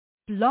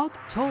Blog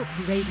Talk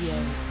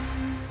Radio.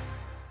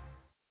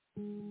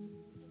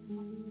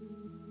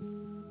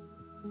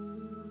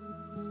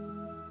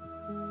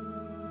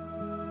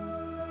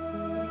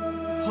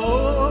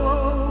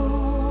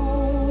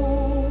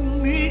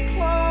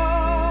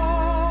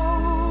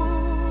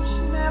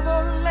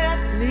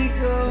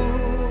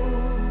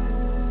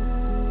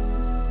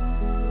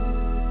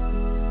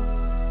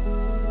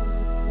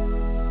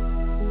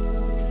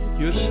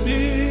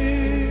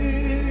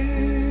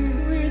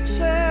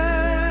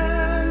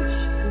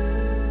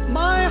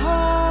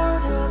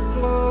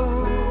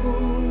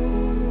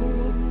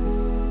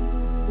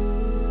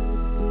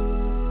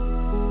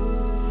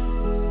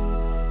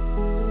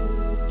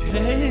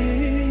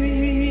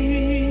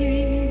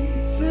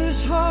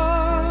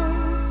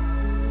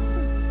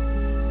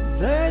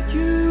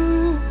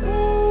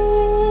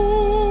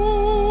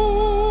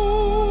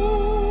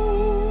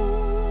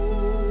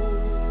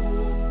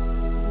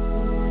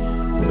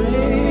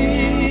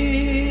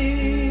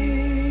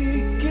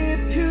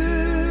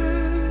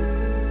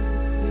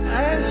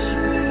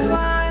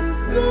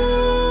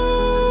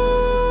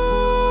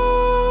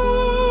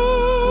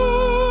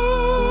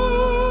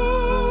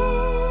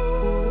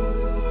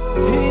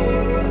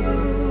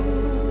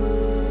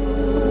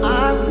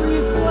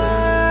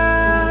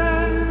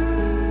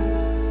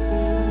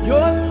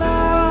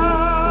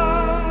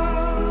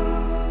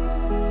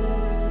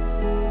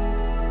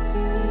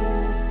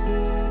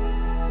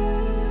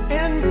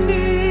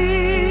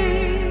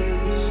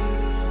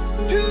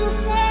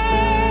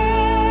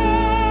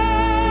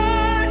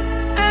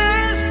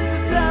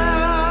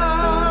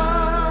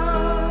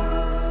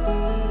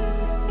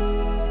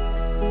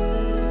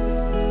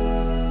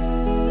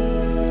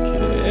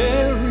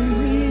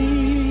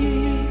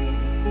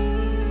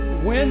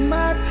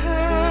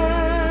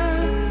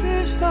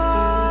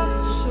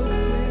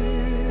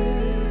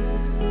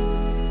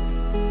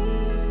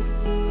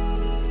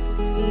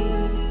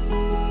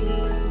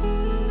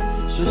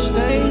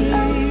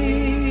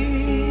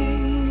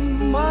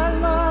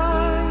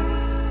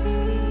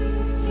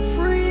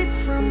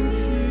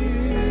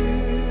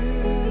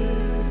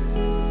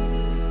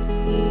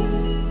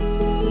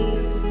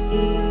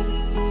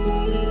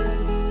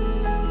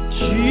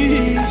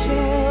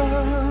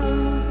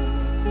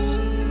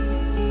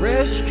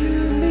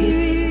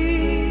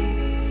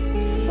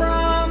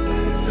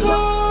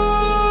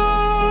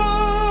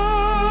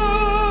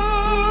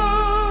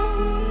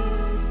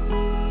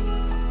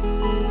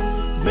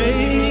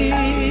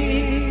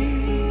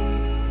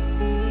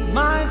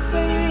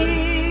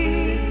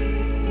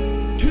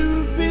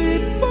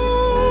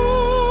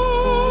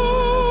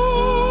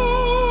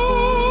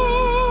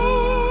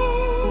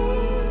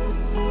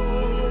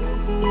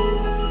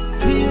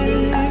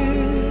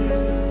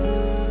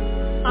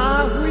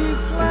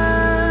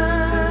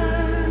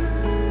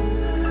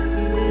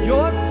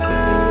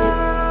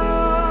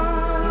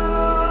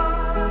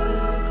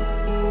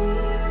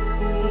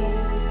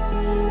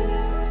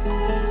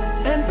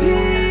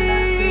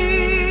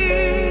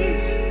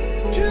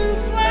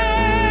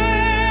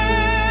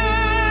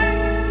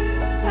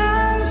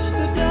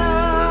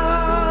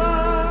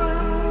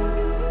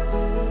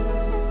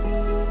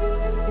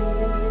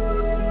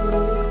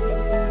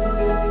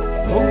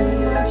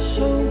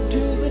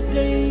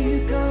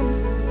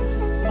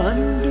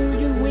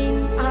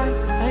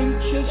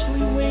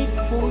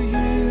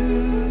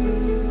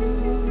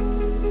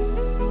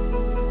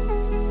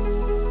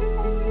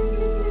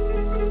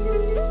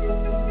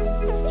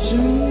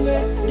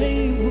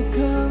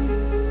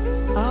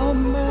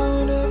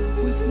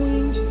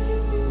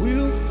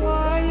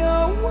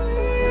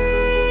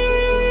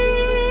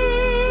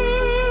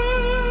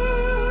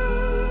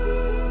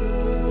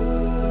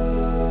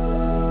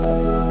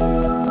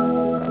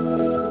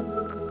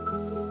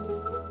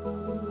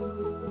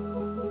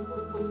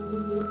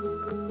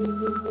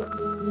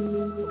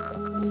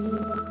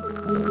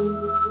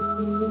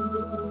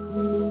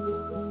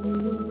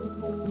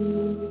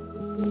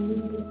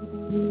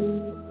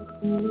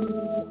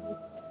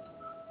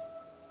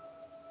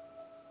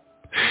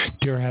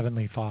 Dear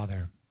Heavenly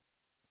Father,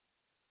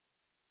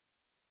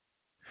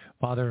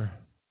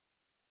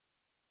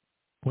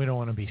 we don't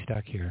want to be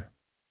stuck here,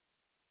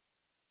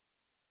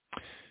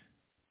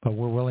 but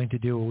we're willing to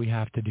do what we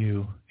have to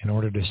do in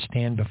order to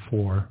stand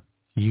before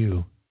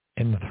you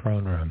in the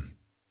throne room.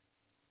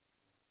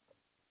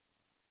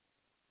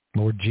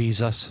 Lord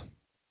Jesus,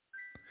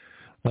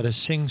 let us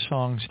sing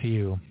songs to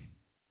you.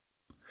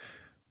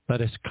 Let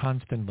us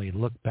constantly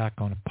look back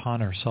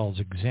upon ourselves,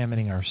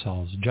 examining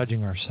ourselves,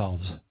 judging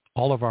ourselves,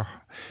 all of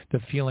the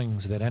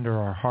feelings that enter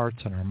our hearts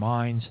and our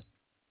minds,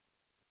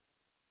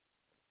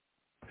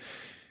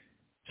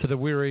 so that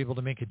we are able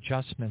to make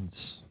adjustments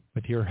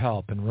with your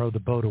help and row the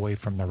boat away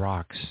from the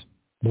rocks.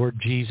 Lord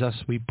Jesus,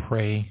 we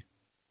pray.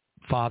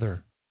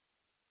 Father,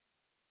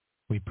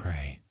 we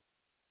pray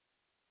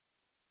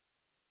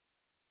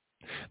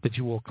that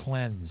you will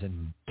cleanse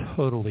and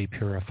totally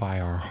purify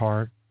our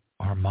heart,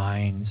 our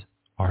minds,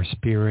 our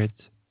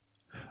spirits,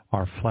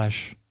 our flesh,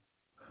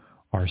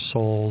 our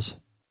souls,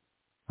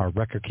 our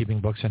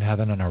record-keeping books in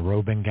heaven, and our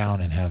robe and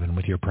gown in heaven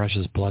with your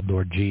precious blood,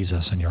 Lord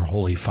Jesus, and your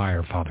holy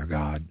fire, Father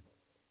God.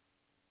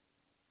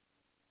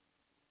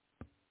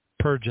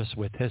 Purge us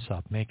with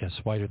hyssop, make us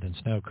whiter than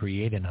snow,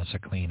 create in us a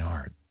clean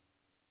heart.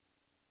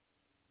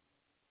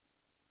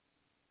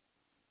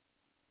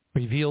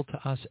 Reveal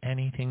to us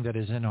anything that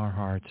is in our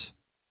hearts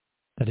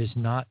that is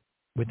not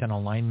within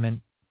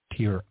alignment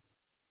to your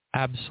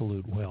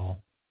absolute will,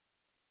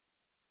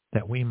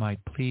 that we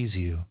might please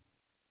you.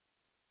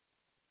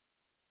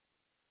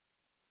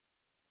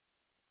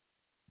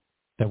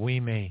 That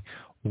we may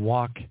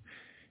walk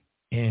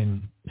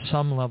in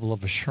some level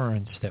of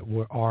assurance that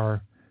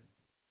our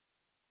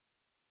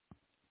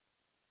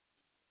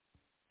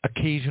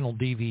occasional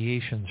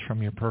deviations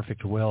from your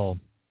perfect will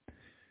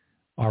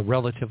are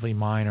relatively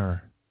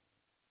minor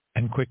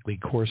and quickly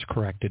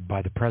course-corrected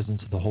by the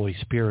presence of the Holy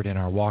Spirit in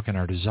our walk and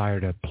our desire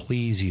to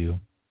please you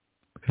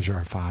because you're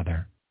our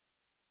Father.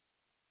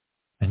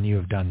 And you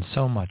have done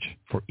so much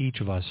for each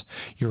of us.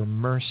 Your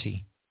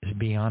mercy is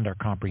beyond our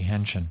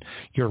comprehension.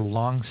 Your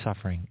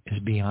long-suffering is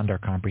beyond our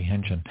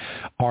comprehension.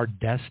 Our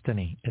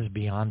destiny is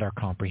beyond our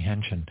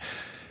comprehension.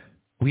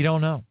 We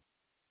don't know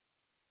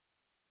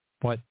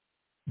what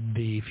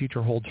the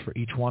future holds for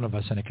each one of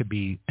us, and it could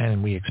be,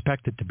 and we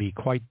expect it to be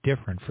quite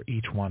different for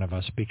each one of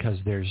us because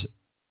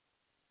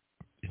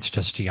it's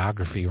just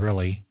geography,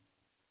 really.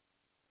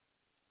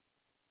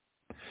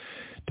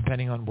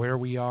 Depending on where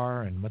we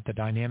are and what the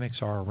dynamics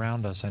are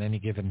around us at any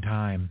given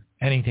time,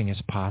 anything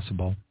is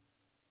possible.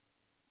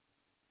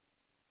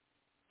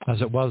 As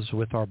it was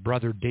with our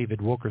brother David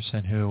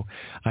Wilkerson, who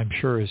I'm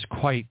sure is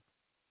quite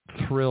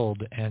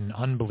thrilled and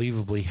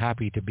unbelievably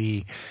happy to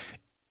be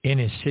in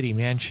his city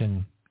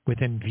mansion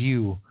within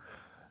view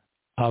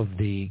of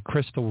the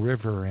Crystal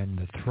River and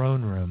the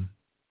throne room.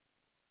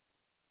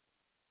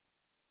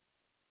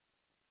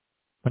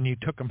 When you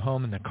took him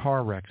home in the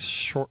car wreck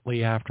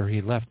shortly after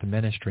he left the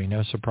ministry,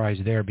 no surprise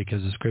there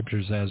because the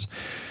scripture says,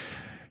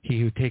 he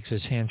who takes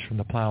his hands from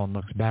the plow and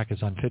looks back is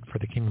unfit for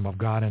the kingdom of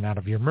God, and out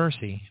of your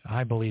mercy,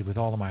 I believe with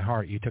all of my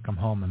heart, you took him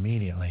home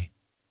immediately.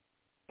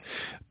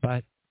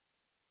 But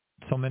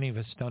so many of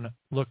us don't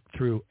look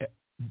through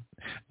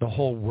the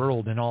whole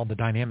world and all the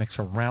dynamics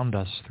around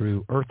us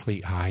through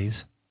earthly eyes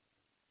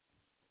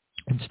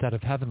instead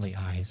of heavenly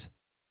eyes.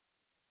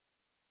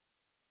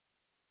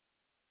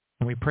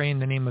 And we pray in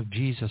the name of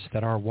Jesus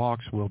that our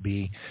walks will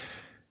be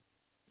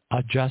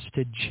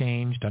adjusted,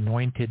 changed,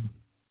 anointed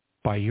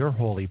by your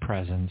holy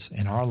presence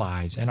in our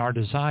lives and our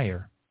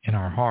desire in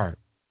our heart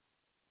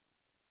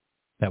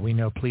that we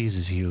know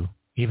pleases you,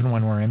 even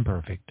when we're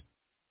imperfect.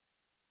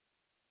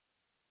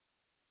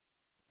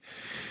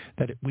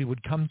 That we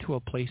would come to a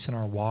place in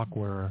our walk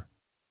where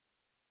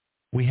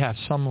we have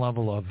some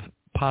level of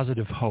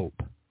positive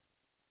hope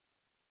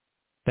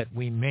that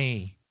we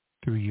may,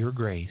 through your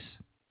grace,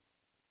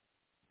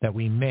 that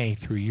we may,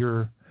 through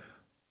your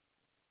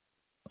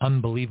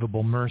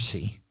unbelievable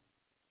mercy,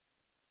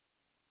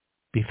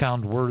 be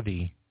found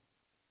worthy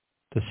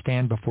to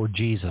stand before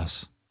Jesus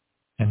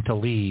and to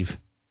leave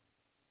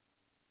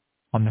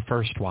on the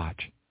first watch.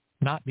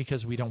 Not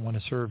because we don't want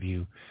to serve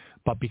you,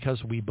 but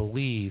because we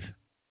believe,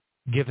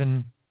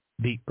 given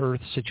the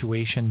earth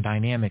situation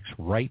dynamics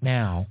right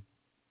now,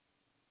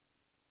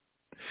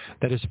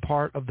 that as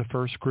part of the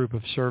first group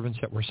of servants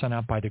that were sent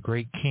out by the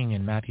great king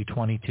in Matthew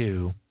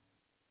 22,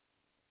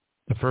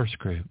 the first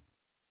group,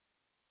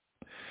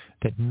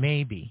 that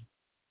maybe,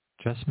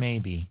 just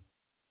maybe,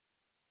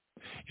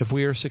 if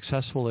we are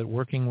successful at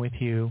working with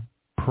you,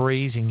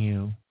 praising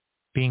you,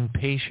 being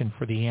patient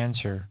for the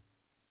answer,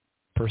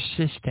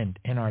 persistent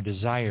in our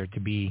desire to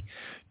be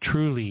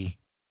truly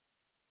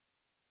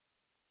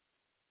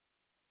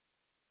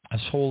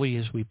as holy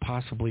as we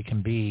possibly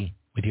can be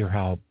with your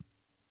help.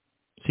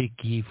 Seek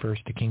ye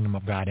first the kingdom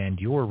of God and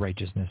your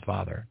righteousness,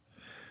 Father.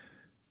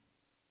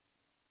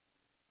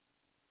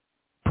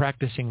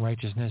 Practicing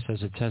righteousness,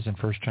 as it says in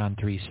 1 John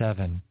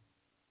 3:7.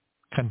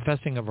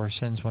 Confessing of our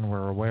sins when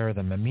we're aware of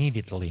them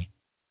immediately.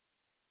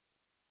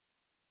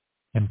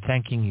 And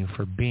thanking you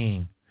for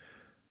being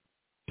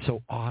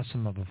so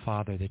awesome of a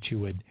Father that you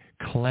would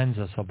cleanse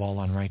us of all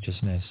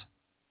unrighteousness.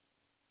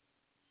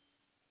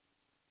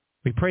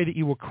 We pray that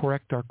you will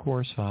correct our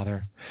course,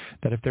 Father,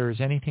 that if there is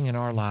anything in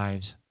our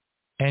lives,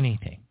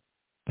 anything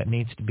that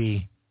needs to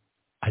be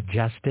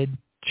adjusted,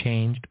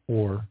 changed,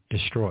 or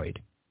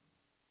destroyed,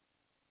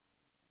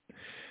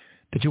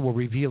 that you will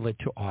reveal it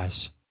to us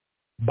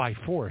by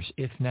force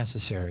if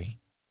necessary,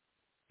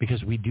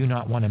 because we do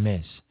not want to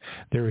miss.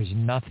 There is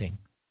nothing,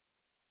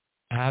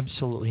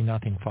 absolutely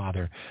nothing,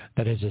 Father,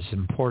 that is as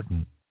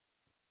important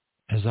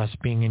as us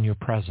being in your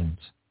presence.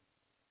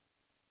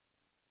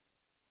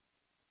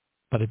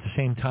 But at the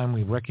same time,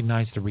 we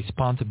recognize the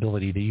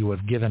responsibility that you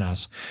have given us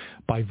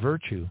by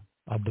virtue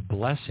of the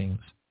blessings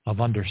of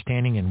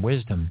understanding and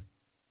wisdom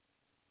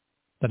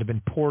that have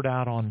been poured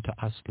out onto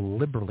us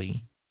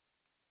liberally,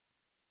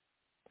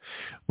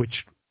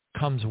 which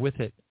comes with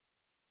it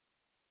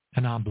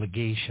an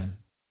obligation,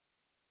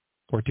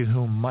 for to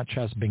whom much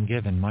has been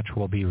given, much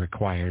will be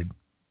required.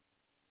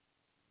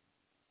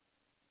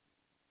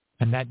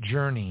 And that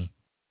journey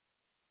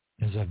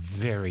is a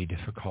very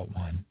difficult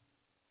one.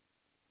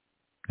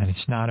 And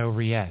it's not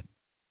over yet,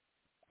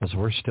 because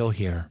we're still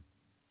here.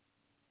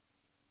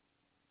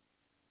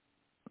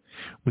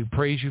 We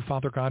praise you,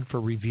 Father God, for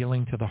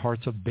revealing to the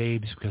hearts of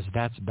babes, because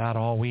that's about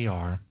all we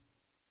are,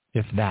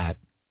 if that.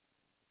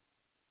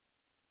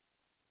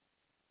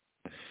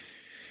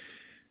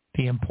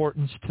 The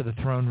importance to the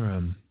throne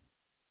room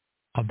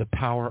of the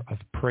power of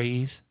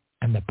praise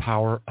and the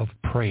power of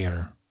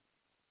prayer.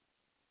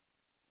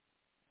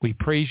 We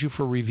praise you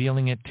for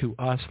revealing it to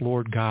us,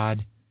 Lord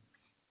God,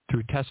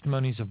 through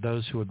testimonies of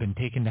those who have been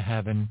taken to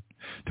heaven,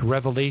 through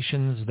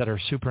revelations that are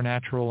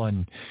supernatural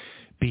and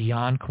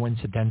beyond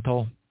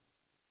coincidental.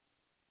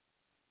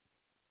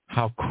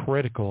 How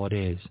critical it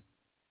is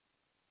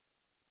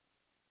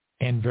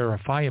and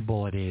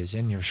verifiable it is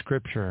in your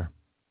Scripture,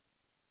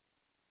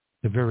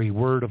 the very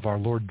word of our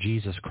Lord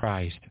Jesus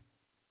Christ.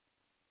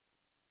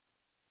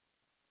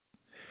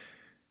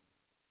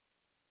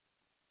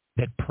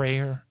 That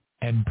prayer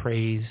and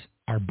praise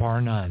are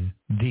bar none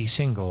the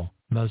single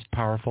most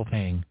powerful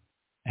thing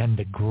and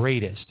the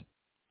greatest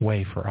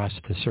way for us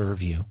to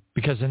serve you.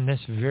 Because in this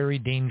very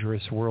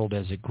dangerous world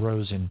as it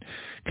grows and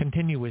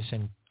continuous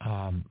and,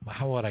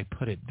 how would I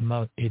put it?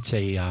 It's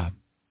a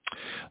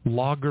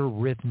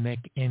logarithmic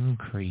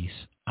increase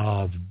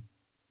of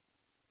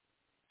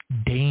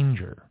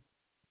danger.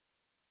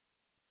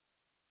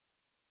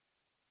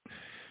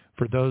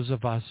 For those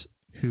of us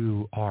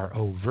who are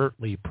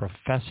overtly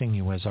professing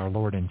you as our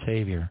Lord and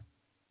Savior,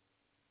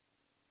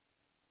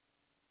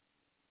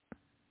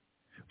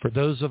 for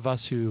those of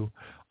us who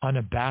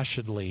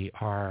unabashedly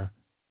are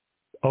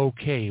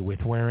okay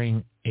with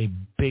wearing a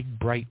big,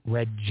 bright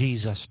red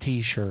Jesus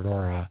T-shirt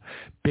or a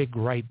big,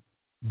 bright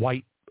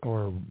white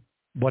or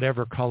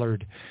whatever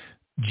colored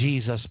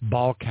Jesus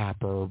ball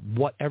cap or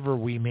whatever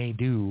we may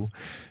do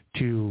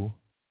to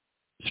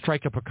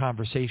strike up a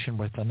conversation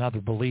with another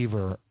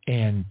believer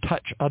and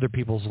touch other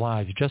people's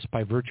lives just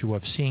by virtue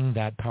of seeing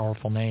that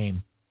powerful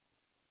name.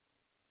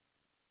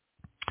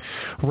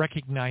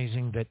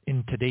 Recognizing that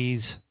in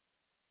today's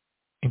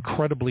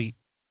incredibly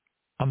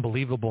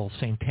unbelievable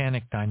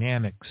satanic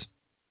dynamics,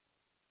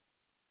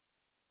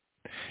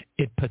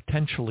 it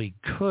potentially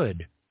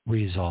could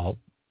result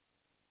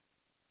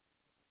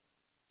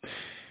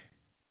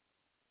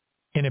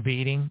in a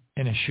beating,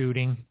 in a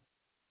shooting,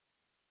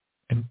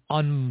 an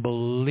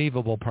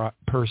unbelievable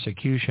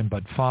persecution.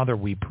 But Father,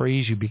 we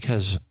praise you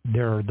because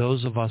there are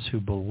those of us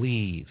who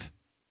believe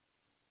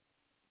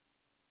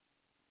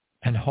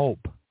and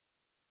hope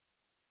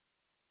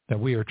that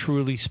we are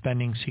truly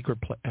spending secret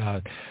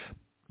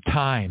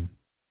time,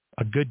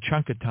 a good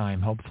chunk of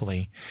time,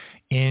 hopefully,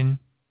 in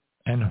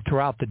and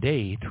throughout the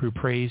day through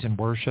praise and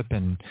worship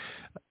and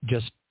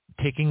just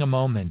taking a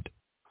moment,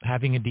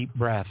 having a deep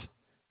breath,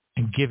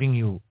 and giving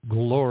you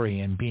glory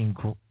and being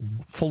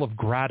full of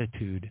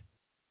gratitude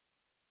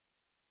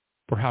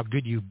for how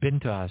good you've been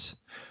to us,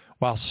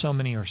 while so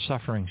many are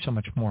suffering so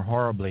much more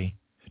horribly,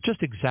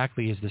 just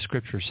exactly as the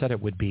Scripture said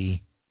it would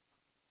be,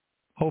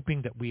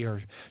 hoping that we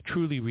are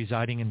truly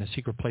residing in the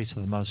secret place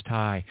of the Most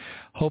High,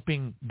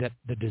 hoping that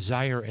the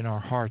desire in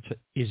our hearts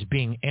is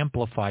being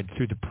amplified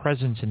through the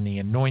presence and the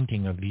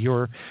anointing of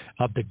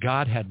the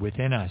Godhead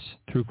within us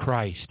through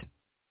Christ,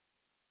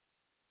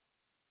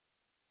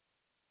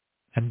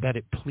 and that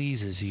it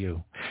pleases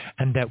you,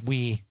 and that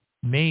we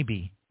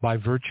maybe, by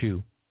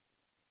virtue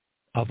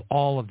of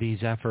all of these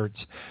efforts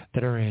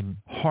that are in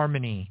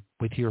harmony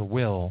with your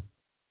will,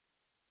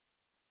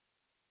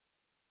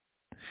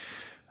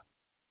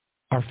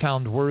 are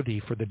found worthy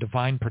for the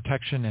divine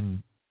protection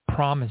and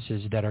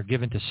promises that are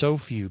given to so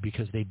few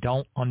because they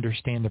don't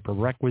understand the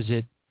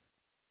prerequisite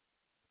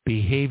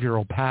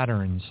behavioral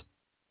patterns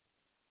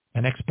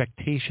and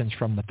expectations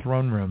from the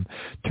throne room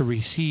to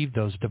receive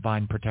those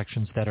divine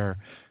protections that are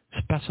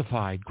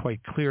specified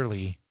quite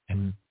clearly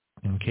and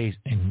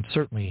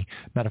certainly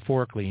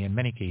metaphorically in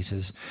many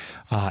cases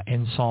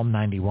in Psalm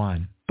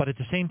 91. But at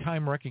the same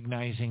time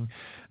recognizing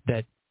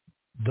that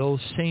those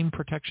same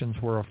protections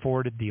were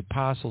afforded the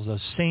apostles, those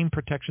same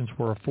protections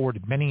were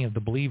afforded many of the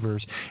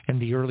believers in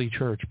the early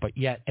church, but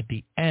yet at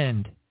the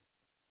end,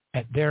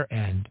 at their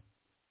end,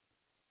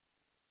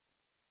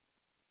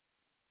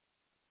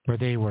 where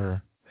they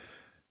were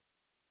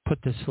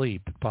put to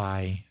sleep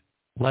by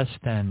less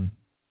than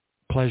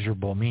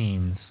pleasurable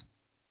means,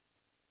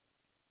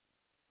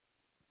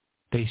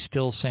 they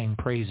still sang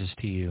praises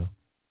to you,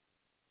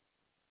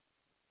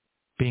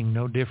 being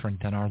no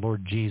different than our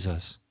Lord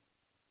Jesus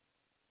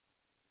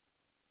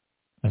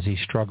as he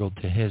struggled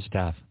to his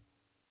death,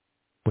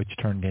 which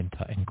turned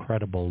into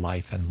incredible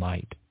life and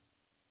light.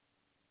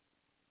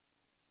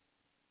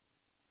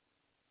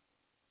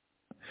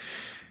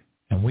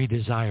 And we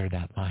desire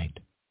that light.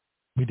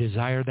 We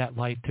desire that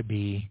light to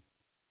be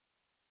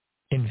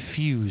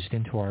infused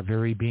into our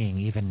very being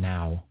even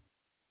now.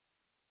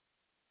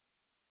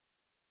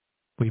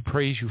 We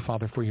praise you,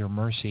 Father, for your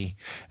mercy,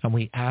 and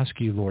we ask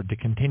you, Lord, to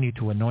continue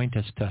to anoint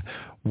us, to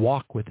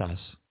walk with us,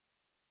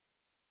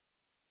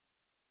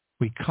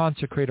 We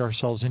consecrate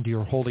ourselves into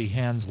your holy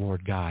hands,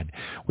 Lord God.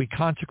 We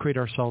consecrate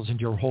ourselves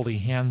into your holy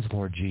hands,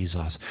 Lord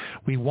Jesus.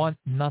 We want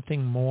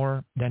nothing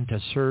more than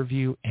to serve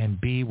you and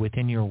be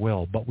within your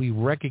will, but we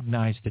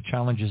recognize the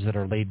challenges that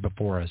are laid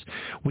before us.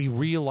 We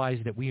realize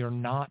that we are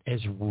not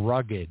as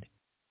rugged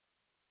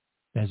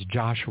as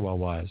Joshua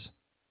was.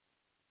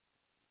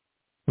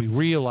 We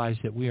realize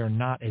that we are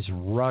not as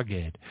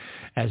rugged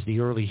as the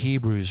early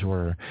Hebrews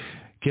were,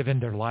 given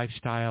their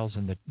lifestyles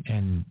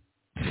and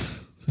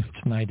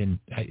tonight, and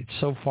it's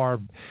so far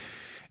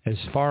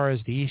as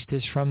the east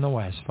is from the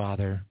west,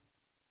 Father,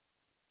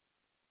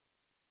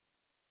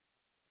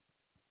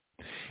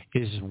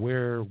 is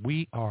where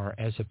we are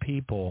as a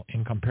people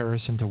in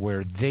comparison to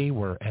where they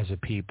were as a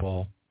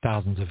people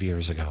thousands of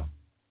years ago.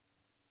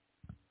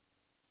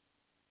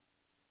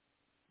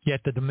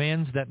 Yet the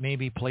demands that may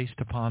be placed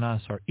upon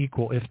us are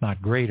equal, if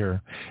not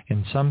greater,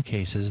 in some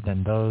cases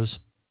than those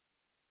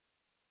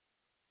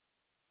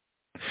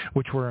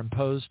which were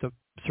imposed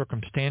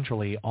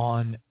circumstantially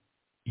on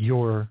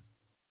your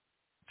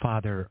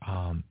father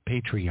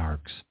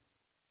patriarchs.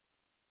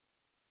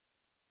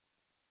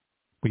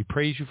 We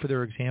praise you for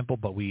their example,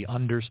 but we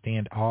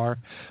understand our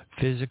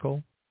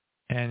physical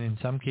and in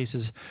some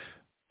cases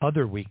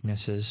other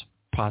weaknesses,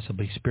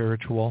 possibly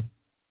spiritual,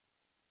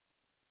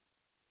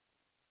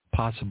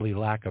 possibly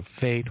lack of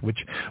faith,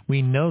 which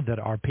we know that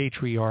our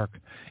patriarch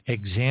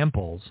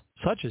examples,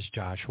 such as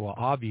Joshua,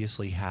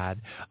 obviously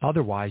had.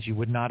 Otherwise, you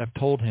would not have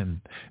told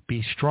him,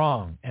 be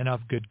strong and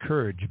of good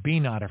courage. Be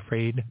not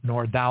afraid,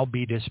 nor thou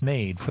be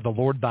dismayed, for the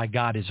Lord thy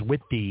God is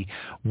with thee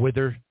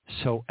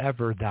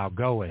whithersoever thou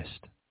goest.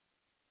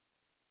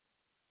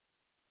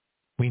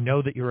 We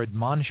know that your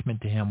admonishment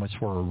to him was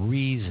for a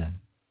reason.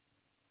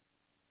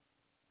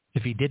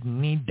 If he didn't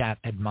need that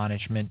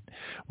admonishment,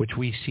 which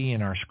we see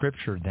in our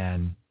scripture,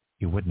 then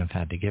you wouldn't have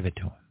had to give it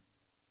to him.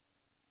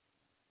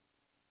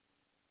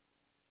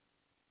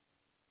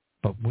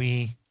 But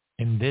we,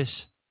 in this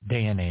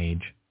day and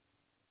age,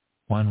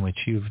 one which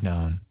you've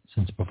known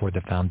since before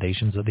the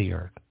foundations of the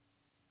earth,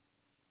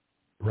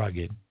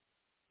 rugged,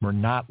 we're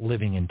not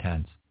living in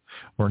tents.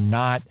 We're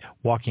not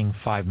walking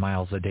 5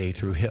 miles a day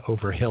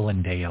over hill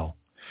and dale.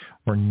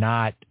 We're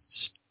not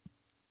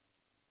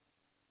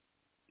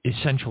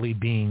essentially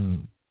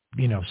being,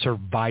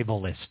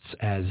 survivalists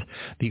as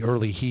the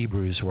early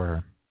Hebrews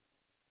were.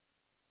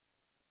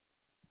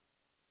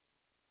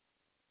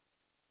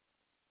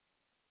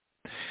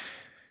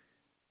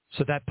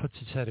 So that puts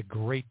us at a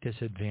great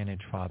disadvantage,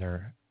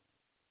 Father,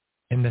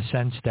 in the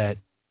sense that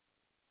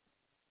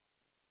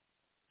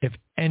if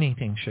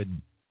anything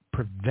should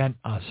prevent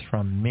us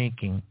from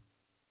making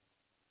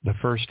the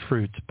first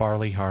fruits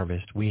barley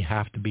harvest, we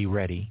have to be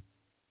ready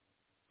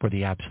for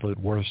the absolute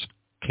worst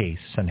case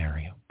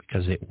scenario,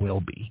 because it will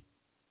be.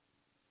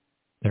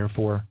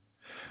 Therefore,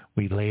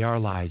 we lay our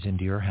lives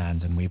into your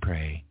hands and we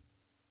pray,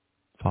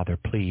 Father,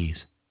 please,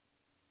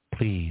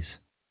 please,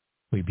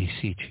 we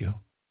beseech you,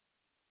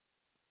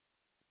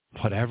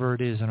 whatever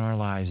it is in our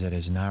lives that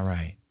is not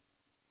right,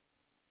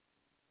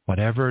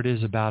 whatever it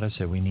is about us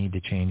that we need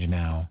to change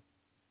now,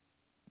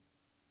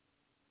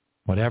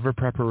 whatever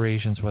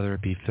preparations, whether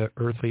it be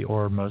earthly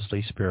or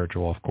mostly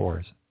spiritual, of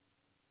course,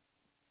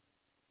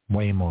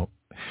 way more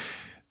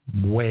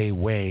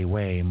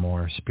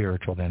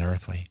spiritual than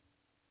earthly.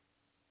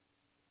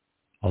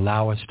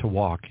 Allow us to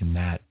walk in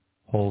that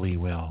holy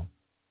will,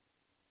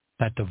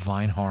 that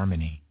divine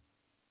harmony.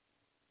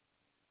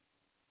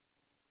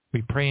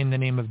 We pray in the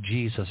name of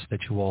Jesus that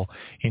you will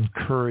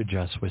encourage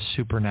us with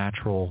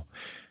supernatural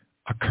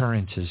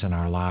occurrences in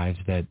our lives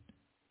that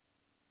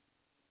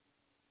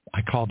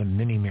I call them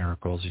mini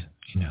miracles,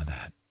 you know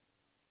that.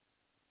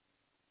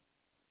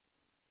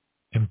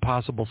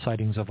 Impossible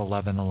sightings of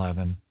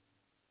 11:11.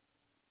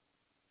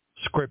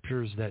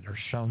 Scriptures that are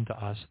shown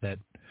to us that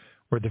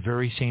were the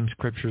very same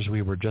scriptures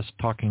we were just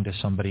talking to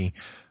somebody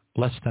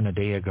less than a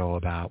day ago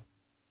about.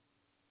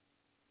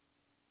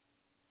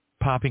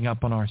 Popping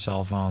up on our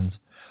cell phones,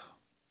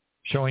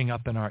 showing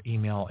up in our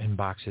email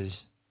inboxes,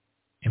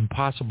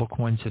 impossible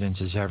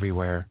coincidences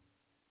everywhere,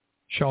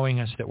 showing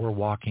us that we're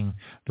walking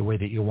the way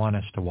that you want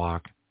us to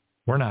walk.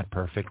 We're not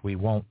perfect. We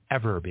won't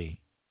ever be.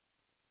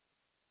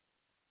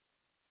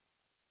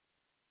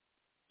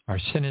 Our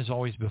sin is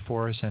always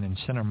before us, and in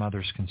sin our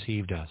mothers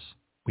conceived us.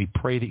 We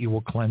pray that you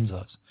will cleanse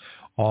us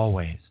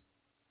always.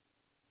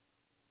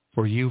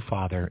 For you,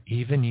 Father,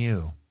 even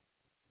you,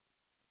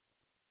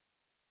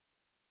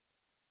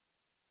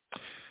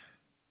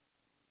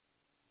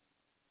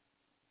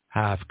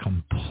 have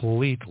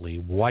completely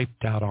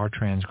wiped out our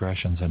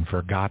transgressions and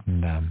forgotten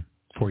them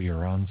for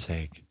your own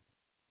sake,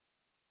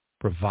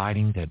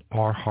 providing that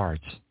our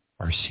hearts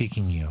are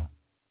seeking you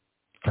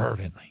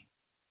fervently,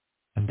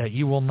 and that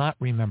you will not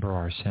remember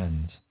our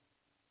sins,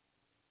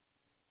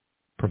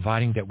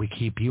 providing that we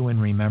keep you in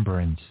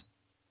remembrance,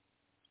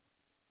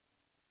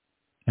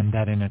 and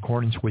that in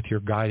accordance with your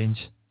guidance,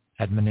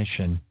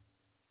 admonition,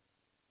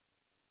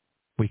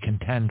 we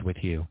contend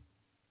with you,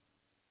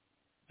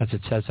 as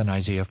it says in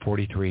Isaiah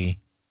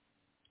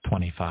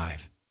 43:25.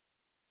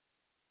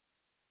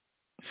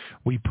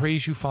 We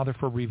praise you, Father,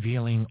 for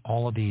revealing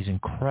all of these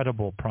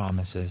incredible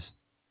promises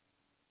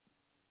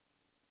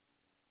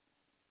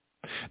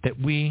that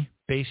we,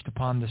 based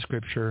upon the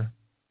Scripture,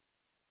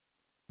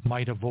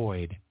 might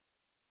avoid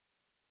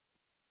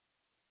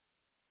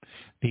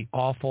the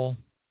awful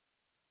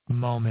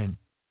moment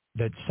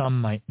that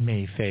some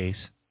may face,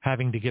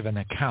 having to give an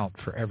account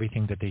for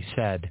everything that they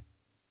said,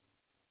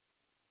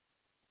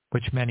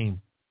 which many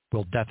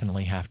will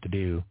definitely have to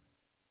do.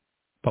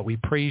 But we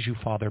praise you,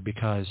 Father,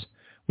 because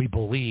we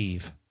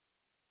believe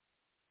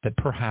that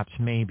perhaps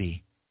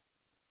maybe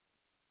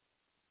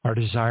our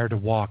desire to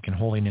walk in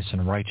holiness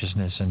and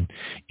righteousness and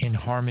in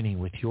harmony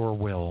with your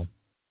will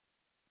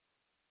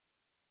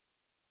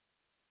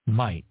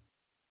might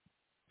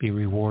be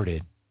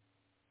rewarded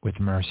with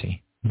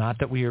mercy. Not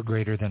that we are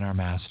greater than our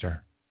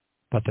Master,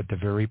 but that the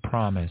very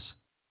promise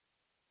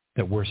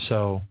that we're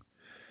so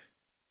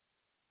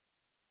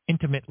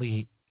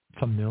intimately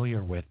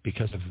familiar with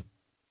because of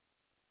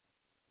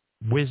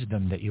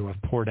wisdom that you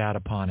have poured out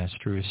upon us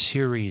through a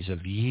series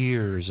of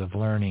years of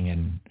learning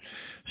and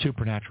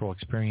supernatural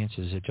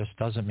experiences, it just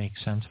doesn't make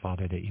sense,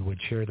 Father, that you would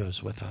share those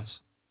with us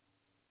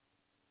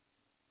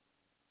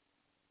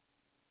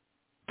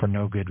for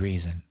no good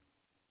reason.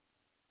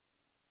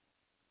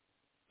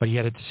 But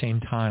yet at the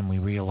same time, we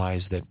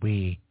realize that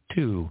we,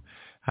 too,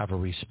 have a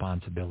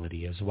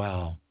responsibility as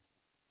well.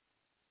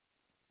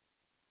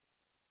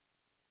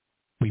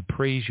 We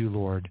praise you,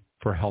 Lord,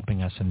 for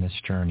helping us in this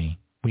journey.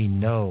 We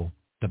know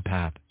the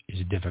path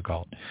is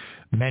difficult.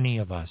 Many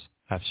of us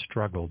have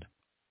struggled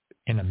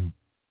in an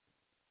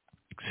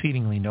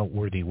exceedingly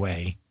noteworthy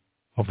way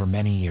over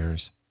many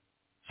years.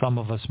 Some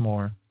of us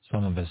more,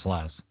 some of us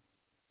less.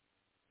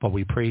 But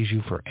we praise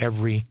you for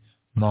every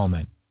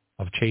moment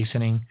of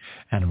chastening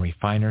and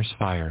refiner's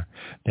fire,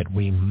 that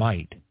we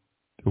might,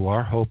 through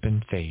our hope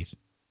and faith,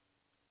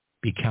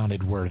 be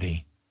counted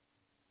worthy,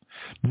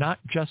 not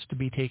just to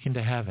be taken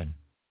to heaven,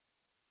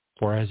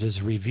 for as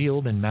is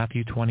revealed in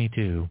Matthew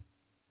 22,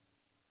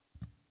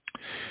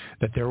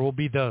 that there will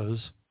be those,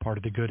 part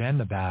of the good and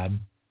the bad,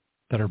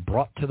 that are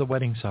brought to the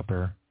wedding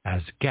supper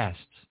as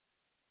guests,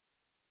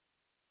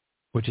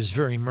 which is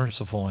very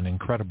merciful and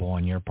incredible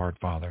on your part,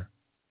 Father,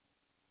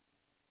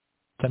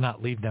 to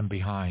not leave them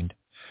behind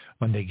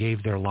when they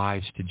gave their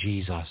lives to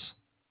Jesus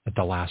at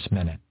the last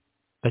minute,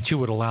 that you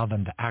would allow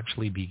them to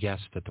actually be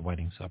guests at the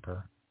wedding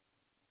supper.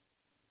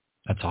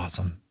 That's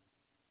awesome.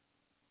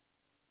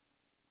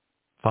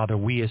 Father,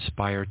 we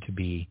aspire to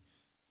be,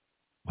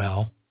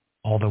 well,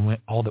 all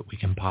that we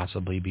can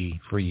possibly be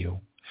for you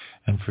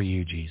and for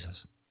you, Jesus.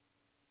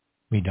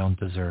 We don't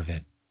deserve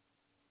it.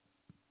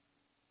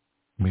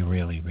 We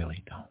really,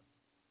 really don't.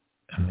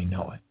 And we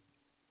know it.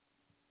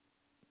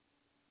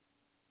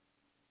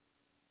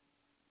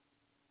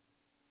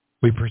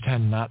 We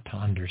pretend not to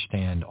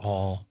understand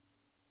all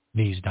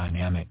these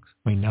dynamics.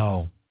 We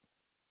know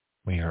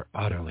we are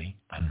utterly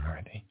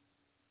unworthy.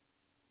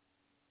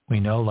 We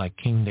know, like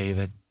King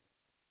David,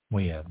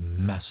 we have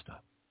messed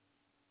up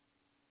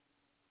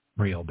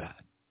real bad,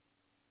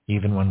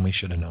 even when we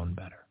should have known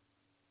better.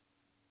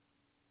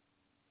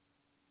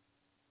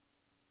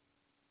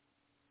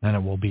 And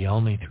it will be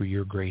only through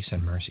your grace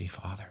and mercy,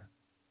 Father,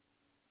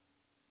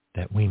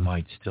 that we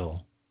might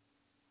still,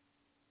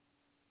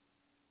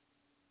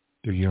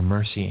 through your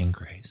mercy and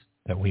grace,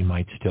 that we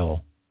might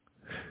still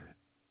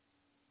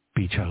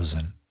be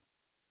chosen,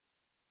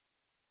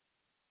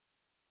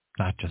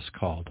 not just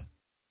called.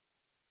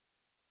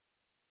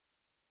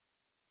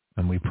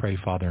 And we pray,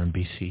 Father, and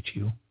beseech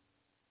you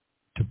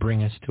to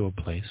bring us to a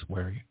place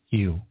where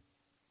you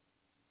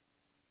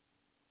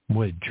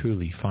would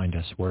truly find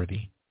us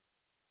worthy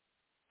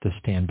to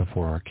stand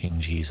before our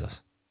King Jesus,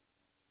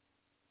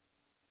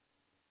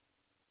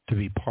 to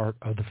be part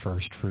of the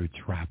first fruits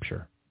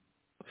rapture,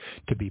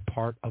 to be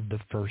part of the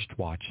first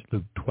watch,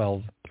 Luke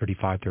 12,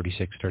 35,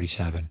 36,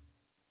 37,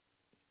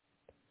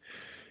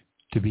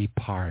 to be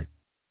part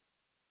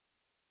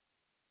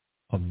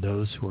of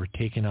those who are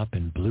taken up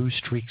in blue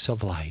streaks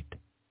of light,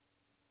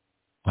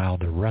 while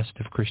the rest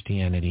of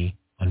Christianity,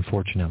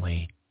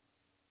 unfortunately,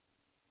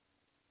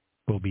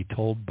 will be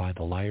told by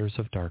the liars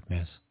of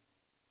darkness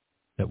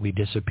that we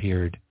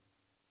disappeared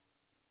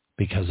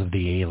because of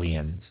the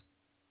aliens.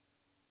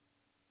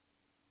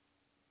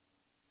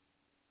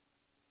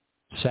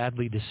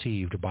 Sadly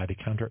deceived by the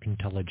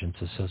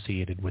counterintelligence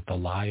associated with the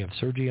lie of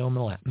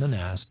Sergio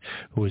Monas,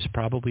 who was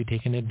probably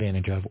taken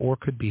advantage of or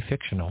could be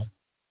fictional,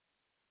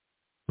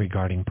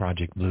 regarding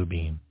Project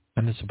Bluebeam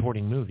and the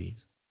supporting movies.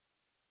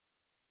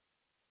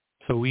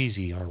 So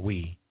easy are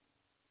we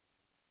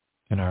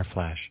in our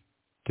flesh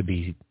to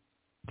be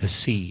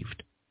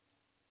deceived,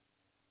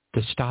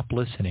 to stop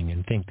listening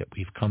and think that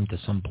we've come to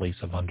some place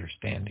of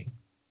understanding.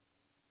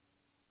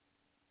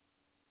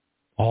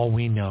 All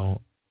we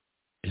know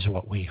is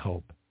what we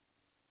hope.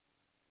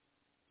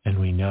 And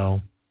we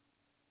know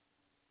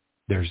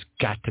there's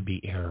got to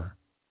be error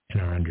in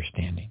our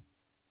understanding.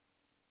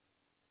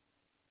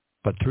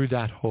 But through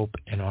that hope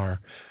and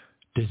our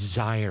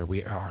desire,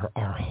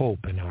 our hope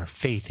and our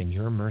faith in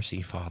your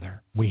mercy,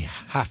 Father, we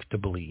have to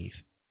believe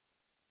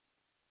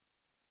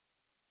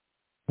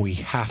we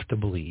have to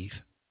believe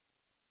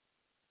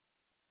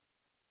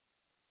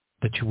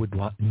that you would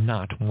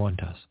not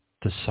want us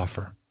to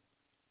suffer,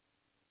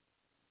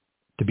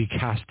 to be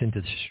cast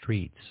into the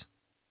streets,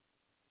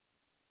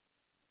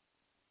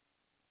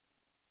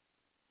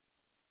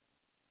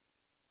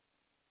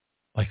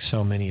 like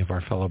so many of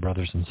our fellow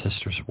brothers and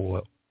sisters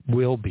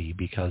will be,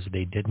 because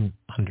they didn't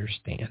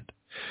understand,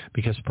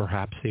 because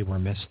perhaps they were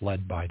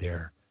misled by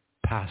their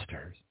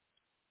pastors,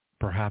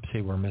 perhaps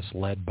they were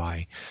misled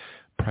by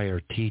prior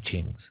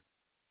teachings,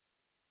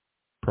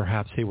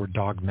 perhaps they were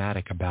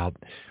dogmatic about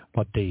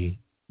what they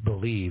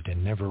believed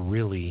and never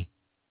really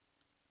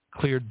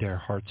cleared their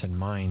hearts and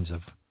minds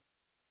of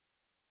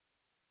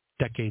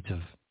decades of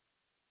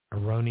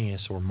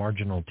erroneous or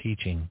marginal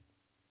teaching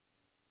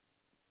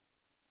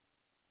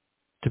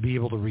to be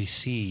able to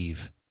receive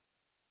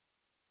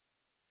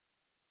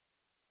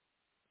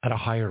at a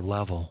higher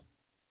level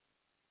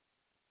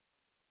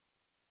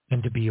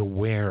and to be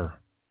aware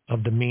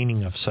of the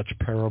meaning of such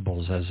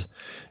parables as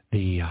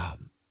the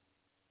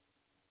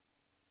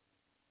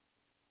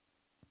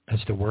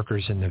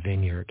workers in the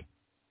vineyard,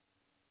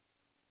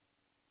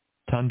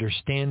 to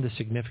understand the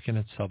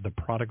significance of the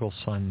prodigal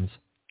son's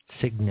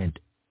signet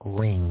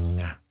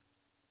ring,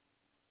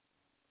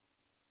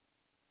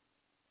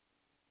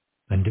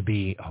 and to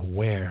be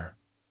aware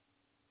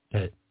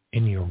that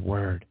in your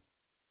word,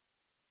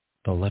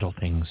 the little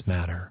things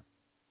matter,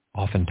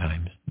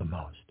 oftentimes the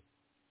most.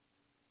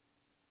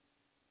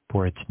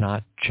 For it's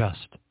not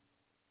just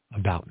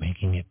about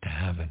making it to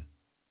heaven.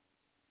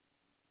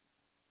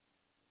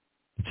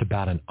 It's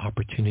about an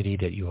opportunity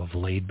that you have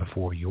laid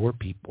before your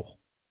people,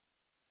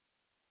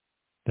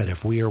 that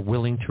if we are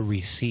willing to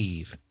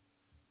receive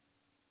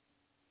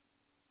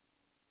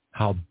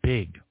how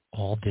big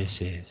all this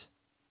is,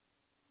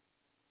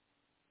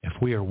 if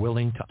we are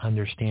willing to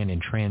understand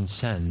and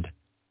transcend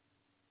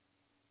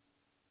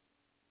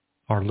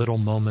our little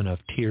moment of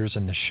tears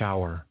in the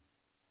shower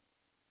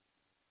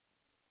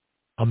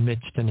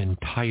amidst an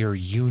entire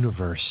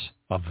universe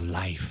of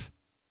life,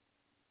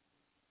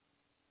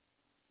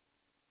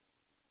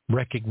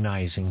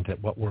 recognizing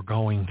that what we're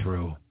going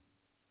through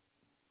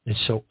is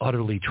so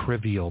utterly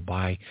trivial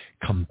by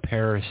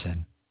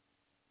comparison,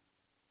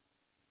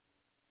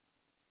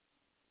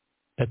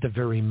 at the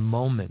very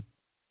moment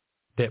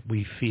that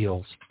we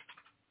feel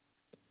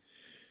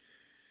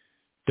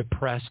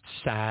depressed,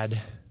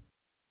 sad,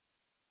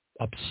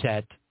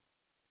 upset,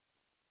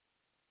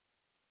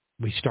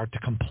 we start to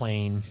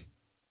complain,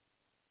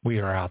 we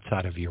are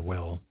outside of your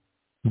will.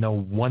 No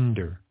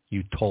wonder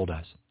you told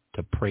us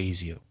to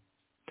praise you.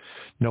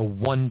 No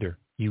wonder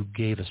you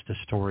gave us the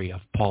story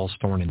of Paul's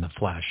thorn in the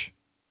flesh.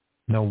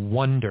 No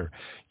wonder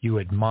you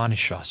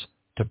admonish us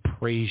to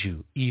praise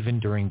you even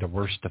during the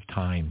worst of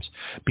times.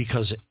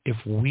 Because if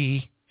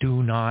we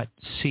do not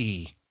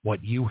see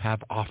what you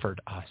have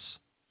offered us,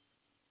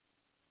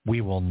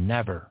 we will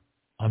never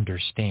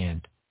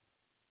understand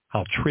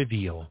how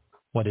trivial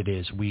what it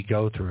is we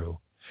go through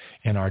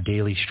in our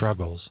daily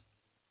struggles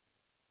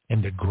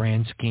in the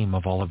grand scheme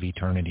of all of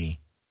eternity.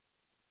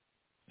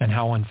 And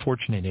how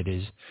unfortunate it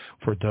is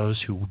for those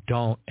who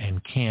don't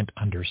and can't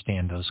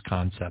understand those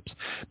concepts,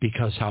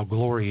 because how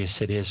glorious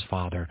it is,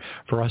 Father,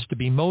 for us to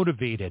be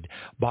motivated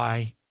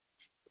by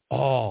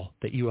all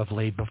that you have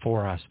laid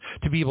before us,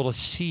 to be able to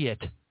see it.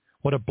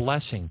 What a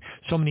blessing.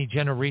 So many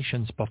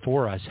generations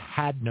before us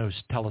had no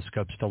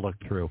telescopes to look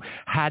through,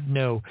 had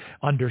no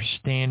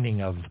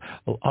understanding of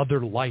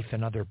other life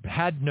and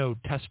had no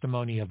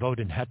testimony of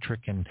Odin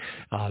Hetrick and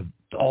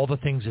all the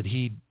things that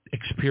he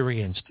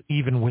experienced,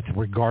 even with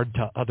regard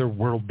to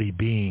otherworldly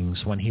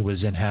beings when he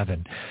was in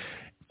heaven.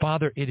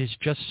 Father, it is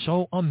just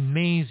so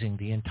amazing,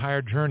 the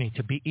entire journey,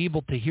 to be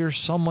able to hear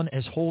someone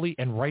as holy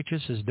and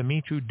righteous as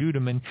Dumitru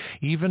Duduman,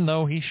 even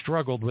though he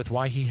struggled with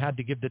why he had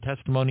to give the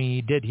testimony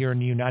he did here in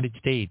the United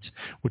States,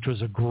 which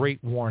was a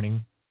great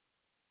warning,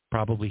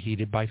 probably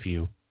heeded by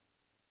few.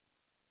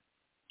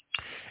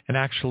 And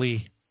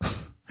actually,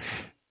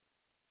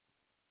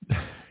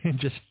 and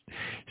just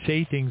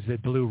say things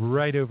that blew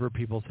right over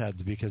people's heads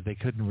because they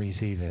couldn't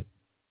receive it.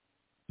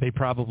 They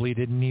probably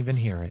didn't even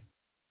hear it.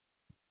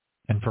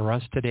 And for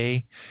us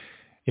today,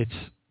 it's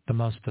the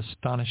most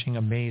astonishing,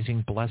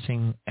 amazing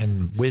blessing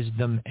and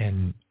wisdom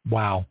and,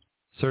 wow,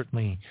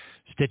 certainly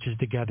stitches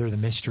together the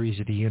mysteries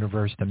of the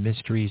universe, the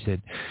mysteries that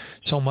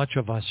so much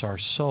of us are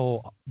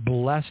so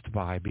blessed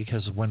by,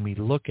 because when we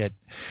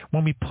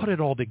put it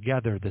all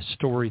together, the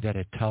story that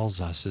it tells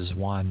us is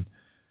one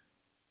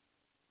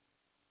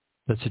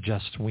that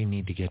suggests we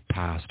need to get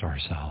past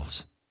ourselves.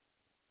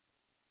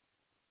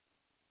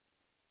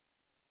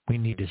 We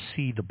need to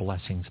see the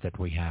blessings that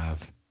we have.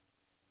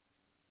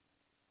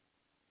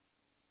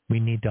 We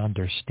need to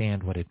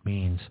understand what it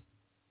means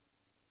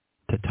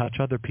to touch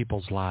other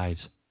people's lives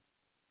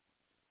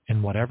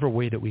in whatever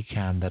way that we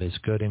can that is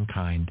good and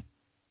kind,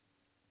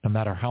 no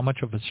matter how much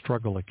of a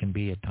struggle it can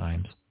be at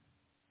times,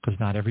 because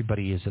not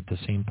everybody is at the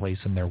same place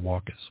in their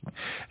walk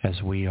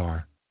as we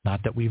are.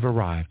 Not that we've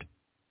arrived.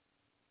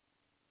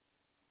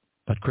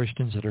 But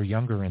Christians that are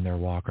younger in their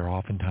walk are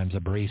oftentimes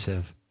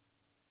abrasive.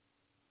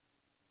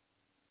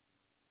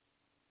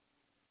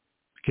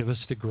 Give us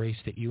the grace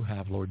that you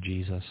have, Lord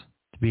Jesus,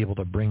 to be able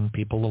to bring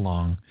people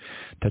along,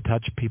 to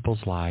touch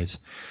people's lives,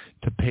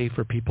 to pay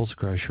for people's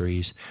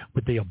groceries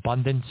with the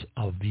abundance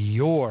of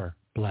your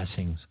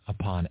blessings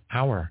upon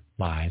our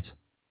lives,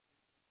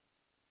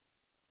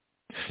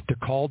 to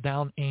call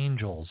down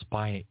angels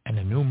by an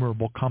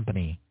innumerable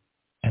company,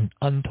 an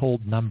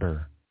untold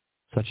number,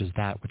 such as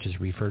that which is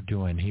referred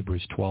to in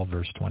Hebrews 12,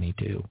 verse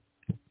 22.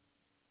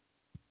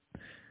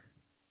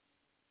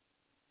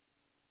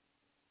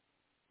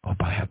 Hope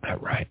I have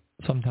that right.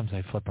 Sometimes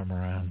I flip them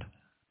around.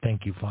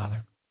 Thank you,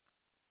 Father.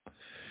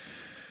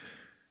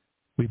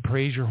 We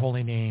praise your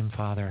holy name,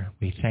 Father.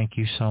 We thank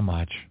you so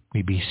much.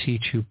 We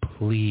beseech you,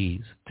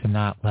 please, to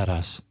not let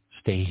us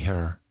stay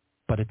here.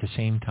 But at the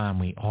same time,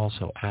 we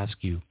also ask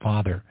you,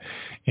 Father,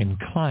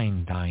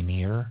 incline thine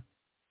ear.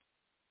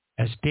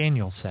 As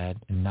Daniel said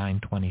in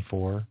 9:24,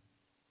 or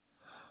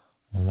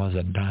was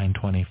it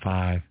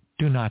 9:25?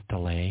 Do not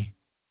delay.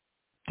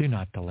 Do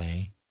not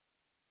delay.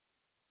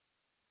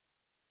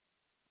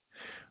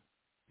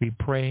 We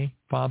pray,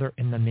 Father,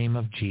 in the name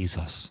of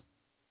Jesus,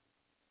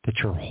 that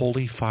your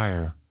holy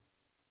fire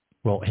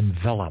will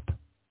envelop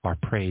our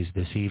praise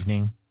this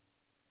evening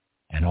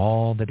and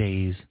all the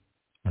days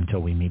until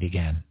we meet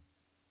again.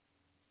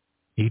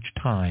 Each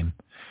time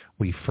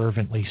we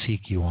fervently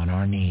seek you on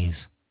our knees,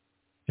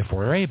 if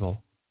we're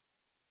able,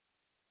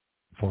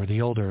 for the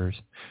elders,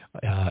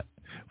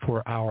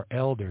 for our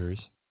elders,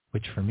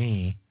 which for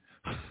me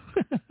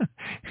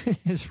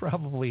is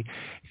probably,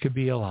 could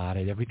be a lot.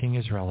 Everything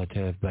is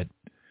relative, but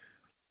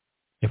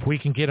if we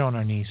can get on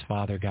our knees,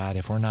 Father God,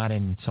 if we're not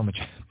in so much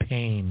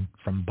pain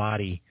from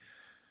body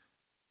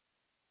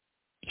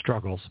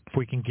struggles, if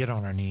we can get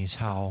on our knees,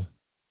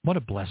 what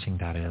a blessing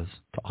that is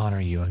to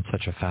honor you in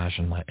such a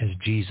fashion as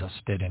Jesus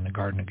did in the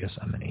Garden of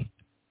Gethsemane.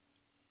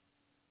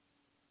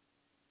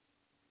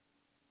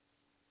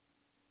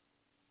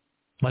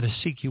 Let us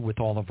seek you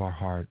with all of our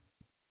heart.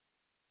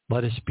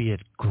 Let us be at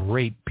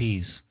great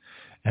peace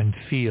and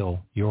feel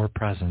your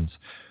presence.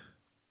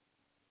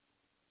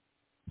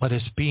 Let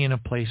us be in a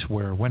place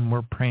where when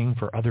we're praying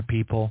for other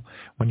people,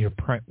 when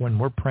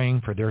we're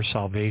praying for their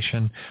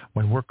salvation,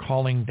 when we're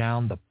calling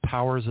down the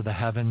powers of the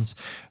heavens,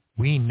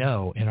 we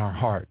know in our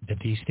heart that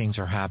these things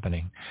are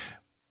happening.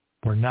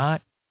 We're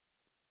not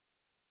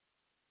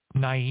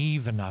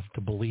naive enough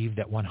to believe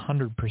that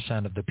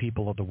 100% of the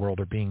people of the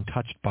world are being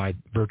touched by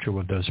virtue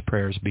of those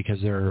prayers,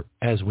 because they're,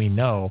 as we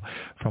know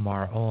from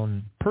our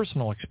own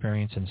personal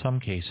experience in some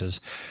cases,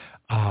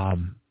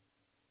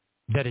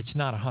 that it's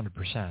not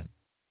 100%.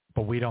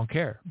 But we don't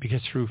care,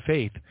 because through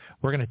faith,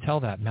 we're going to tell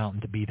that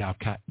mountain to be thou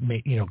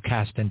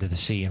cast into the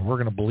sea, and we're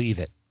going to believe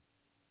it.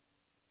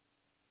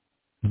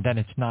 And then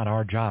it's not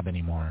our job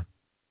anymore.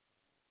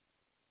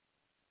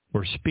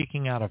 We're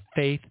speaking out of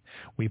faith.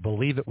 We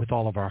believe it with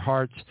all of our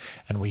hearts,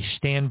 and we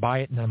stand by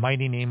it in the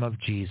mighty name of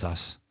Jesus.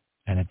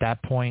 And at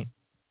that point,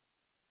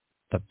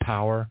 the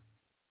power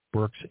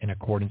works in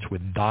accordance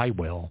with thy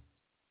will.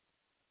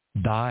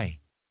 Thy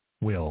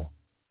will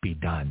be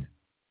done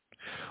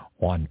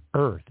on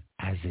earth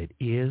as it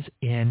is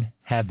in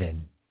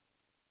heaven.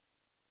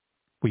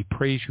 We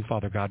praise you,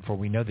 Father God, for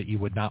we know that you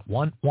would not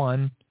want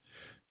one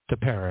to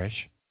perish.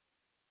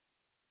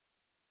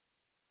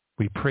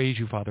 We praise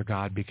you, Father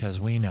God, because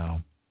we know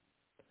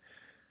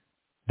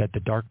that the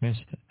darkness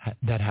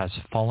that has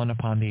fallen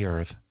upon the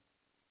earth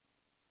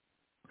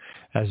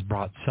has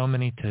brought so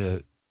many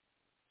to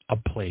a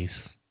place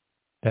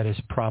that is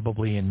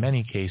probably in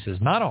many cases,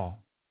 not all,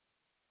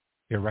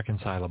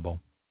 irreconcilable.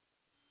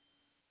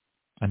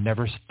 I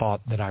never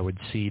thought that I would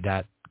see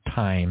that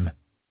time,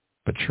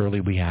 but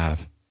surely we have.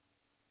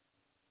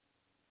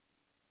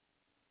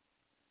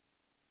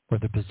 Where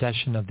the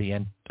possession of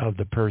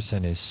the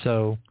person is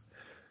so,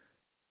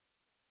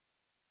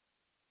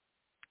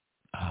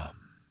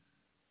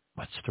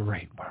 what's the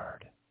right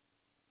word?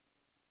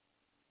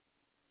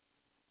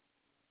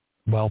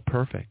 Well,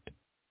 perfect,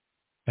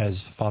 as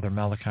Father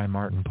Malachi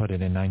Martin put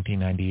it in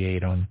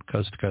 1998 on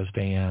Coast to Coast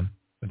AM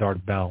with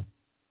Art Bell.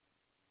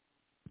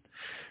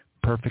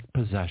 Perfect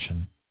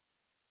possession.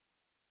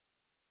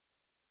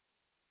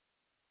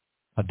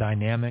 A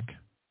dynamic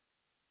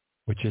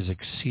which is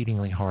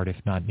exceedingly hard, if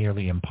not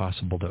nearly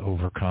impossible, to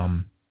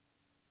overcome,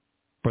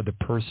 for the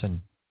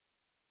person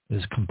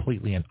is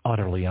completely and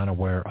utterly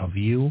unaware of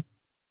you,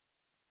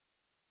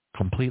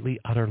 completely,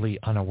 utterly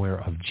unaware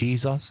of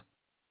Jesus,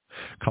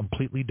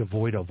 completely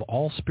devoid of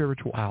all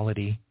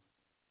spirituality,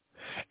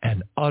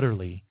 and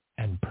utterly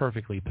and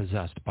perfectly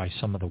possessed by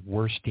some of the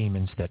worst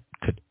demons that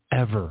could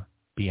ever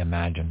be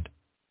imagined.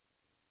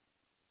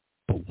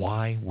 But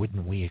why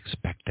wouldn't we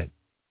expect it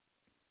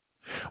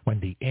when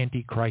the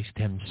Antichrist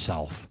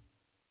himself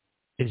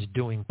is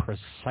doing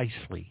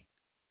precisely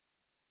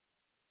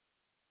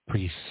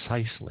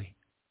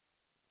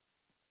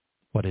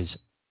what is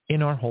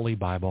in our Holy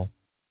Bible,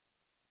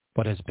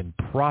 what has been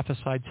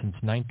prophesied since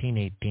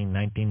 1918,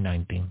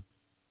 1919,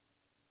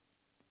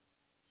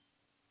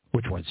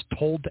 which was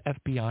told to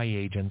FBI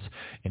agents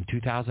in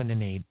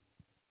 2008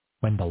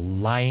 when the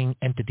lying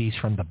entities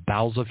from the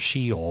bowels of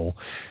Sheol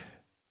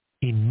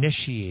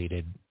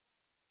initiated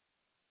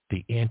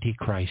the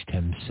Antichrist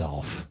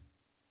himself.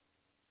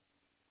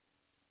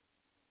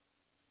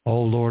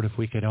 Oh Lord, if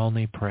we could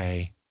only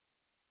pray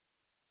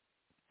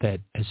that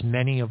as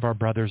many of our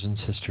brothers and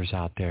sisters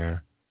out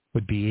there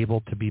would be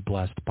able to be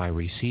blessed by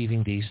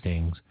receiving these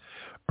things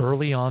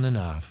early on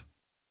enough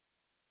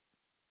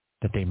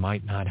that they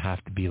might not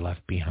have to be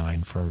left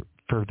behind for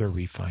further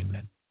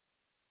refinement.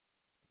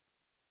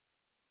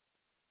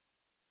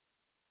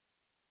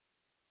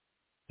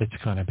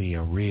 It's going to be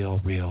a real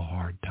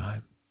hard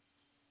time.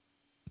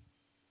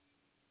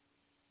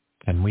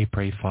 And we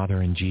pray,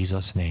 Father, in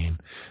Jesus' name,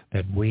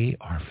 that we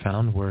are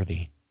found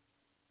worthy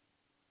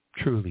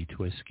truly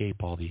to escape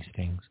all these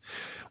things.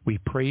 We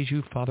praise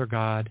you, Father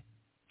God,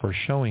 for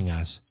showing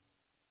us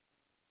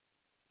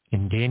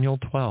in Daniel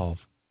 12,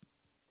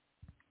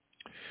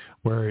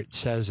 where it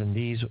says, and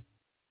these,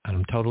 and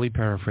I'm totally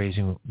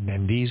paraphrasing,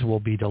 and these will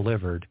be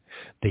delivered.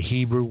 The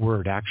Hebrew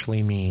word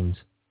actually means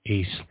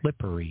a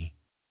slippery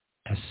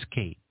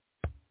escape.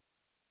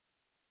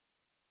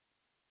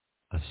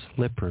 A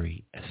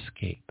slippery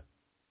escape.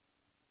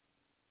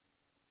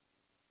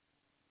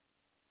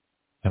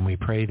 And we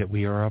pray that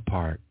we are a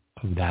part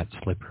of that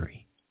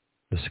slippery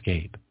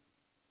escape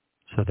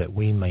so that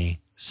we may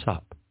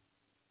sup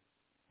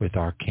with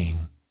our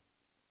King.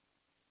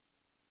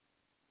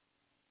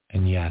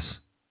 And yes,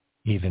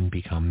 even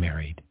become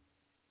married.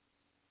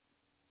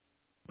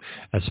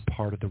 As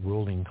part of the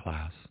ruling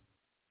class,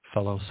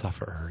 fellow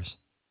sufferers,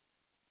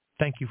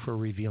 thank you for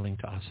revealing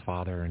to us,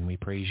 Father, and we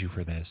praise you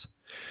for this,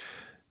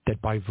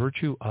 that by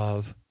virtue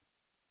of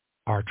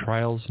our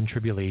trials and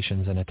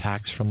tribulations and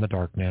attacks from the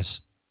darkness,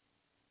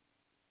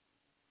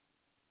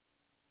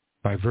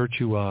 by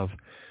virtue of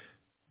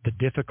the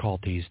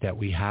difficulties that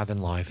we have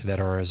in life that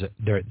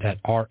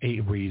are a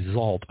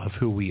result of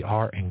who we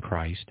are in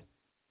Christ,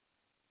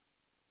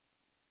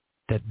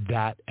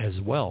 that as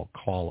well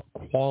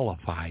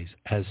qualifies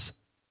as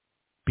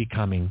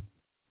becoming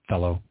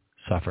fellow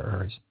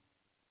sufferers.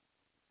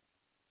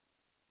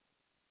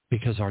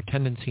 Because our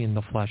tendency in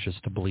the flesh is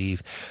to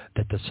believe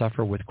that to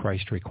suffer with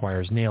Christ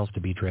requires nails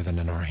to be driven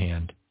in our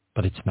hand,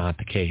 but it's not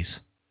the case.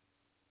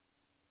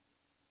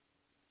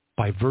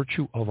 By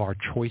virtue of our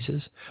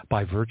choices,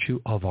 by virtue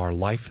of our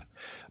life,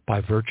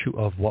 by virtue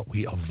of what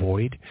we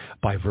avoid,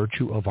 by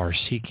virtue of our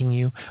seeking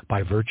you,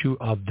 by virtue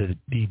of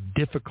the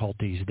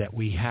difficulties that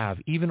we have,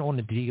 even on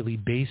a daily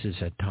basis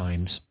at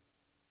times,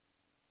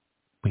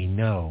 we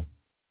know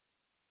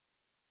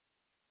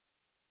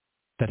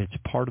that it's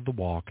part of the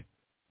walk,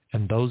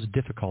 and those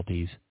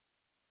difficulties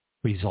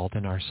result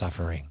in our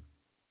suffering.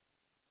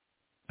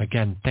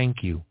 Again,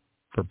 thank you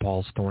for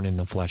Paul's thorn in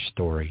the flesh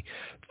story.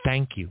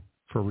 Thank you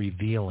for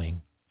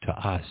revealing to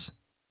us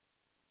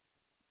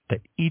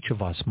that each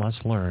of us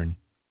must learn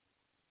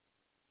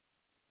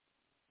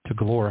to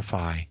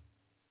glorify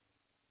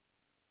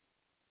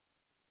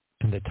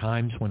in the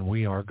times when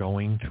we are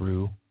going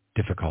through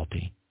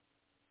difficulty,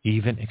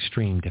 even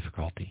extreme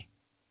difficulty.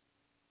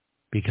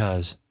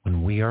 Because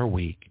when we are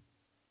weak,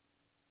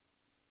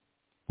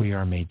 we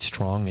are made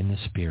strong in the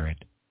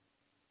Spirit.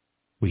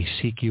 We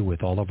seek you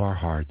with all of our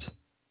hearts.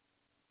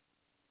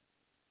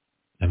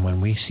 And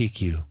when we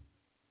seek you,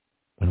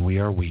 when we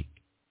are weak,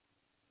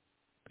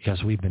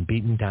 because we've been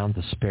beaten down,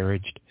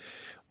 disparaged,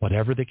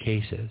 whatever the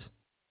case is,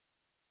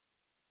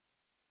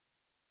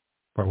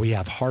 where we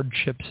have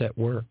hardships at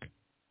work,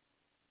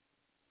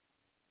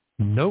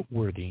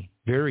 noteworthy,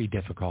 very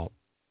difficult,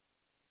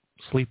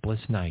 sleepless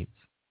nights,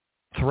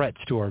 threats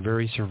to our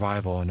very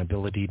survival and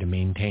ability to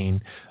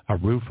maintain a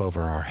roof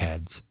over our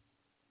heads.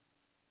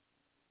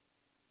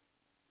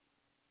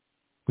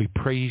 We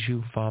praise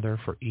you, Father,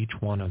 for each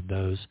one of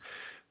those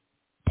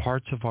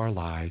parts of our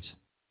lives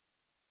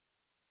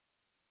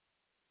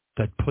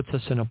that puts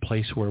us in a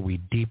place where we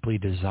deeply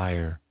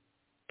desire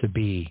to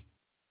be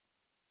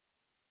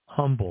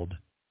humbled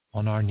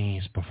on our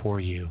knees before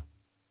you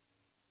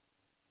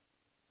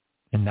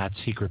in that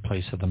secret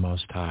place of the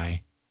Most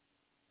High,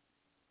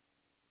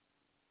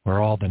 where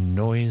all the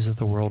noise of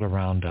the world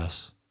around us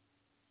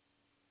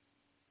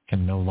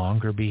can no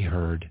longer be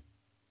heard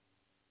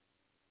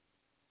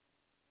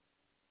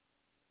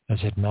as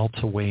it melts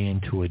away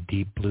into a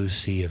deep blue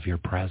sea of your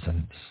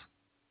presence,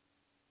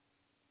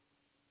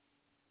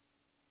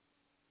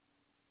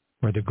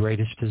 where the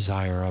greatest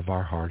desire of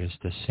our heart is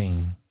to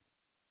sing,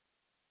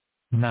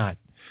 not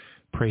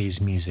praise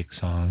music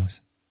songs,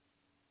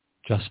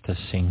 just to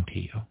sing to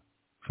you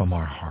from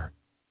our heart.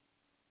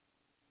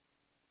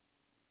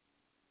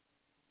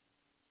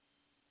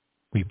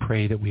 We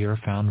pray that we are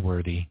found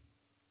worthy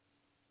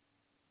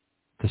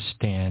to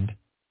stand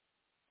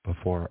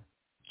before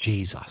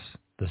Jesus,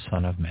 the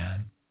Son of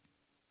Man.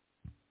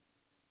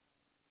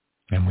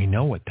 And we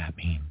know what that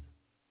means.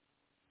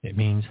 It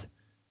means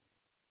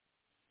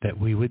that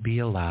we would be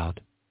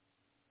allowed,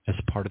 as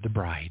part of the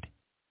bride,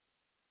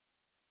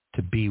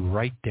 to be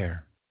right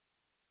there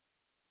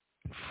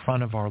in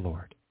front of our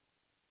Lord,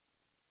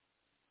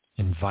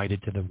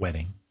 invited to the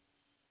wedding.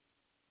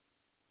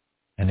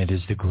 And it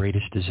is the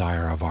greatest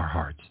desire of our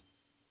hearts.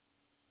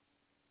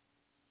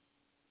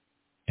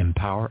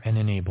 Empower and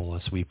enable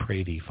us, we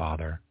pray thee,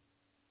 Father,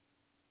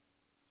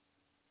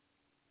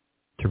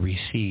 to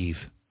receive,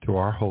 through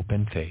our hope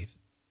and faith,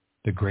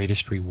 the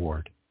greatest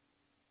reward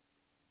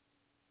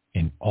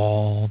in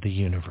all the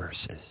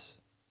universes.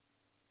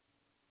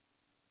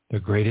 The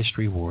greatest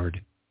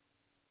reward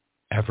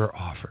ever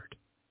offered.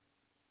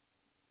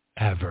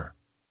 Ever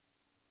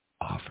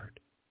offered.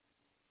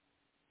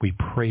 We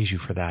praise you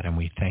for that, and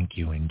we thank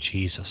you in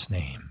Jesus'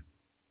 name.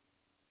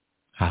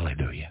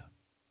 Hallelujah.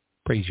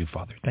 Praise you,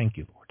 Father. Thank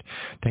you, Lord.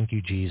 Thank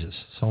you, Jesus,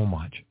 so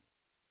much.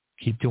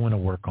 Keep doing a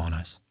work on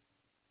us.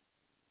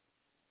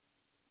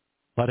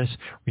 Let us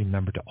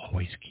remember to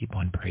always keep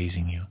on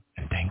praising you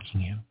and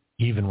thanking you,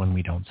 even when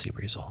we don't see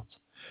results,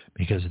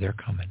 because they're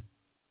coming.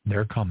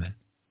 They're coming.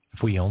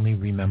 If we only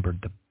remembered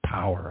the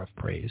power of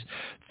praise.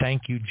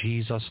 Thank you,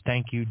 Jesus.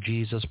 Thank you,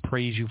 Jesus.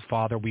 Praise you,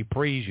 Father. We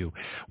praise you.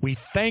 We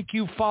thank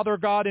you, Father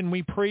God, and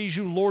we praise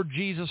you, Lord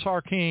Jesus,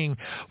 our King,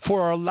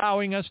 for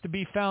allowing us to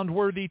be found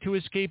worthy to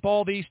escape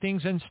all these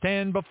things and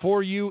stand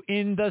before you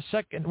in the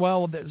second,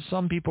 well,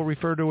 some people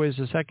refer to it as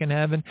the second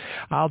heaven.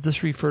 I'll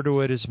just refer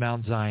to it as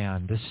Mount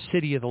Zion, the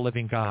city of the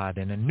living God,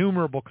 an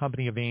innumerable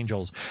company of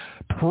angels.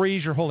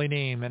 Praise your holy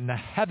name and the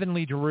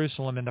heavenly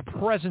Jerusalem in the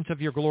presence of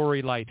your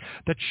glory light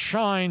that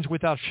shines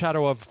without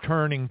shadow of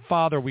turning.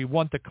 Father, we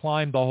want to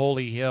climb the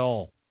holy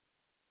hill.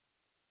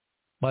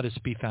 Let us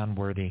be found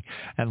worthy,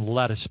 and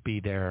let us be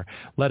there.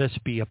 Let us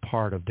be a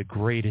part of the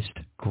greatest,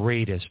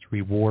 greatest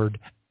reward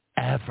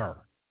ever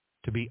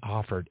to be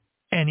offered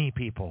any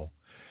people,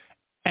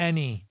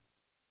 any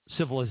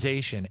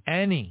civilization,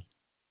 any,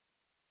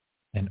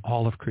 in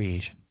all of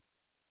creation.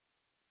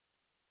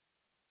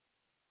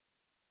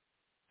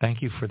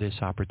 Thank you for this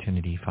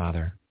opportunity,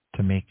 Father,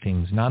 to make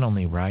things not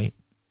only right,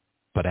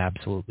 but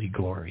absolutely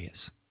glorious.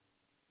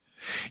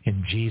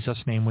 In Jesus'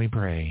 name we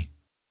pray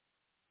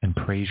and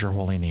praise your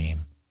holy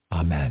name.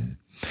 Amen.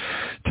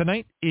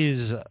 Tonight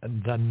is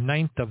the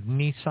 9th of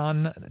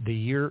Nisan. The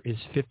year is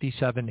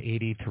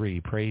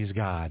 5783. Praise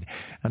God.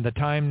 And the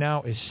time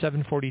now is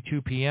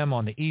 7:42 p.m.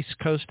 on the east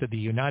coast of the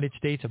United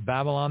States of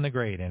Babylon the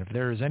Great. And if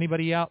there is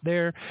anybody out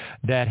there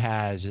that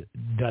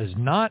does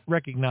not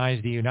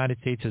recognize the United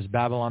States as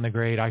Babylon the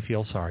Great, I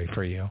feel sorry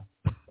for you.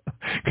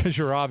 Because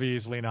you're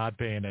obviously not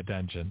paying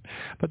attention.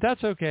 But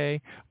that's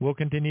okay. We'll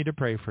continue to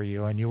pray for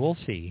you, and you will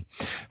see.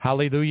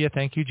 Hallelujah.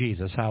 Thank you,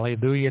 Jesus.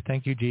 Hallelujah.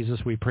 Thank you, Jesus.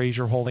 We praise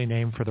your holy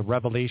name for the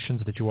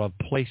revelations that you have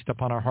placed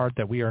upon our heart,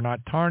 that we are not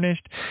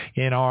tarnished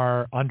in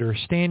our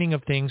understanding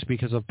of things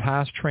because of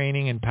past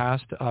training and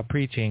past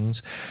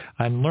preachings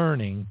and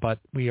learning, but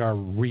we are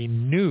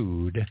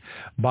renewed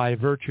by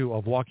virtue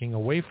of walking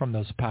away from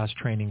those past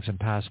trainings and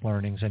past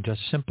learnings and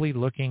just simply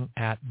looking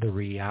at the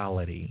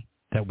reality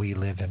that we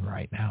live in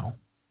right now.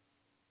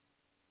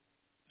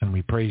 And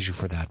we praise you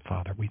for that,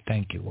 Father. We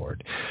thank you,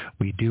 Lord.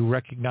 We do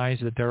recognize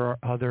that there are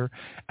other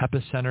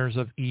epicenters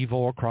of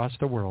evil across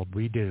the world.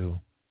 We do.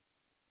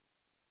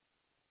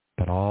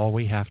 But all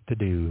we have to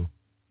do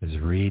is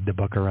read the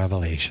book of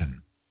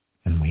Revelation,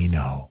 and we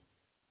know.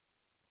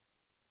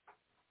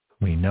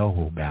 We know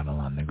who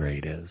Babylon the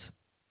Great is.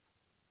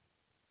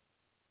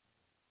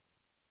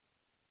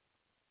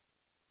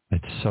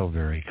 It's so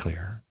very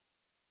clear.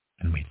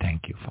 And we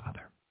thank you,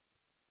 Father.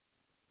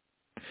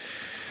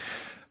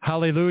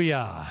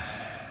 Hallelujah.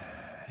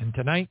 And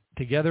tonight,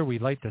 together, we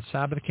light the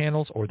Sabbath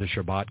candles or the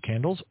Shabbat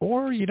candles,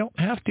 or you don't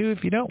have to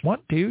if you don't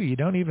want to. You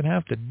don't even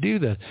have to do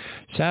the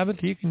Sabbath.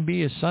 You can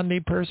be a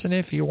Sunday person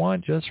if you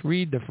want. Just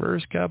read the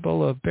first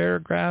couple of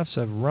paragraphs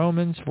of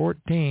Romans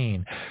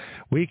 14.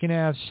 We can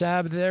have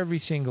Sabbath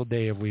every single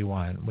day if we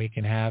want. We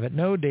can have it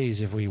no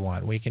days if we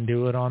want. We can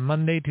do it on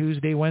Monday,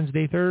 Tuesday,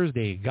 Wednesday,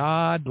 Thursday.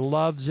 God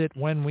loves it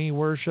when we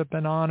worship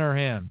and honor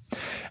him.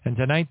 And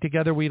tonight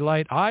together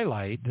I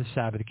light the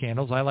Sabbath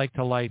candles. I like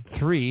to light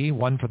 3,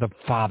 one for the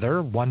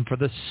Father, one for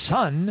the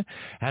Son,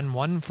 and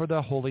one for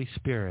the Holy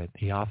Spirit,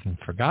 the often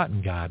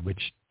forgotten God,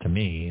 which to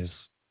me is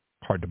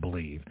hard to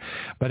believe.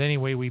 But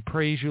anyway, we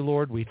praise you,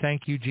 Lord. We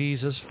thank you,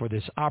 Jesus, for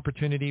this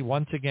opportunity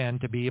once again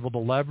to be able to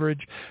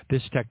leverage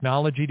this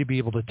technology, to be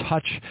able to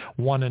touch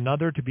one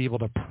another, to be able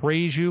to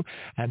praise you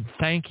and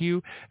thank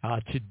you,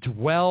 to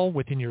dwell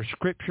within your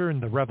scripture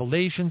and the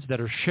revelations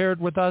that are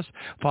shared with us,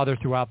 Father,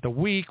 throughout the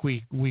week.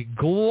 We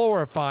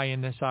glorify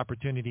in this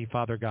opportunity,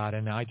 Father God,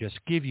 and I just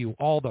give you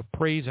all the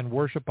praise and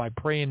worship. I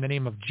pray in the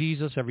name of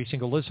Jesus, every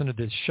single listener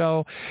to this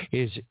show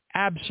is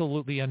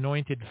absolutely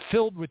anointed,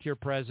 filled with your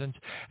presence,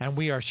 and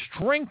we are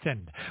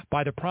strengthened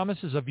by the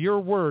promises of your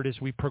word as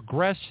we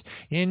progress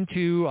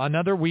into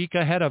another week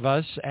ahead of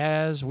us,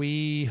 as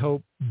we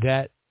hope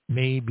that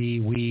maybe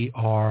we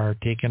are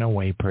taken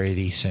away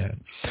pretty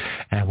soon.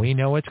 And we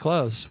know it's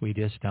close. We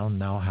just don't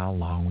know how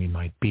long we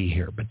might be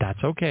here. But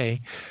that's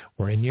okay.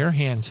 We're in your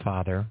hands,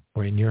 Father.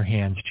 We're in your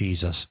hands,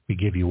 Jesus. We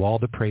give you all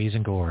the praise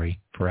and glory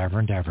forever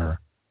and ever.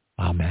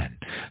 Amen.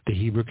 The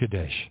Hebrew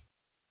Kaddish.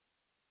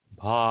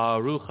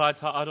 Baruch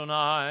atah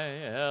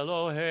Adonai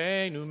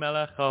Eloheinu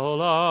melech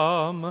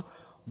haolam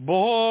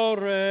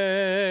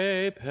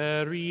borei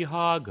peri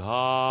hagafen.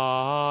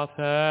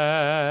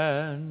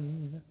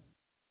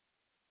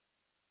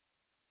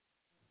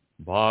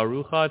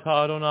 Baruch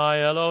atah Adonai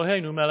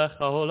Eloheinu melech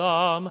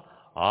haolam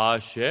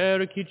אשר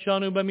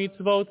קידשנו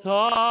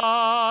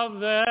במצוותיו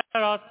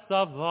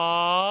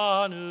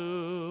ורצבנו,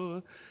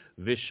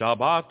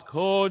 ושבת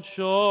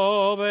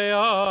קודשו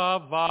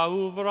באהבה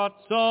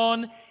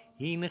וברצון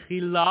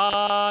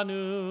הנחילנו,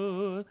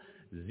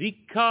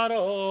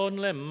 זיכרון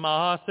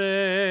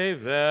למעשה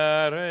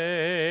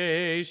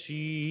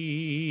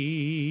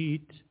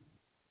וראשית.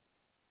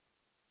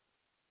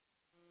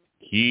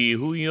 כי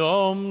הוא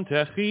יום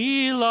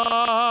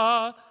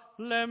תחילה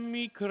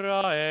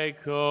למקראי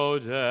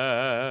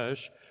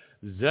קודש,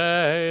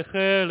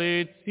 זכר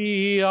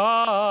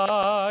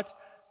ליציאת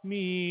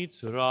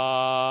מצרים.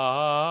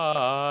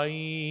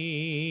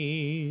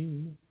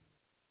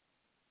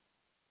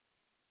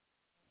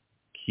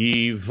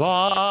 כי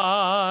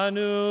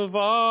בנו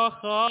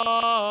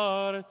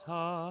בחרת,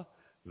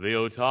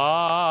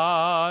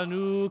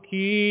 ואותנו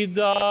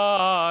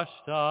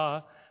קידשת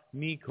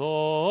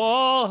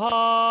מכל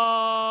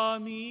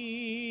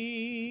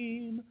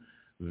העמים,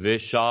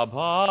 ושבת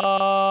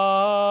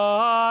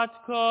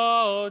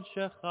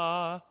קודשך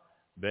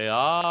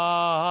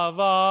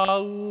באהבה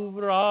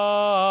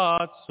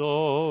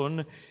וברצון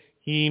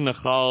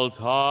הנחלתנו.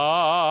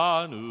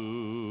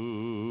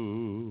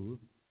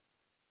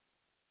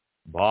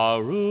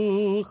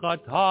 ברוך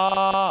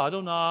אתה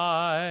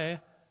אדוני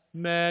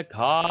מקדש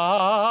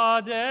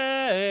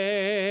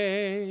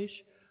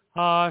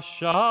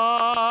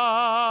HaShabbat.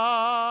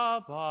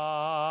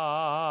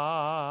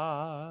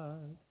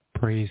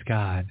 Praise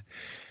God.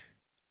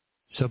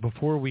 So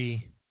before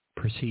we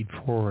proceed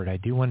forward, I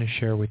do want to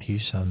share with you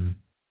some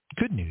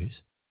good news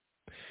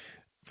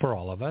for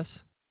all of us.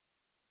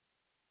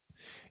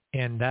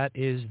 And that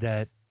is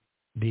that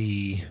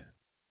the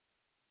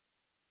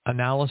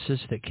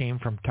analysis that came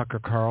from Tucker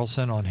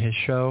Carlson on his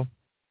show,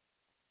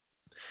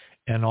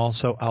 and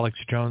also Alex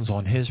Jones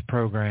on his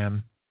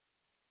program,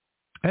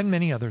 and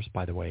many others,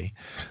 by the way,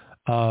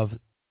 of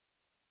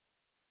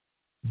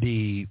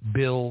the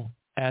Bill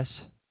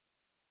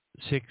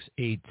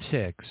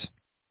S-686,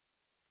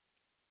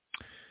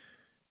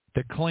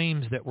 the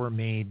claims that were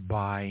made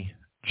by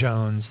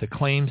Jones, the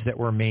claims that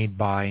were made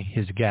by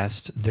his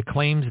guests, the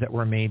claims that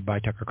were made by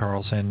Tucker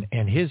Carlson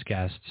and his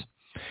guests,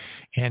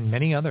 and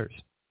many others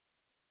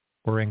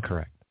were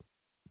incorrect.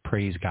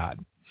 Praise God.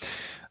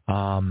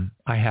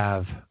 I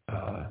have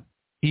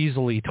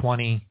easily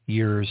 20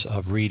 years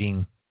of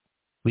reading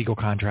legal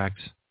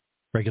contracts,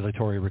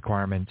 regulatory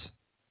requirements,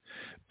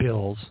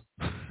 bills,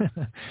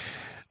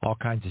 all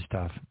kinds of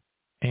stuff.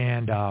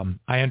 And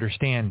I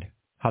understand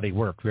how they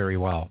work very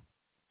well.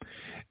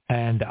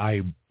 And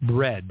I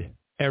read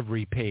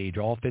every page,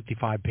 all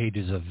 55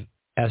 pages of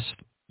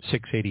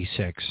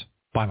S-686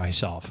 by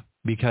myself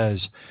because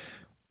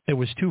it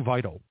was too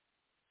vital.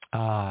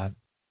 Long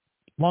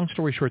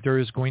story short, there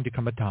is going to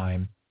come a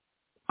time,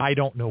 I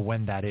don't know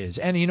when that is.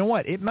 And you know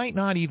what? It might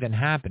not even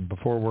happen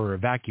before we're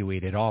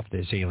evacuated off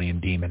this alien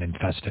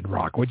demon-infested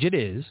rock, which it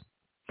is.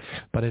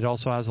 But it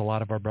also has a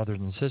lot of our brothers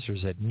and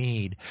sisters that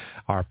need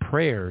our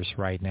prayers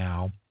right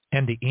now,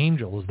 and the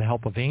angels, the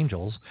help of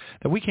angels,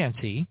 that we can't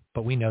see,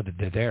 but we know that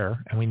they're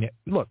there. And we know,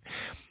 look,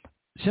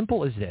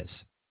 simple as this.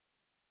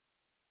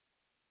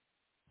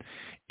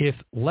 If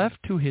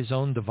left to his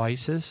own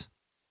devices,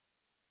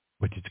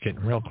 which it's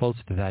getting real close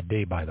to that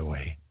day, by the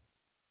way,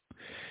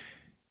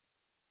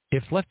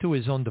 if left to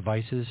his own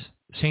devices,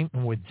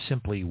 Satan would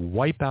simply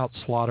wipe out,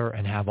 slaughter,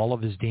 and have all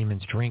of his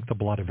demons drink the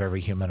blood of every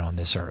human on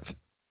this earth.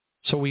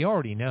 So we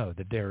already know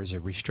that there is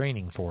a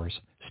restraining force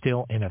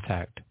still in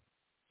effect.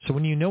 So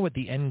when you know what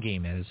the end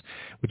game is,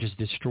 which is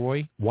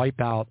destroy,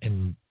 wipe out,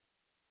 and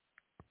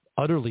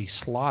utterly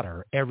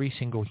slaughter every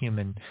single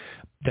human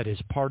that is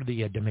part of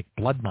the Adamic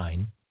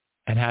bloodline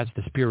and has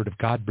the Spirit of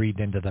God breathed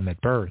into them at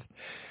birth,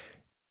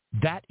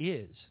 that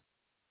is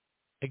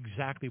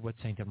exactly what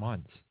Satan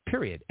wants,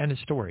 period, end of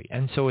story.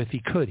 And so if he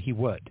could, he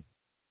would.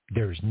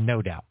 There's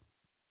no doubt.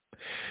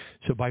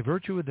 So by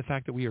virtue of the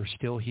fact that we are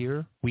still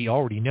here, we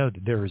already know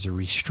that there is a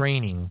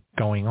restraining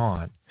going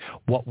on.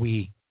 What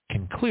we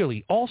can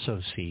clearly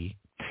also see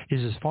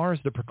is, as far as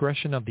the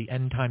progression of the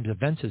end times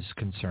events is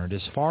concerned,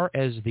 as far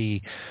as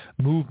the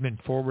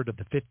movement forward of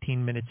the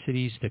 15-minute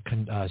cities, the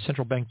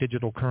central bank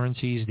digital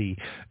currencies, the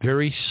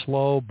very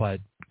slow but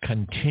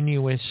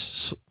continuous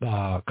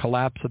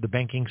collapse of the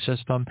banking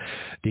system,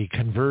 the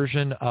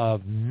conversion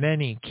of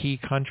many key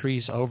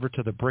countries over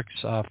to the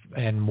BRICS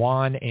and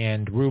yuan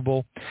and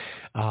ruble,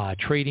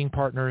 trading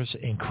partners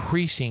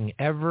increasing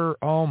ever,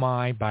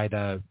 by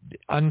the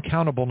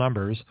uncountable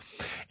numbers,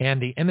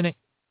 and the imminent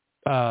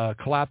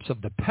collapse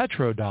of the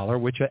petrodollar,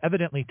 which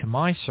evidently, to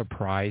my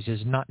surprise,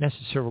 is not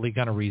necessarily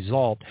going to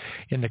result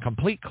in the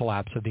complete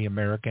collapse of the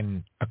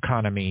American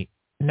economy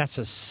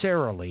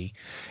necessarily.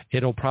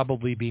 It'll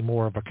probably be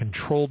more of a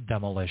controlled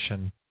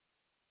demolition.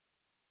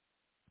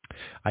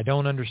 I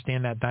don't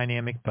understand that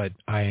dynamic, but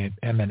I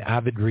am an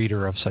avid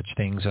reader of such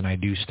things, and I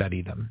do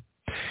study them.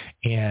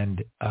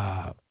 And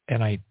I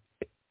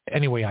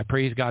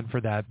praise God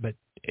for that, but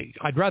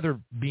I'd rather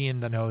be in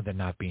the know than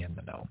not be in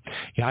the know.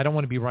 Yeah, I don't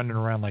want to be running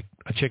around like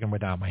a chicken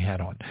without my head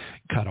on,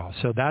 cut off.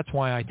 So that's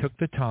why I took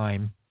the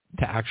time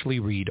to actually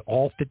read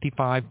all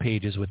 55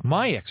 pages with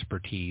my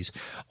expertise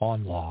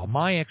on law,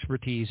 my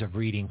expertise of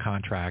reading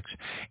contracts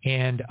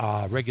and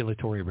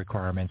regulatory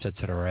requirements, et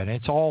cetera. And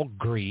it's all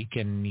Greek,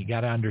 and you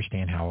got to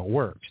understand how it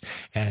works.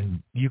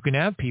 And you can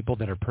have people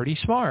that are pretty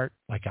smart,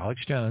 like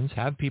Alex Jones,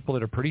 have people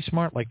that are pretty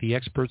smart, like the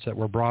experts that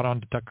were brought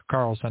on to Tucker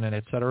Carlson, and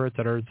et cetera, et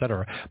cetera, et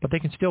cetera. But they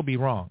can still be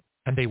wrong,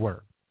 and they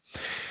were.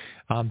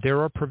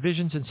 There are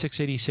provisions in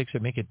 686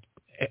 that make it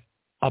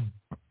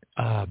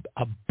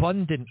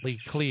abundantly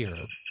clear,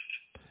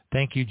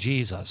 thank you,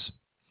 Jesus,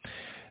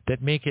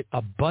 that make it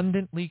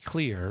abundantly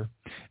clear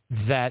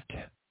that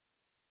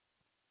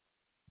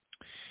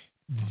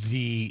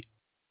the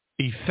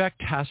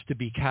effect has to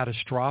be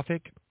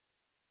catastrophic,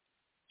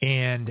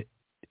 and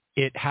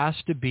it has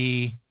to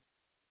be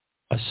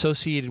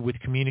associated with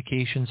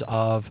communications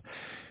of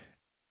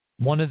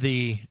one of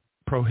the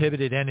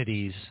prohibited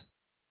entities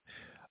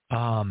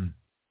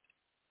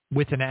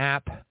with an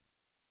app,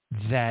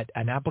 that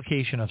an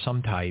application of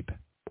some type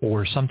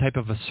or some type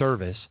of a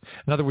service.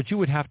 In other words, you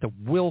would have to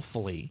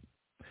willfully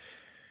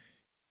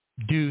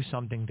do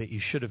something that you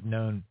should have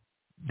known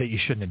that you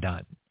shouldn't have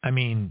done. I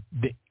mean,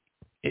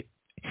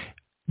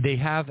 they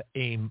have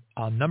a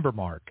number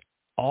mark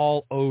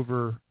all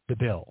over the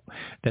bill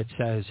that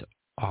says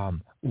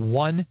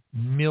 1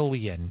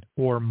 million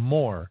or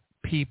more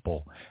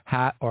people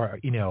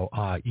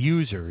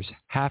users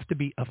have to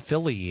be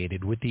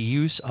affiliated with the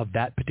use of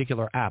that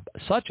particular app,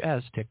 such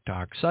as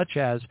TikTok, such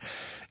as,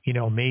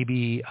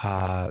 maybe,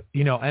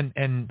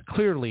 and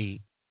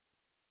clearly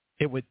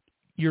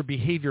your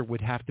behavior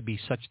would have to be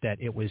such that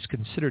it was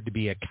considered to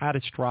be a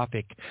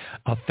catastrophic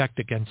effect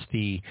against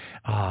the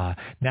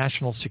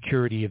national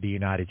security of the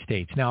United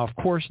States. Now, of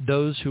course,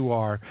 those who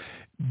are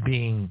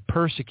being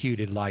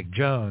persecuted like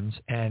Jones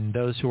and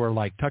those who are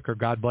like Tucker,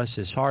 God bless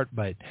his heart,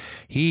 but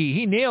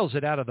he nails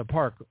it out of the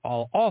park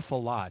an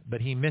awful lot,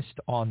 but he missed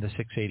on the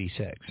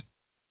 686.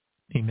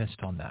 He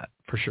missed on that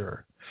for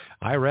sure.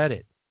 I read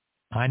it.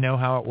 I know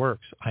how it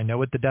works. I know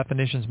what the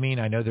definitions mean.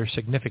 I know their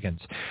significance.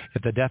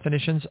 If the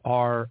definitions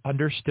are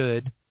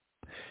understood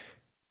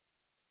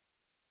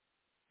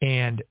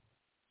and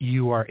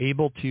you are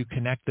able to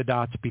connect the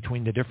dots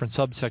between the different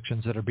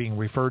subsections that are being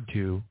referred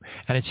to,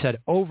 and it's said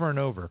over and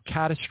over,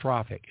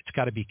 catastrophic. It's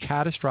got to be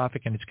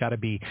catastrophic, and it's got to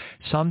be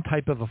some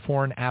type of a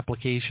foreign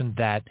application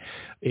that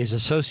is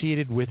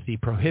associated with the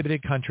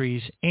prohibited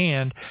countries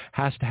and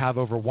has to have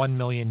over 1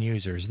 million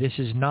users. This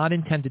is not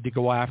intended to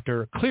go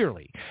after,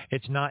 clearly.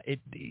 It's not.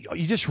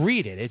 You just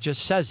read it. It just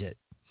says it.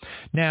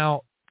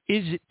 Now,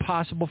 is it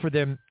possible for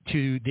the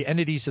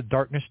entities of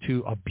darkness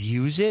to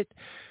abuse it?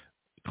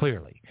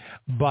 Clearly.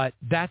 But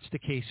that's the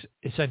case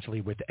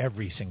essentially with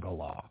every single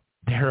law.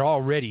 They're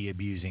already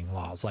abusing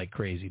laws like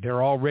crazy.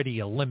 They're already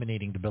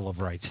eliminating the Bill of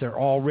Rights. They're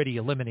already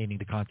eliminating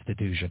the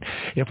Constitution.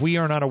 If we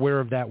are not aware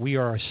of that, we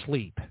are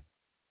asleep.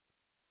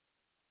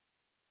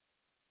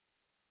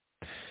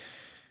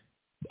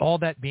 All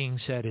that being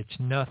said, it's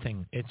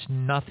nothing. It's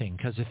nothing.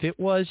 Because if it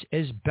was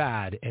as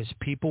bad as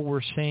people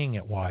were saying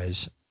it was,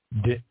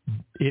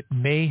 it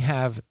may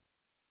have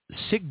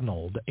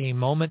signaled a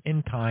moment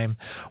in time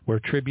where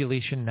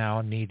tribulation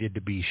now needed to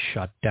be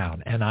shut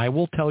down. And I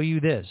will tell you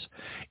this,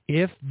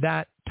 if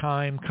that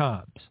time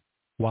comes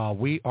while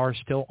we are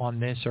still on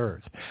this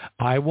earth,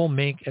 I will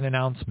make an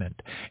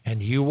announcement,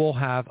 and you will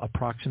have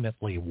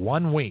approximately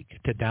 1 week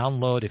to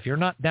download. If you're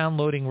not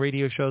downloading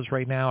radio shows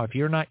right now, if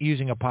you're not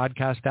using a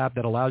podcast app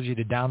that allows you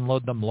to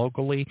download them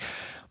locally,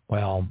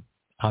 well,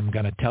 I'm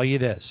going to tell you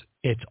this,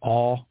 it's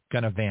all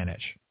going to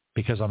vanish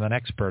because I'm an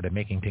expert at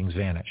making things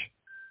vanish.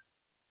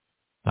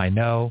 I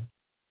know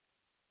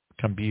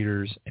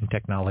computers and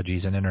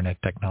technologies and internet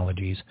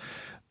technologies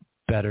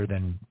better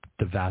than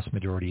the vast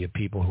majority of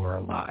people who are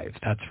alive.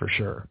 That's for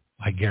sure.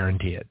 I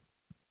guarantee it.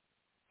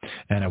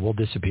 And it will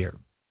disappear.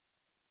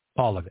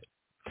 All of it.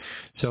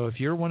 So if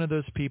you're one of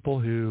those people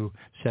who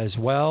says,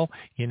 well,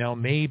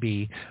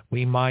 maybe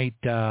we might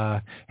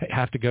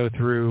have to go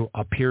through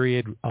a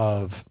period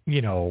of,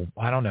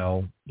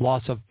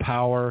 loss of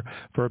power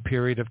for a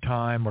period of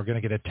time. We're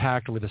going to get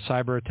attacked with a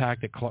cyber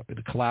attack that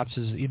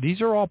collapses. These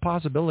are all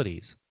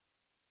possibilities.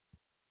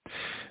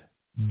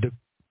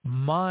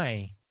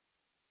 My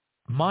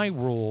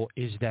rule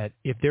is that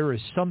if there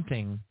is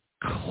something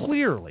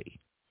clearly,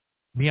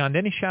 beyond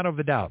any shadow of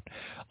a doubt,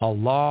 a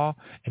law,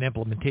 an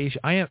implementation.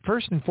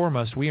 First and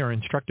foremost, we are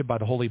instructed by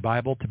the Holy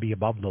Bible to be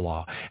above the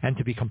law and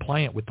to be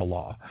compliant with the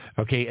law.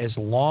 Okay, as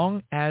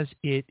long as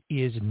it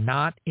is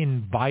not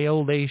in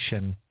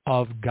violation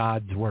of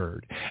God's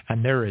word.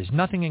 And there is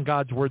nothing in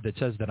God's word that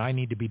says that I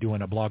need to be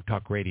doing a blog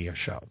talk radio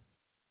show.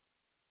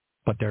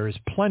 But there is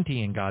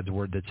plenty in God's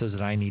word that says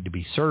that I need to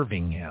be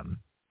serving him.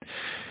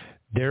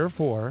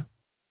 Therefore,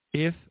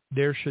 if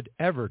there should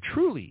ever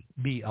truly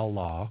be a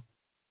law,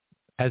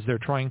 as they're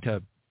trying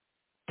to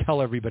tell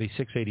everybody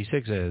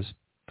 686 is,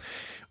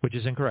 which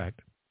is incorrect,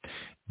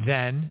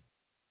 then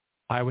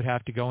I would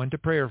have to go into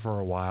prayer for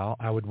a while.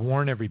 I would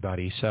warn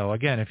everybody. So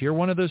again, if you're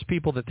one of those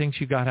people that thinks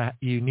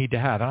you need to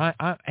have, and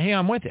hey,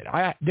 I'm with it.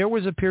 There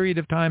was a period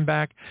of time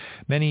back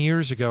many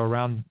years ago,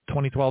 around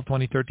 2012,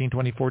 2013,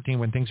 2014,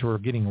 when things were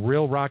getting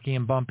real rocky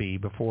and bumpy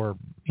before,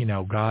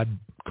 God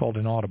called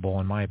an audible,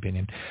 in my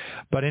opinion.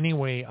 But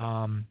anyway,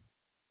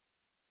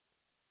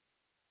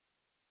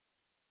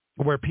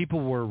 where people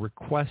were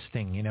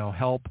requesting,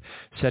 help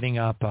setting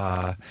up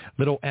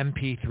little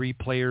MP3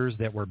 players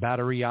that were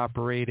battery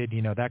operated,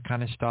 that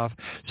kind of stuff,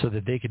 so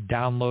that they could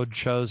download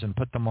shows and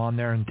put them on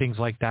there and things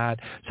like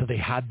that. So they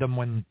had them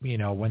when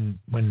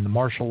the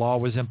martial law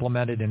was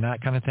implemented and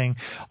that kind of thing.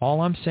 All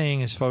I'm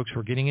saying is, folks,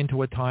 we're getting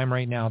into a time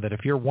right now that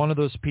if you're one of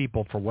those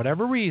people, for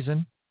whatever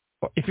reason,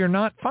 if you're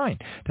not, fine.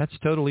 That's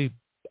totally,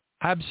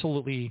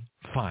 absolutely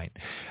fine.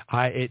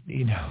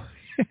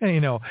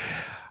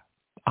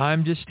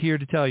 I'm just here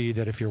to tell you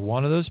that if you're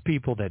one of those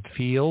people that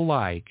feel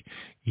like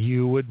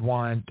you would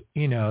want,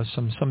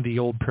 some of the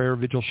old prayer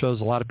vigil shows,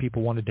 a lot of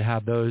people wanted to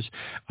have those,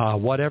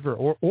 whatever,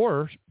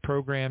 or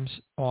programs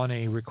on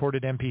a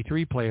recorded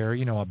MP3 player,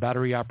 a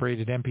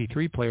battery-operated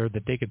MP3 player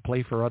that they could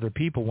play for other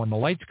people when the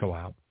lights go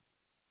out.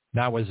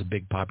 That was a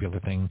big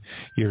popular thing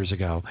years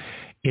ago.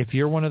 If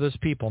you're one of those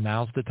people,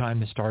 now's the time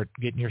to start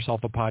getting yourself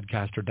a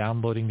podcast or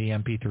downloading the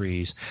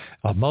MP3s.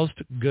 Most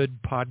good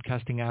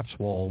podcasting apps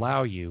will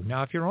allow you.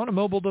 Now, if you're on a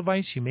mobile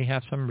device, you may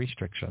have some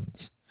restrictions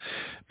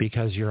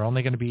because you're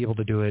only going to be able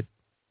to do it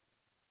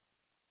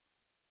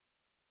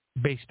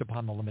based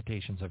upon the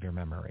limitations of your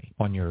memory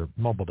on your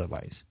mobile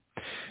device.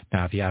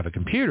 Now, if you have a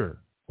computer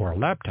or a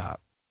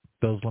laptop,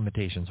 those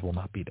limitations will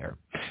not be there.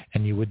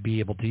 And you would be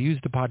able to use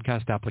the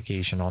podcast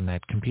application on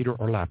that computer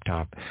or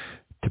laptop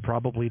to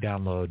probably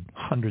download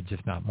hundreds,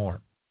 if not more.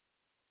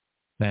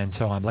 And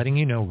so I'm letting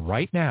you know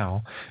right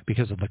now,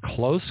 because of the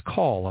close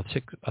call of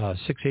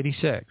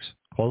 686,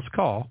 close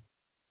call,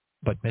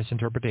 but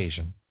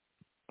misinterpretation,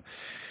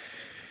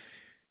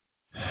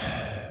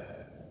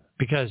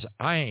 because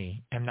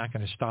I am not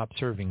going to stop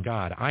serving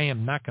God. I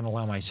am not going to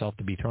allow myself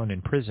to be thrown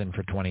in prison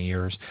for 20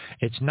 years.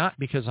 It's not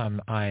because I'm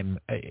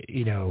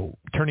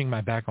turning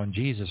my back on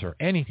Jesus or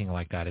anything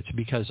like that. It's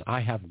because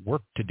I have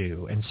work to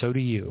do, and so do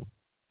you.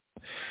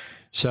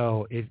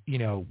 So if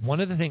one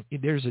of the things,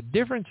 there's a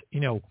difference.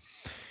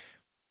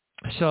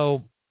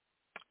 So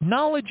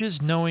knowledge is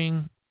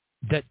knowing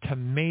that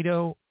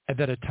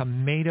a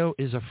tomato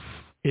is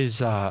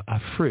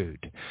a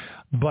fruit.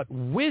 But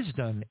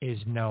wisdom is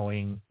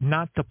knowing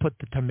not to put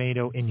the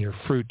tomato in your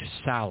fruit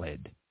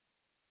salad.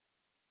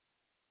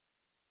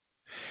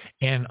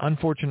 And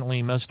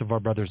unfortunately, most of our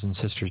brothers and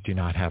sisters do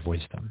not have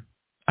wisdom.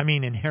 I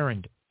mean,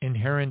 inherent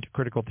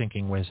critical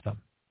thinking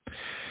wisdom.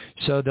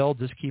 So they'll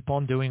just keep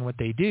on doing what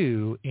they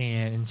do,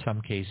 and in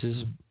some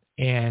cases,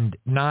 and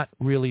not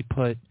really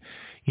put,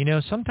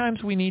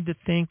 sometimes we need to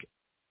think,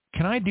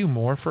 can I do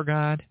more for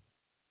God?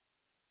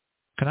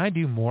 Can I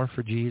do more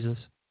for Jesus?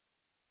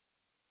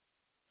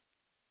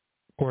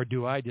 Or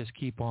do I just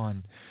keep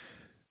on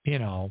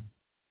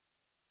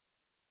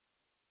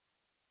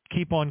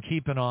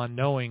keeping on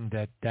knowing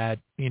that they're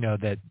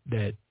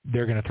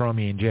going to throw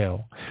me in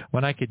jail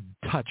when I could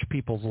touch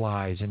people's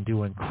lives and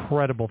do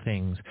incredible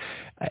things?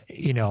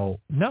 No,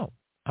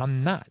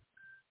 I'm not.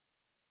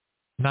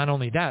 Not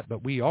only that,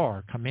 but we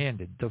are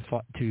commanded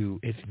to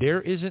if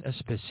there isn't a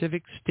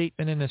specific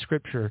statement in the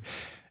Scripture,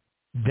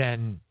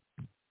 then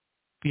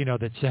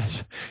that says,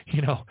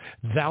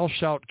 thou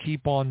shalt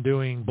keep on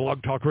doing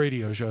blog talk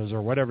radio shows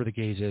or whatever the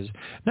case is.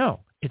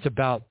 No, it's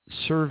about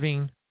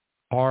serving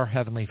our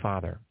Heavenly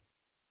Father.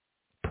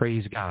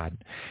 Praise God.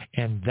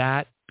 And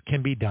that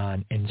can be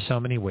done in so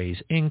many ways,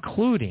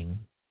 including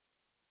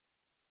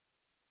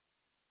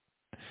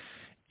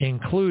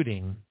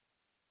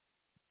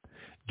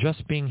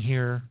just being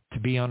here to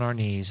be on our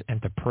knees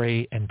and to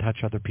pray and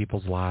touch other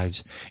people's lives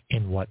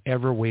in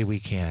whatever way we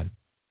can.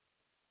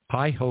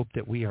 I hope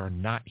that we are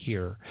not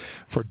here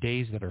for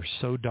days that are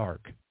so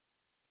dark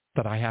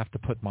that I have to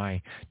put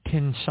my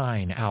tin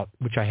sign out,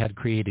 which I had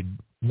created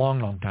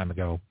long time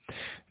ago.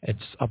 It's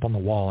up on the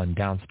wall and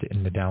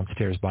in the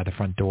downstairs by the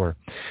front door.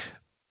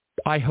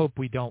 I hope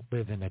we don't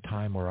live in a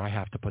time where I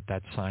have to put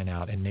that sign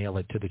out and nail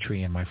it to the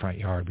tree in my front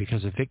yard,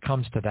 because if it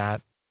comes to that,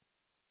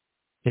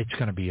 it's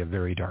going to be a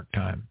very dark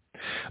time.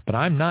 But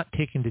I'm not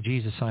taking the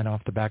Jesus sign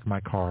off the back of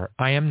my car.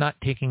 I am not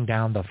taking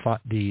down the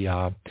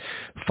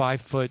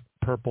 5-foot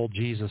purple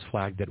Jesus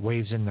flag that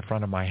waves in the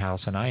front of my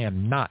house, and I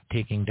am not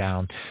taking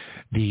down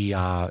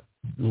the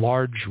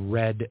large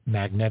red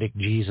magnetic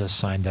Jesus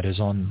sign that is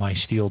on my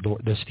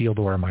the steel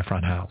door in my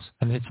front house.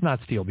 And it's not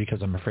steel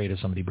because I'm afraid of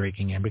somebody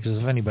breaking in, because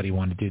if anybody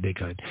wanted to, they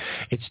could.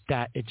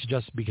 It's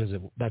just because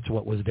that's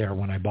what was there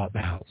when I bought the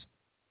house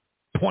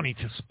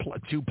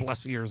 22 plus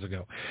years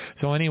ago.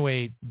 So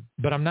anyway,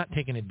 but I'm not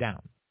taking it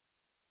down,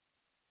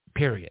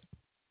 period.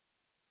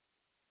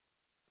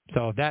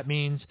 So that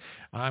means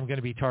I'm going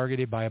to be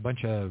targeted by a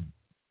bunch of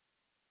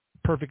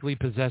perfectly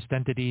possessed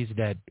entities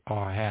that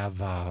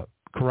have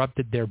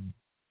corrupted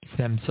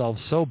themselves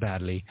so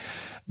badly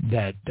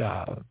that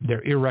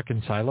they're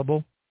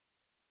irreconcilable.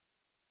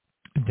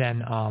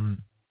 Then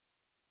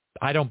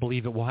I don't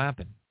believe it will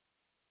happen.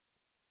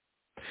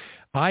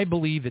 I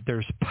believe that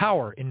there's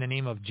power in the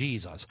name of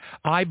Jesus.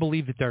 I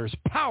believe that there is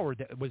power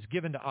that was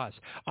given to us.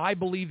 I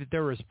believe that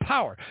there is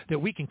power that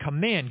we can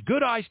command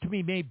good eyes to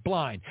be made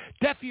blind,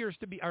 deaf ears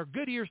to be, or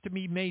good ears to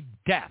be made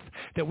deaf,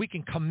 that we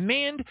can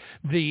command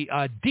the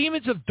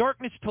demons of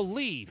darkness to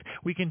leave.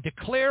 We can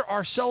declare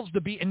ourselves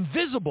to be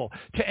invisible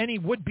to any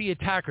would-be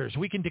attackers.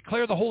 We can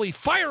declare the holy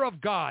fire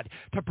of God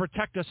to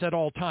protect us at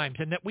all times,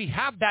 and that we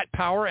have that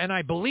power, and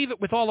I believe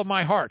it with all of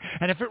my heart.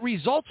 And if it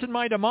results in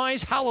my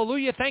demise,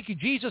 hallelujah, thank you,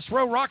 Jesus,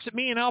 throw rocks at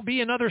me and I'll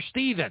be another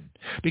Stephen,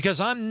 because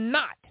I'm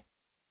not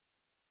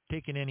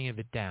taking any of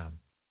it down.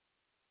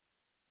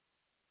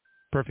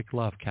 Perfect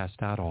love casts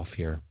out all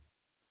fear.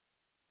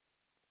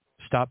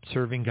 Stop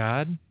serving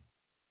God?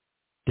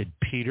 Did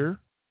Peter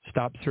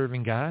stop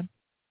serving God?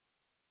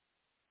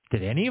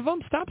 Did any of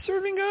them stop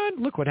serving God?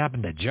 Look what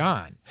happened to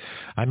John.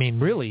 I mean,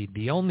 really,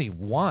 the only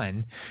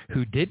one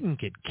who didn't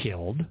get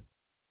killed,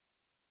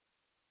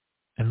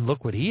 and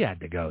look what he had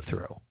to go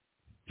through.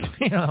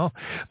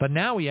 But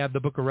now we have the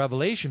book of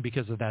Revelation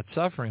because of that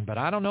suffering. But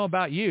I don't know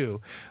about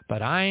you,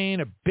 but I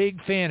ain't a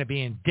big fan of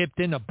being dipped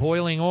into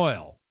boiling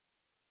oil.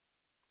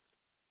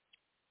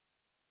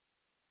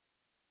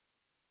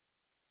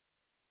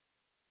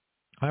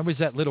 I was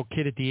that little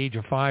kid at the age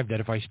of 5 that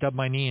if I stubbed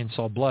my knee and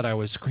saw blood, I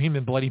was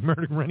screaming bloody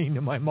murder, running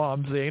to my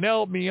mom saying,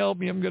 help me, I'm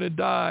going to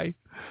die.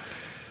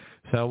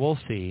 So we'll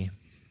see.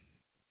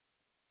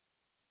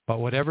 But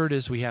whatever it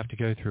is we have to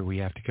go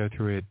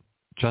through it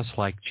just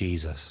like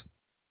Jesus.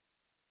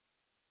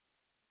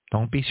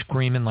 Don't be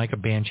screaming like a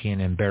banshee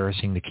and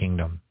embarrassing the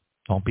kingdom.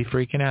 Don't be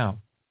freaking out.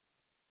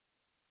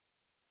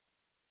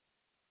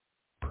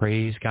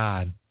 Praise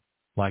God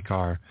like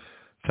our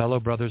fellow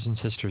brothers and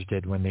sisters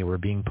did when they were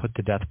being put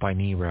to death by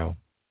Nero,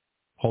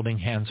 holding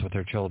hands with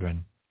their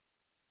children.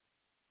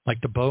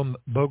 Like the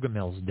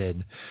Bogomils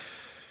did,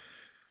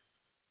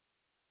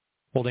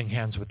 holding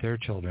hands with their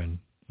children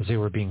as they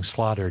were being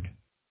slaughtered.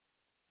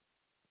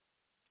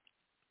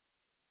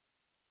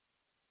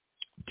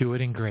 Do it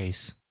in grace.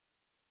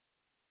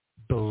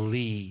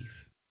 Believe.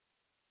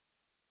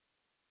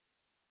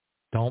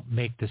 Don't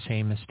make the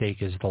same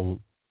mistake as the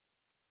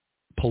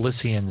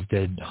Paulicians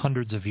did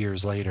hundreds of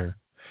years later.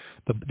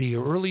 The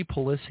early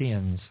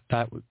Paulicians,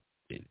 that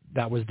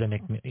was the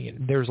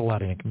nickname. There's a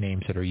lot of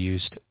nicknames that are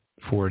used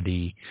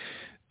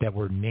that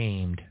were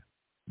named.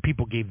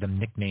 People gave them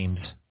nicknames,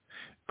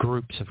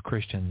 groups of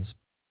Christians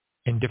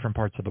in different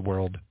parts of the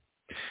world.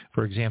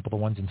 For example, the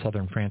ones in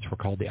southern France were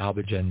called the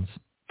Albigens.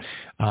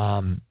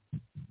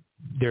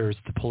 There's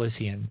the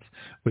Paulicians,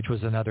 which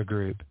was another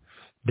group.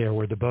 There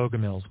were the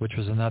Bogomils, which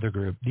was another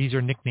group. These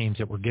are nicknames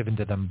that were given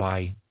to them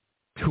by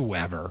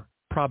whoever,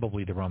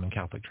 probably the Roman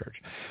Catholic Church,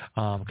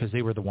 because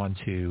they were the ones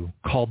who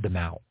called them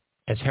out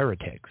as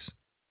heretics,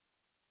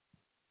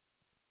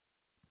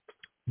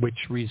 which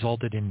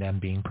resulted in them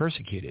being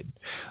persecuted.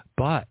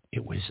 But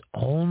it was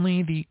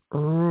only the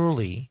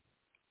early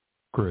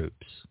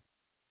groups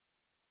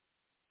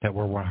that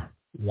were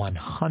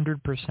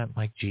 100%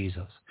 like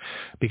Jesus.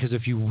 Because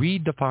if you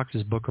read the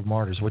Fox's Book of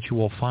Martyrs, what you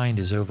will find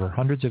is over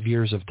hundreds of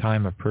years of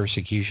time of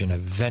persecution,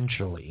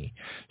 eventually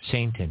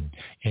Satan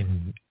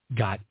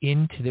got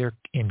into their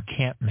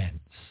encampments.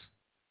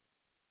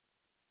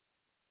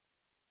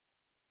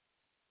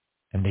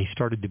 And they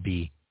started to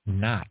be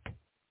not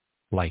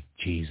like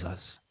Jesus.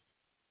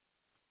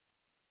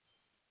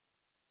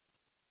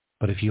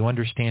 But if you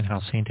understand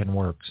how Satan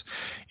works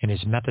and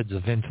his methods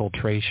of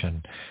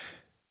infiltration,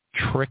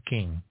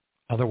 tricking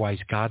otherwise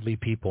godly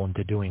people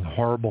into doing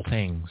horrible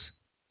things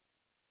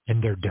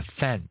in their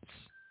defense,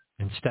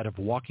 instead of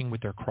walking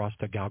with their cross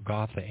to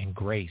Golgotha in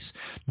grace,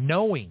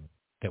 knowing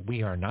that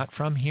we are not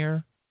from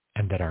here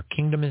and that our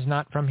kingdom is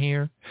not from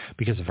here,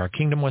 because if our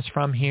kingdom was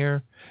from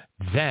here,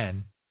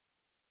 then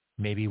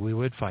maybe we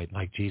would fight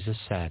like Jesus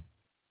said.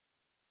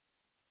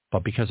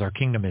 But because our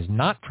kingdom is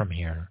not from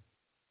here,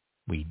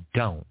 we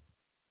don't.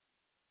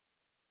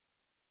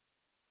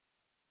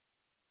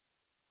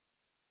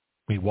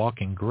 We walk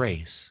in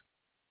grace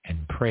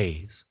and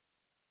praise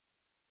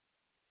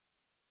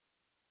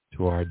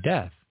to our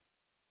death.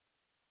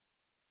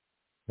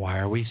 Why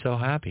are we so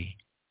happy?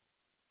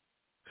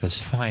 Because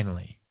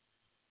finally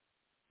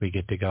we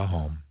get to go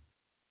home.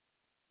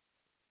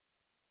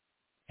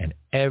 And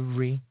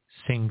every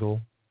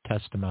single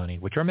testimony,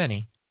 which are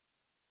many,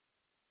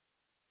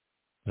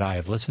 that I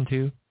have listened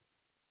to,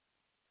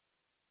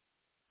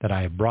 that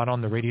I have brought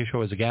on the radio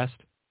show as a guest,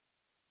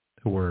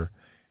 who were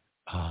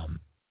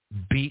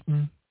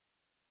beaten,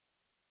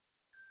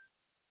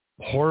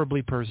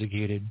 horribly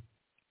persecuted,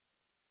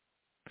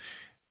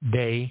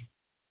 they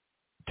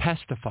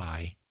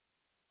testify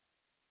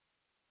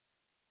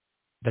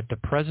that the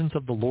presence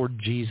of the Lord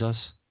Jesus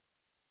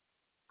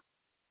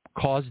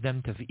caused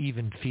them to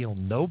even feel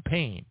no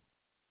pain,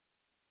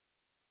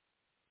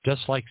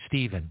 just like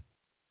Stephen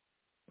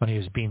when he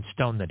was being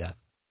stoned to death.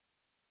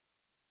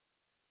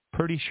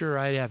 Pretty sure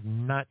I have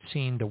not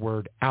seen the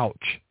word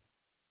ouch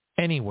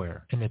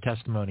anywhere in the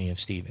testimony of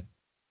Stephen.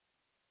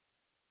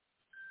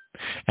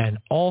 And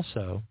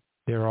also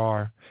there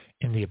are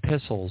in the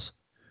epistles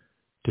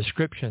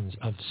descriptions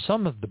of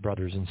some of the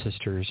brothers and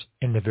sisters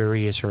in the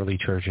various early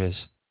churches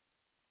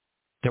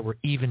that were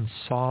even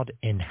sawed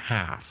in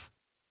half.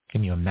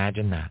 Can you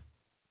imagine that?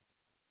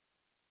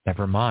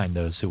 Never mind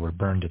those who were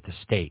burned at the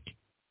stake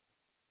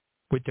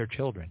with their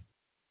children.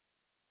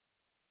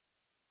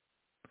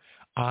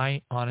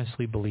 I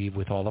honestly believe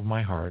with all of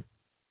my heart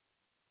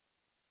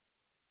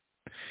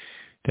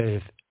that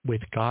if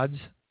with God's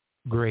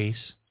grace,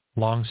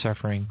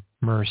 long-suffering,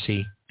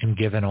 mercy, and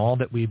given all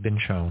that we've been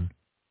shown,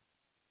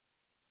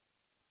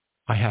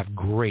 I have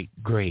great,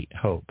 great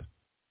hope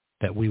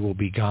that we will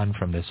be gone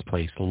from this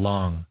place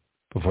long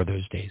before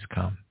those days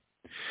come.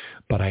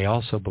 But I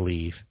also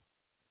believe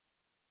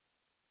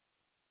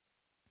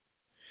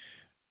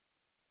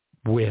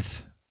with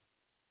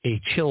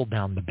a chill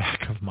down the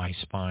back of my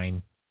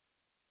spine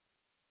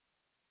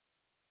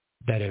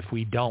that if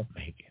we don't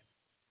make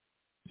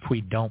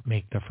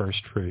the first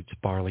fruits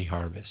barley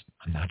harvest,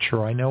 I'm not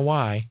sure I know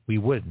why we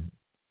wouldn't,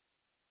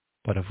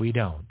 but if we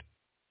don't,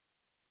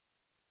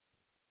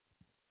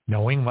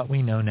 knowing what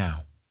we know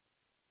now,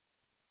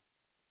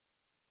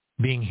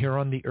 being here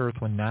on the earth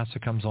when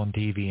NASA comes on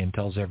TV and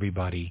tells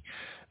everybody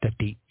that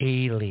the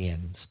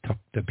aliens took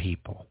the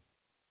people,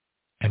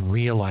 and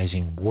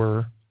realizing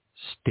we're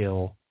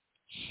still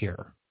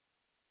here.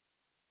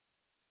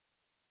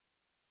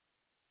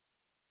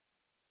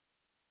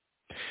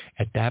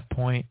 At that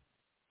point,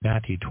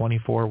 Matthew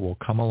 24 will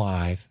come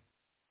alive.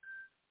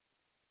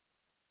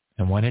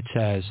 And when it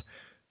says,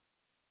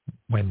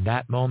 when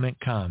that moment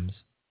comes,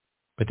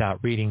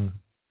 without reading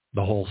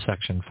the whole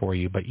section for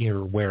you, but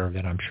you're aware of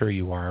it, I'm sure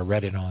you are. I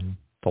read it on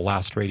the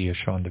last radio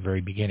show in the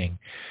very beginning.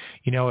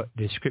 You know,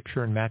 the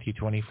scripture in Matthew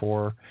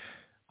 24,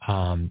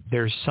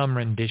 there's some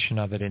rendition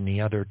of it in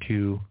the other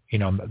two,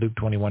 Luke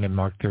 21 and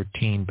Mark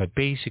 13, but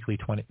basically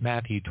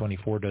Matthew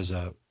 24 does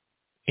a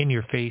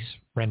in-your-face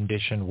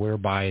rendition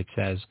whereby it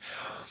says,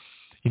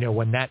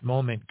 when that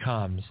moment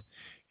comes,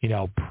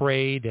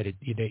 pray that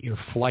that your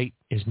flight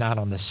is not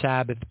on the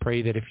Sabbath.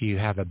 Pray that if you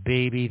have a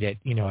baby that,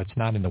 it's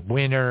not in the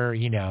winter,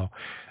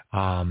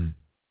 and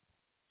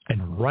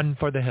run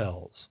for the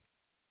hills.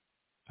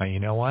 You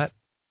know what?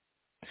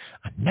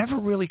 I never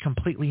really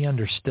completely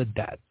understood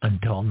that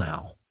until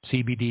now.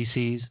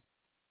 CBDCs,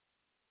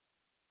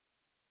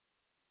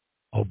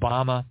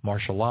 Obama,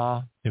 martial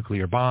law,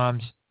 nuclear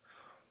bombs.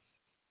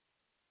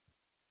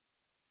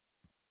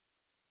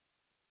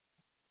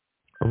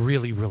 A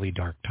really, really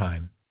dark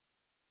time.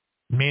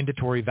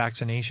 Mandatory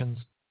vaccinations.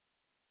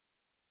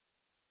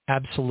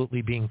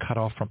 Absolutely being cut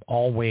off from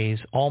all ways,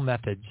 all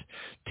methods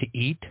to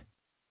eat,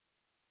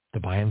 to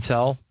buy and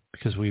sell,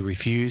 because we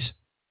refuse.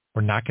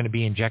 We're not going to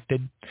be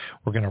injected.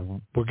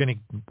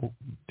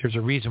 There's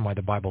a reason why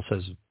the Bible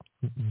says,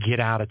 get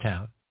out of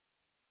town.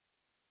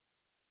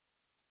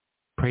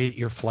 Pray that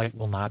your flight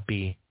will not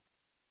be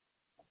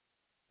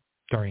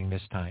during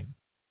this time.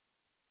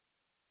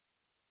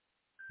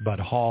 But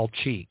haul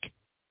cheek.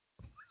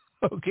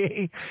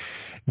 Okay?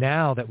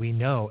 Now that we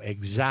know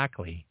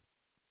exactly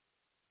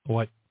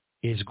what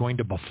is going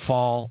to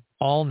befall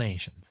all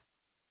nations.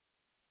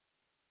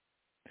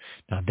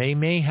 Now, they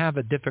may have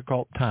a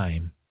difficult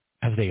time,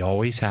 as they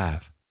always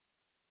have,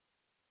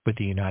 with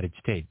the United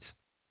States.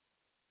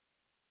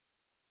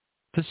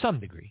 To some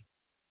degree.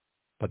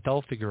 But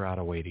they'll figure out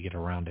a way to get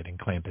around it and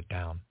clamp it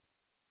down.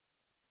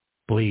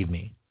 Believe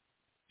me.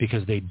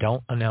 Because they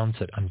don't announce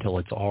it until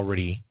it's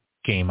already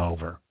game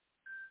over.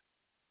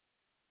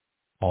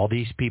 All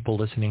these people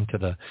listening to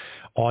the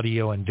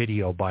audio and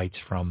video bites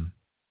from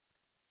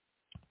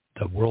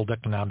the World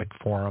Economic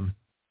Forum,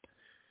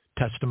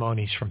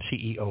 testimonies from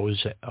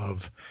CEOs of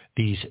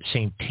these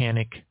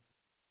satanic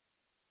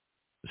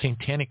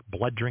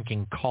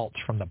blood-drinking cults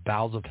from the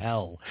bowels of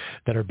hell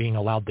that are being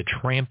allowed to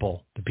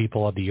trample the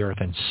people of the earth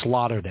and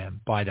slaughter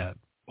them by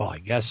I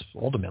guess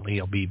ultimately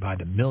it'll be by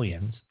the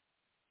millions.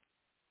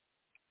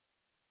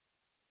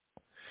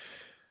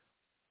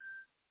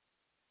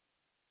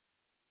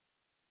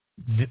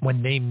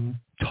 When they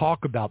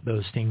talk about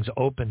those things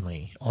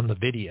openly on the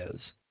videos,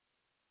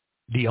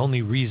 the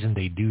only reason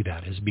they do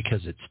that is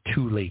because it's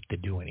too late to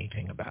do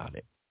anything about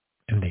it,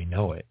 and they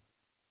know it.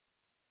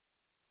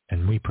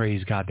 And we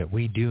praise God that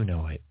we do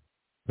know it.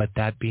 Let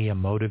that be a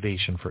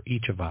motivation for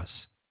each of us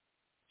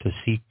to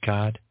seek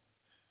God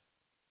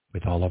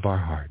with all of our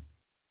heart,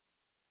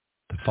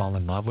 to fall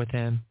in love with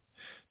him,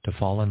 to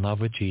fall in love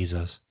with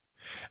Jesus,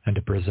 and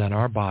to present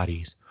our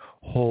bodies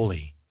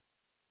holy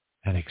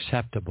and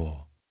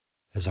acceptable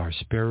as our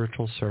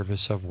spiritual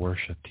service of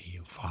worship to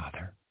you,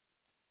 Father.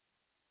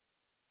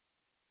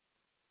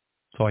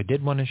 So I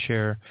did want to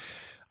share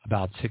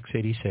about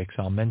 686.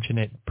 I'll mention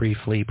it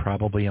briefly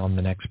probably on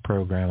the next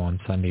program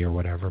on Sunday or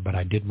whatever, but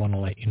I did want to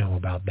let you know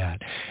about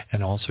that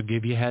and also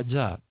give you a heads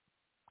up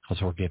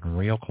because we're getting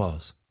real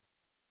close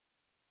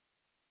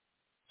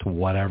to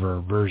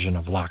whatever version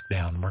of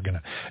lockdown we're going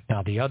to.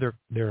 Now,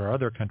 there are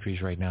other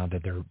countries right now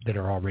that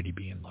are already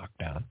being locked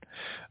down.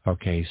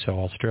 Okay, so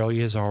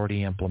Australia is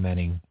already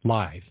implementing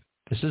live.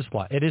 This is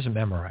live. It isn't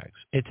memorized.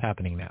 It's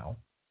happening now.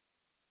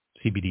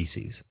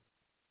 CBDCs.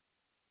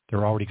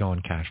 They're already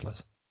going cashless.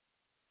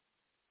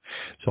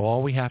 So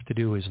all we have to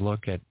do is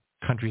look at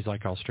countries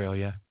like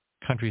Australia,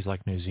 countries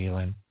like New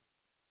Zealand.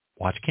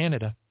 Watch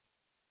Canada.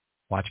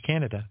 Watch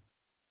Canada.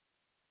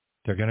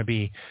 They're going to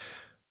be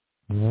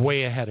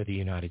way ahead of the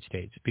United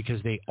States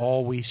because they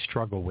always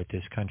struggle with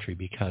this country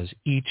because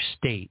each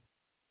state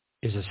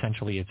is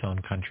essentially its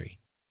own country.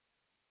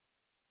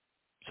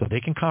 So they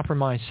can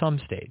compromise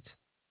some states,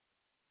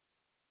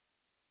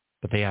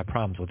 but they have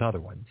problems with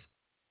other ones.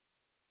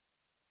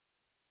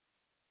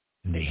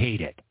 And they hate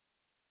it,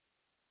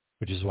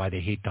 which is why they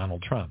hate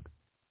Donald Trump.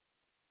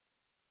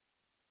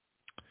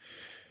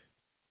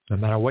 No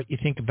matter what you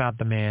think about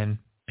the man,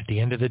 at the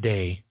end of the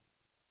day,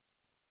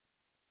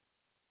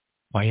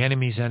 my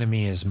enemy's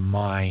enemy is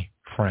my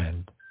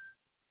friend,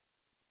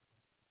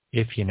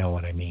 if you know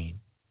what I mean.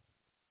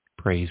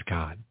 Praise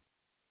God.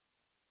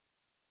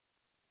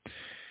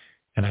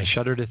 And I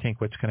shudder to think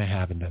what's going to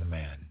happen to the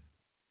man.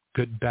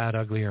 Good, bad,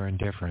 ugly, or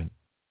indifferent.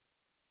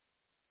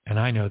 And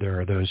I know there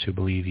are those who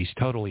believe he's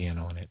totally in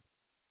on it.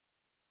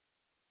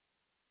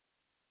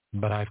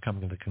 But I've come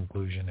to the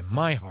conclusion in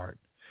my heart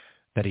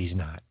that he's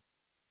not.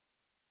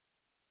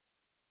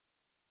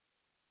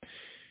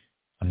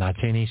 I'm not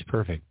saying he's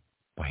perfect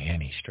by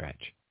any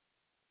stretch.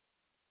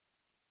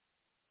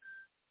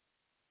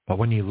 But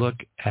when you look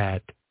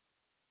at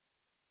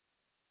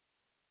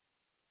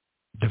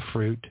the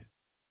fruit,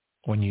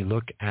 when you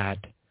look at,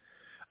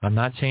 I'm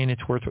not saying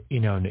it's worth,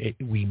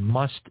 we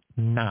must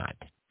not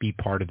be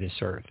part of this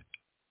earth.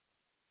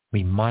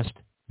 We must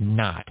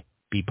not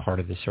be part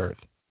of this earth.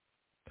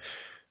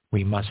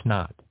 We must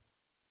not.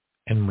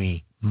 And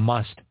we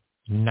must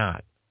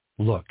not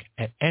look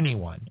at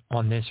anyone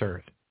on this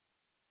earth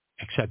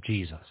except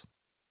Jesus.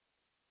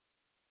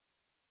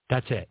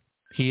 That's it.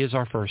 He is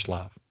our first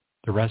love.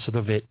 The rest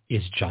of it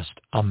is just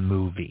a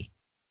movie.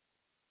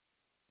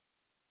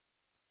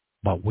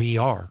 But we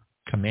are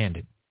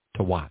commanded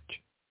to watch.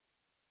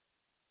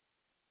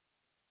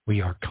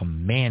 We are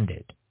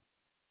commanded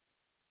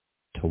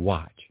to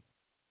watch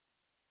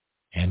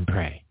and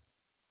pray.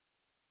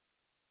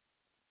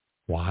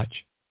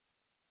 Watch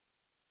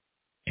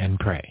and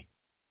pray.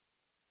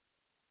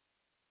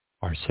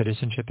 Our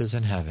citizenship is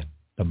in heaven.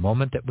 The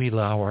moment that we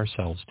allow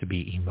ourselves to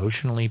be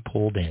emotionally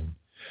pulled in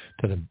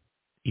to the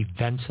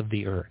events of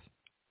the earth,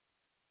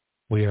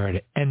 we are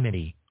at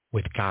enmity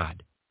with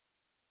God.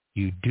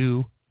 You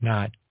do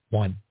not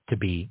want to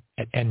be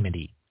at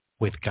enmity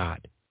with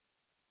God.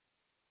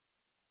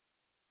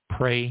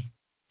 Pray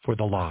for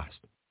the lost.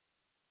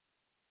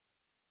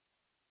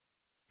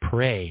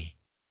 Pray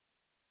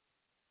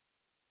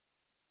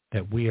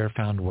that we are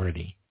found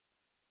worthy.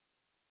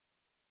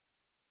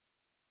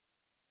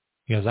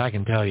 Because I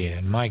can tell you,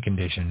 in my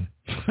condition,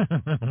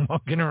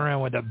 walking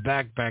around with a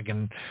backpack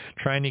and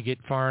trying to get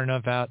far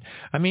enough out,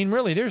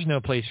 really, there's no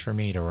place for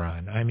me to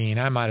run. I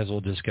might as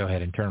well just go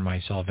ahead and turn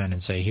myself in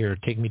and say, here,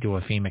 take me to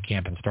a FEMA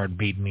camp and start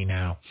beating me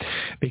now.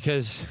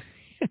 Because,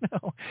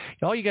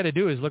 all you got to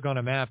do is look on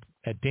a map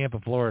at Tampa,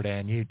 Florida,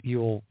 and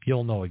you'll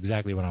know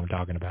exactly what I'm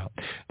talking about.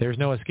 There's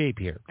no escape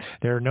here.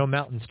 There are no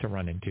mountains to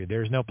run into.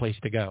 There's no place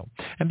to go.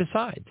 And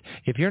besides,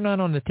 if you're not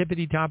on the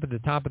tippity top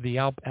of the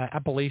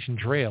Appalachian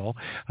Trail,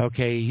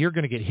 okay, you're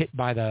going to get hit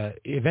by the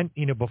event.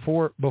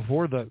 Before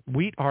the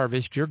wheat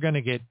harvest, you're going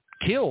to get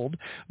killed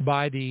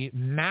by the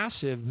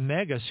massive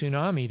mega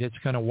tsunami that's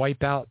going to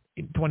wipe out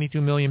 22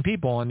 million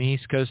people on the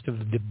east coast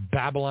of the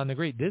Babylon the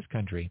Great, this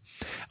country,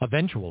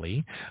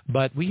 eventually.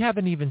 But we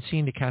haven't even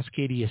seen the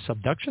Cascadia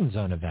subduction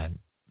zone event.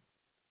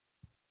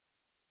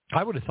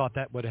 I would have thought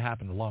that would have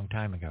happened a long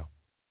time ago,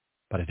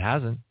 but it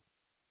hasn't.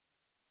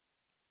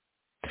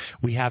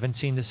 We haven't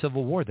seen the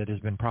civil war that has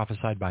been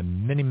prophesied by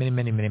many,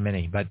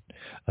 but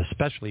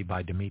especially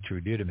by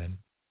Dmitry Duduman,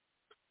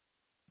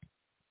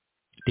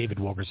 David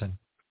Wilkerson,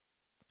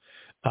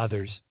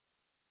 others.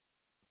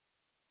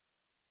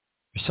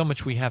 There's so much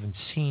we haven't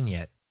seen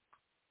yet.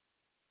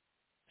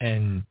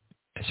 And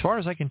as far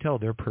as I can tell,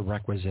 they're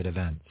prerequisite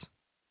events.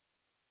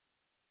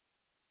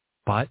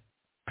 But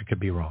I could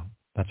be wrong.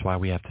 That's why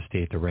we have to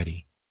stay at the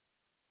ready.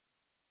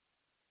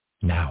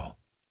 Now.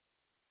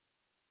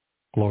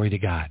 Glory to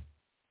God.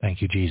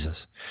 Thank you, Jesus.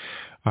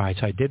 All right,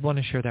 so I did want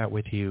to share that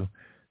with you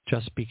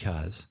just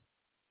because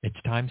it's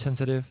time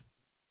sensitive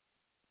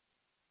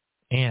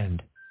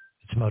and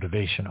it's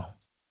motivational.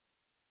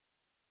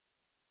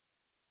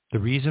 The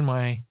reason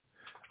why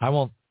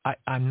the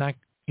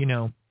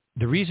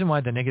reason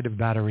why the negative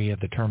battery of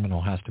the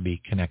terminal has to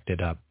be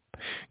connected up,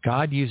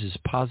 God uses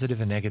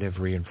positive and negative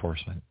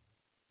reinforcement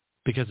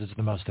because it's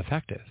the most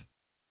effective.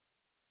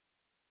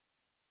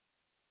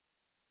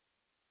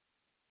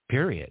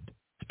 Period.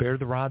 Spare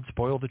the rod,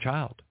 spoil the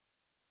child.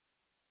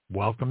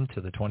 Welcome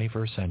to the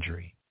 21st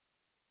century.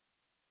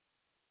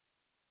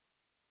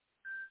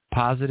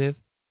 Positive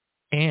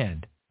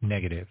and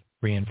negative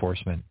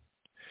reinforcement.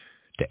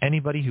 To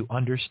anybody who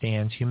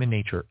understands human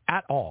nature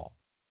at all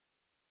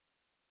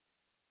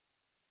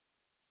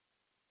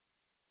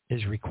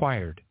is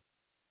required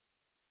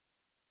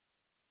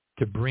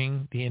to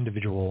bring the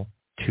individual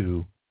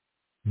to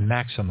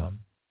maximum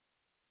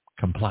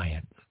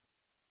compliance.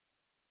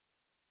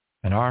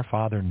 And our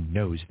Father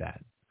knows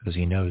that because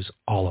he knows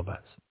all of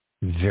us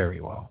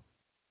very well.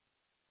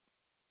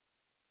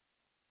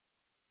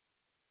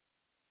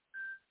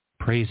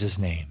 Praise his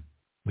name.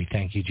 We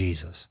thank you,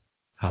 Jesus.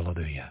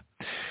 Hallelujah.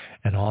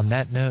 And on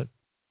that note,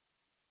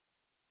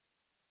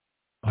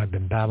 I've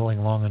been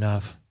babbling long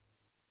enough.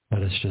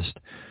 Let us just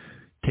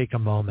take a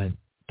moment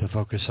to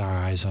focus our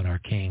eyes on our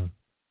King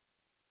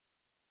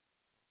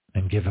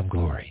and give him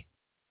glory.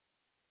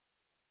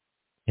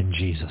 In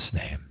Jesus'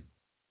 name.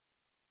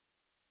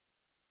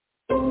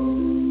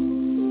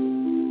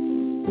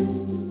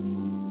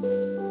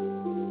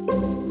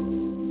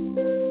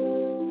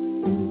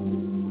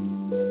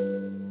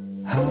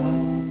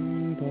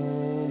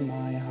 Humble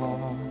my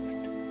heart,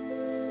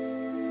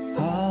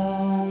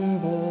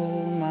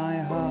 humble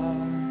my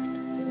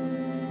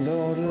heart,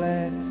 Lord,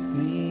 let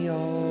me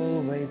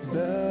always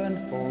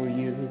burn for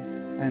you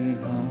and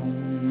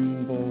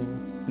humble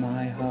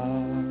my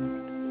heart.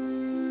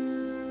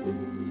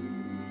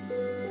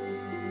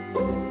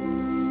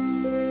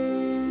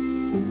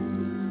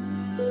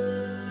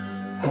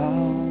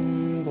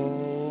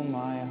 Humble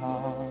my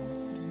heart,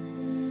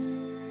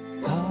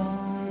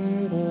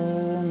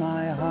 humble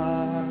my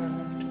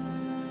heart,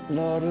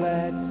 Lord,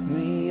 let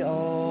me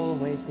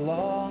always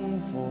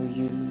long for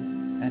you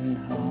and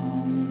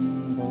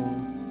humble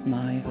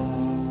my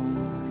heart.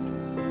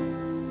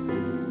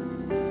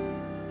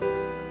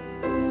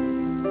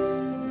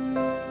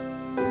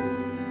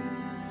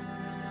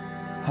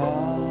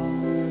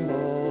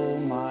 Humble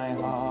my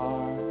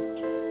heart,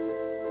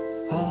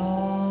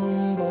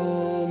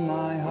 humble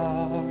my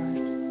heart,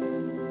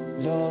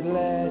 Lord,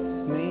 let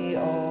me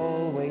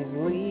always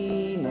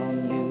lean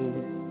on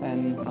you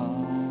and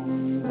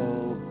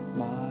humble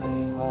my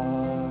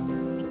heart.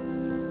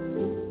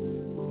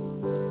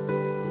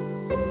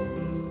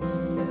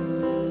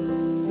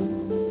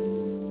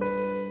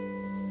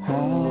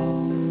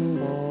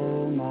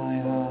 Humble my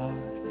heart,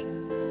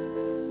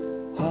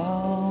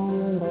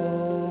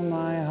 humble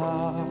my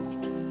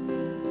heart,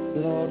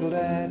 Lord,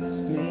 let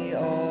me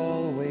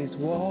always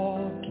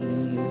walk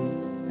in you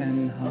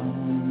and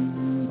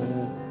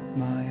humble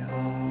my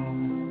heart.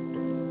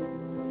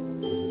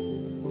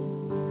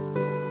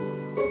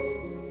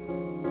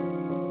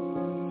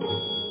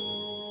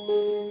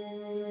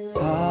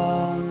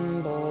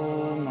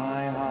 Humble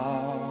my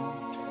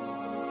heart,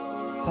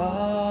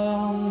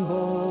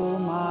 humble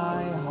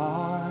my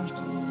heart,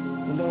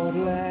 Lord,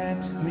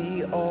 let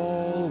me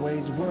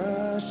always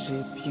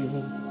worship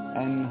you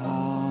and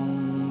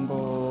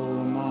humble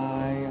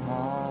my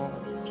heart.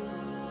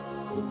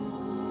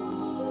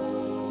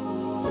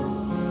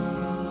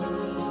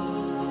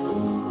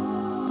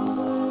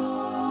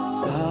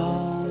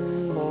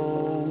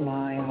 Humble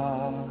my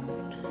heart,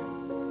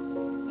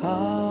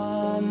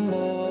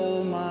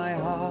 humble my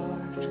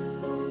heart,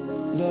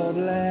 Lord,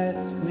 let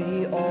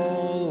me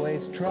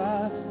always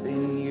trust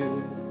in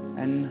you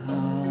and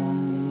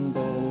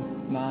humble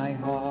my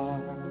heart.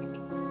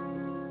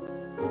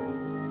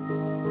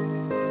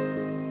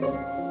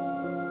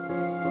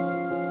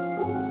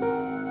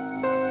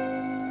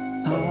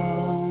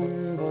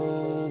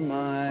 Humble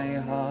my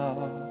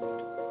heart,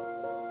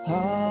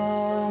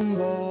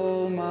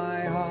 humble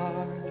my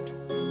heart,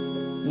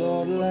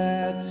 Lord,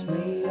 let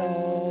me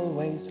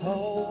always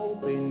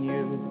hope in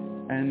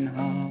you and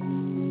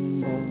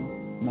humble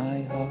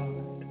my heart.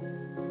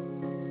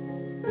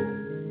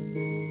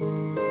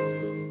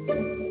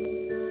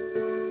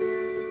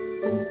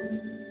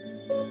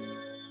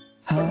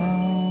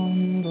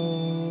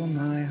 Humble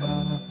my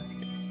heart,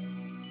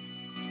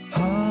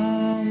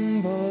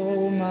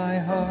 humble my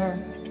heart,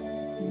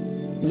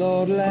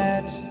 Lord,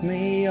 let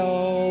me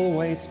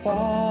always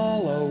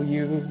follow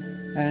you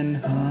and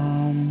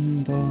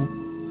humble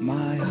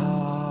my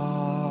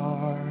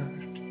heart.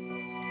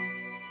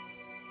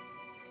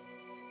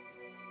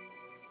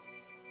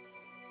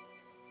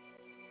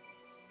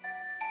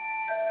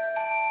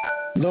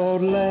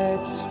 Lord, let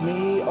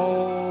me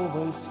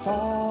always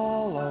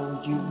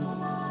follow you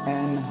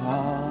and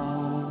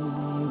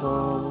humble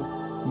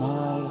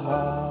my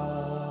heart.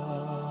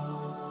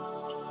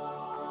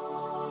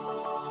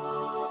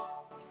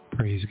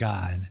 Praise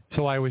God.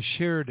 So I was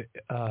shared,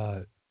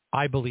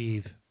 I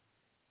believe,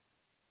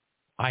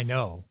 I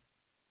know,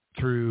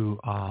 through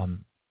a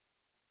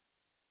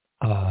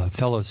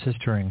fellow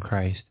sister in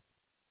Christ,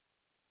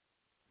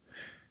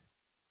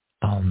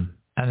 an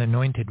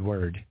anointed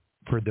word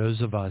for those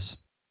of us.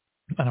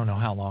 I don't know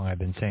how long I've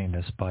been saying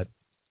this, but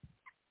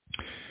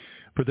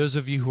for those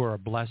of you who are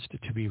blessed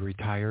to be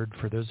retired,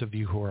 for those of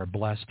you who are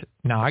blessed,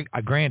 now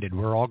I granted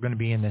we're all going to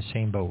be in the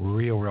same boat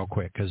real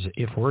quick, because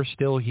if we're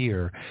still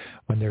here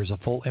when there's a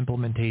full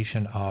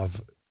implementation of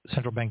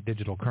central bank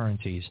digital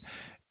currencies,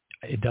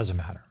 it doesn't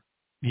matter.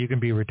 You can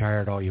be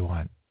retired all you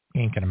want. It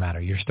ain't going to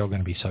matter. You're still going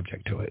to be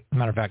subject to it.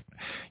 Matter of fact,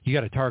 you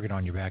got a target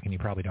on your back and you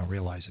probably don't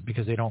realize it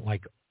because they don't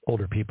like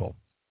older people.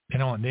 They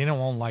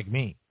won't like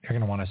me. They're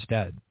going to want us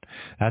dead.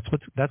 That's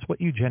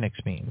what eugenics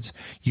means.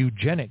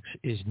 Eugenics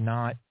is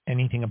not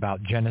anything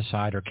about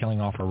genocide or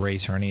killing off a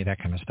race or any of that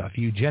kind of stuff.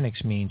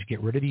 Eugenics means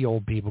get rid of the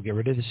old people, get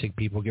rid of the sick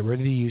people, get rid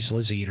of the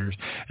useless eaters,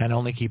 and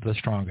only keep the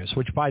strongest,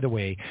 which, by the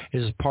way,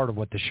 is part of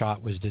what the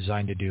shot was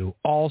designed to do.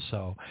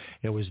 Also,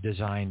 it was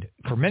designed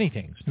for many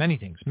things, many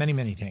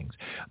things,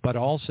 but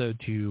also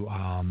to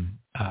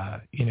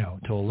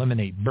to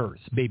eliminate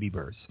births, baby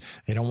births.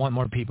 They don't want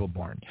more people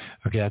born.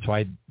 Okay, that's why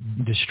it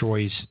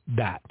destroys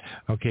that.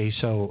 Okay,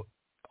 so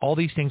all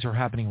these things are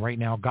happening right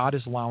now. God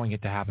is allowing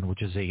it to happen,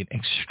 which is an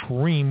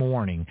extreme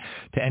warning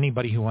to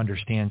anybody who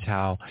understands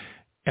how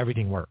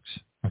everything works.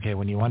 Okay,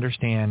 when you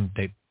understand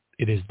that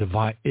it is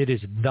divine, it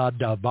is the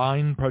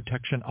divine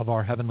protection of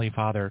our Heavenly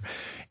Father.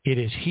 It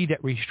is He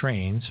that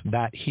restrains.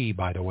 That He,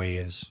 by the way,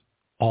 is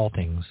all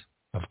things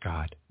of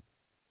God.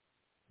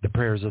 The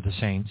prayers of the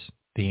saints,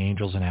 the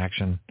angels in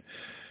action,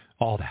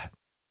 all that.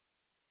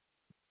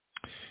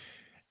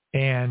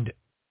 And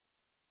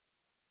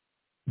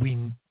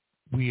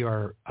we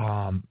are,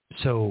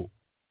 so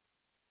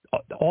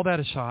all that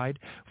aside,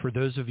 for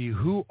those of you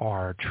who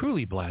are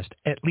truly blessed,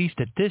 at least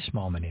at this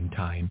moment in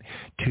time,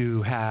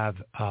 to have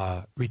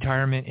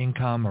retirement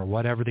income or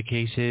whatever the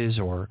case is,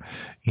 or,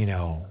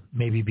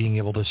 maybe being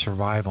able to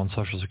survive on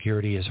Social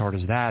Security as hard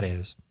as that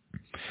is,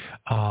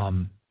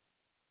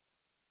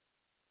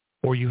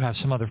 or you have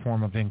some other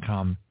form of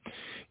income,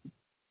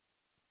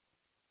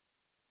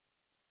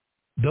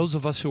 those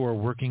of us who are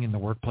working in the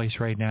workplace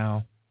right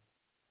now,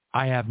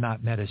 I have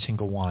not met a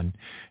single one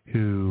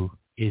who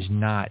is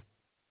not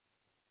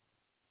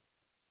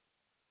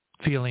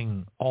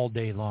feeling all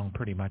day long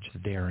pretty much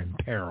that they are in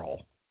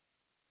peril.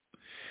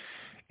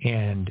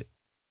 And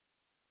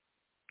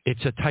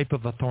it's a type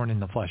of a thorn in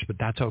the flesh, but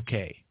that's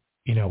okay.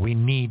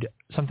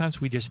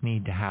 Sometimes we just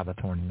need to have a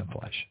thorn in the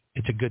flesh.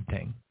 It's a good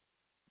thing.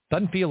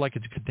 Doesn't feel like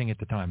it's a good thing at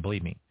the time,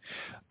 believe me.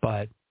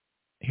 But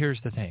here's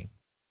the thing.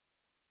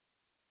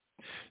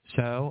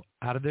 So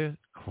out of the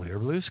clear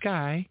blue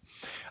sky,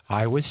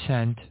 I was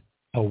sent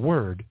a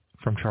word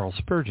from Charles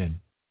Spurgeon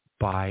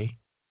by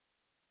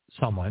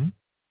someone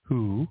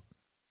who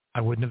I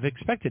wouldn't have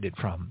expected it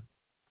from.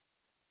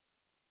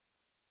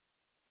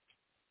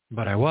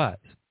 But I was.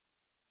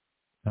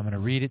 I'm going to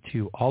read it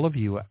to all of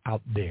you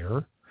out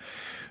there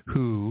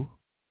who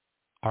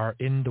are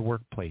in the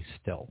workplace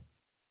still,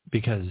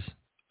 because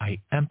I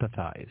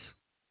empathize.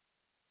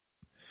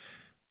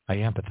 I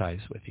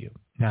empathize with you.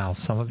 Now,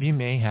 some of you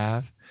may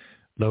have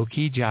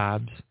low-key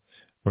jobs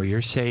where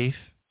you're safe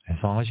as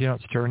long as you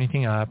don't stir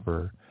anything up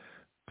or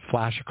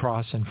flash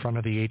across in front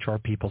of the HR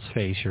people's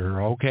face.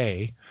 You're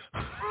okay.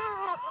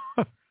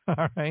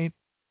 All right?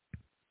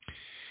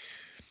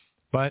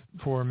 But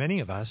for many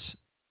of us,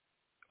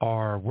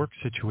 our work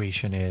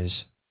situation is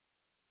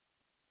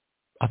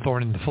a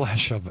thorn in the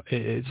flesh of,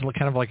 it's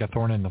kind of like a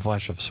thorn in the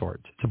flesh of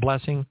sorts. It's a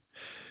blessing,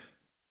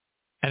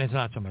 and it's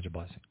not so much a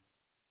blessing.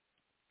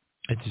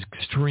 It's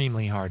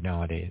extremely hard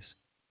nowadays.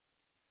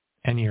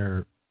 And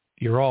you're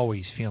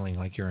always feeling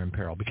like you're in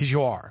peril, because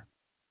you are.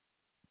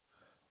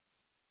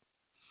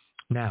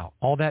 Now,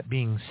 all that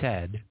being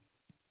said,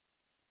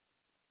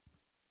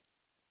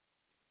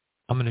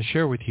 I'm going to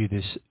share with you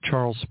this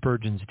Charles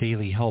Spurgeon's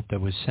Daily Help that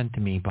was sent to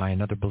me by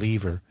another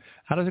believer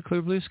out of the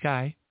clear blue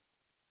sky.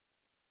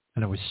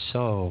 And it was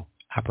so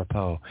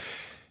apropos,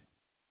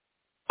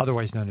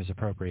 otherwise known as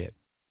appropriate.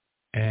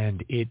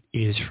 And it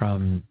is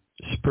from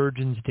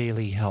Spurgeon's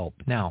Daily Help.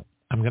 Now,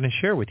 I'm going to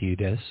share with you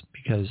this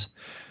because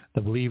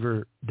the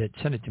believer that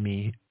sent it to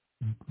me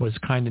was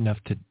kind enough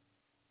to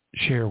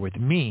share with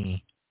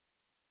me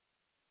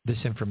this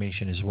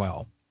information as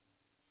well.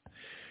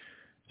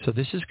 So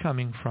this is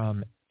coming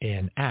from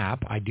an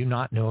app. I do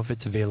not know if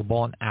it's available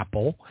on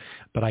Apple,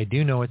 but I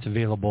do know it's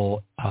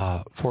available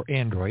for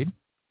Android.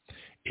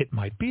 It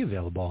might be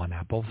available on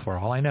Apple for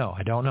all I know.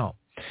 I don't know.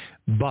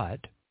 But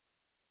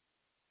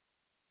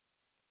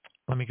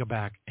let me go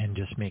back and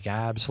just make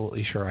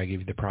absolutely sure I give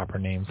you the proper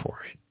name for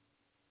it.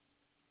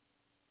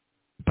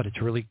 But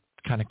it's really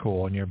kind of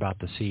cool, and you're about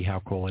to see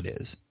how cool it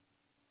is.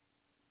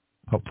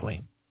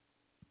 Hopefully.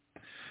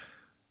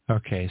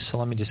 Okay, so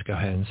let me just go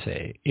ahead and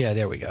say, yeah,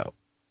 there we go.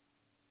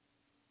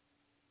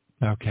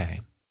 Okay.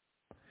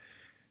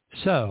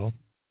 So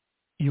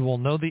you will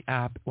know the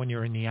app when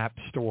you're in the App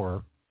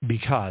Store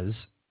because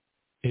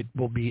it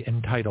will be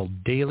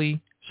entitled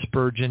Daily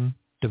Spurgeon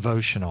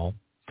Devotional,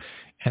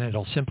 and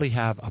it'll simply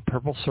have a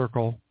purple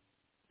circle.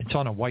 It's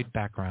on a white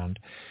background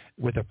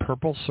with a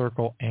purple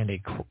circle and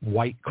a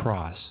white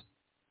cross.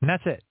 And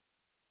that's it.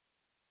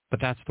 But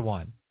that's the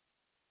one.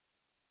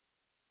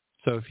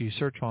 So if you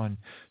search on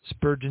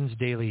Spurgeon's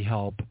Daily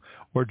Help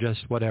or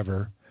just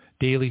whatever,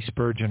 Daily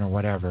Spurgeon or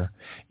whatever,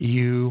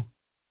 you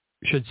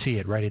should see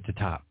it right at the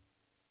top.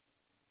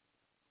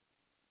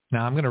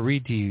 Now I'm going to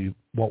read to you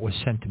what was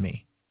sent to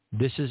me.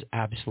 This is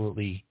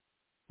absolutely,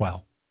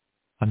 well,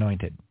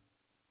 anointed,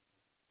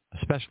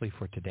 especially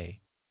for today,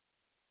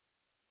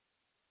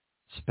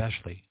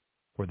 especially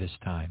for this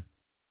time,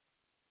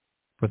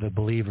 for the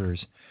believers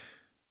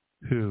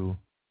who,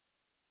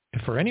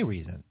 if for any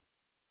reason,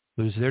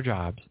 lose their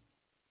jobs.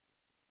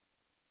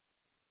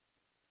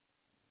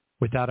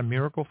 Without a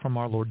miracle from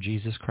our Lord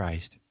Jesus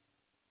Christ,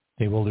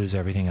 they will lose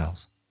everything else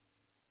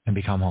and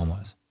become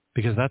homeless.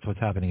 Because that's what's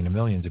happening to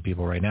millions of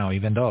people right now,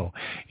 even though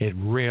it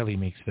rarely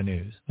makes the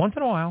news. Once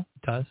in a while,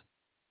 it does.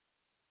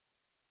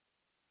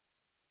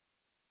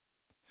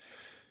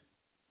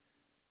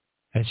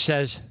 And it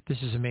says,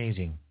 this is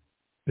amazing.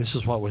 This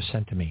is what was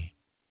sent to me.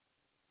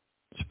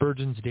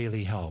 Spurgeon's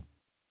Daily Help.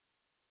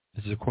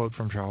 This is a quote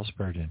from Charles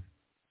Spurgeon.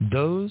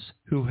 Those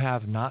who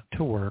have not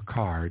to work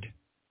hard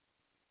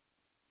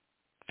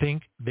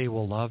think they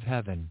will love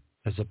heaven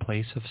as a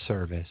place of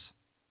service.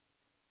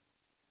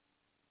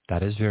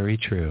 That is very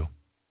true.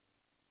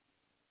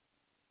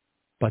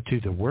 But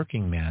to the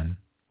working man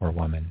or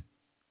woman,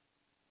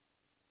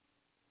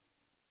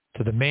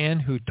 to the man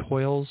who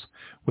toils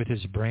with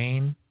his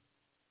brain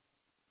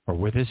or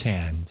with his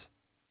hands,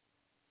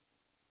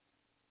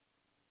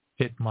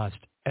 it must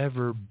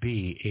ever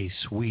be a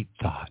sweet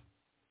thought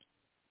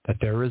that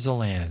there is a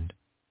land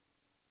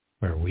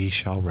where we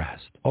shall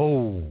rest.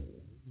 Oh,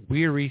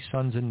 weary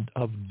sons and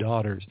of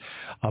daughters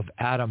of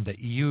Adam, that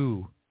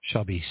you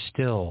shall be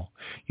still,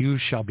 you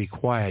shall be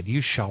quiet,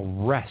 you shall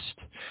rest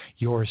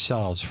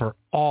yourselves, for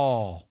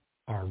all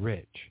are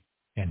rich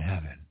in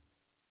heaven.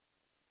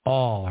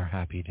 All are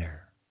happy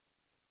there.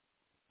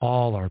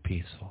 All are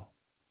peaceful.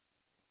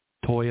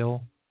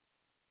 Toil,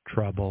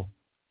 trouble,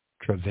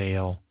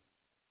 travail,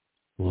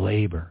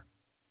 labor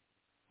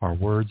are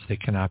words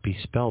that cannot be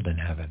spelled in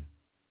heaven.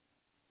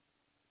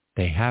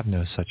 They have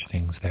no such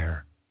things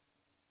there,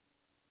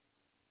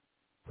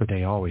 for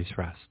they always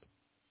rest.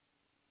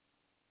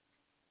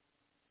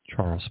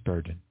 Charles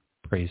Spurgeon.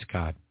 Praise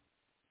God.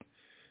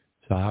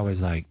 So I was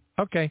like,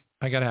 okay,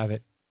 I got to have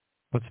it.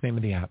 What's the name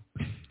of the app?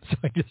 So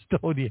I just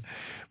told you,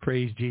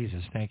 praise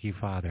Jesus. Thank you,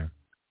 Father.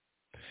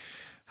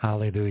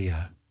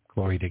 Hallelujah.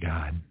 Glory to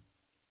God.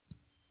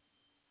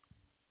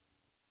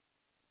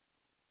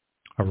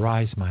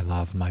 Arise, my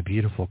love, my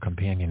beautiful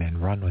companion,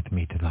 and run with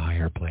me to the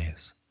higher place.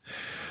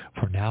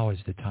 For now is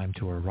the time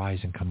to arise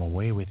and come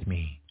away with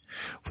me.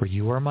 For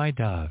you are my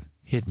dove,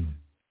 hidden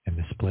in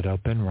the split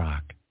open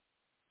rock.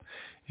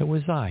 It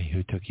was I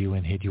who took you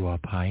and hid you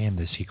up high in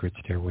the secret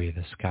stairway of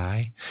the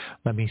sky.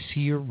 Let me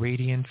see your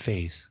radiant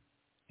face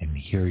and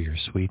hear your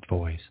sweet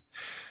voice.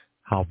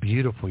 How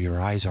beautiful your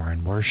eyes are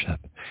in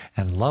worship,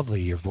 and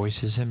lovely your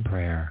voices in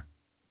prayer.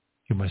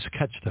 You must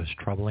catch those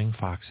troubling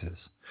foxes,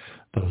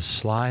 those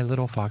sly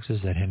little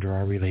foxes that hinder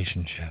our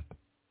relationship,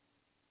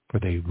 for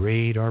they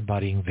raid our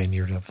budding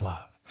vineyard of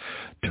love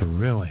to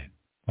ruin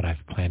what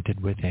I've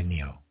planted within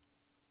you.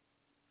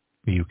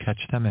 Will you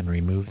catch them and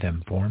remove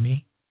them for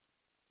me?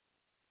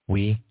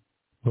 We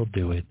will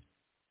do it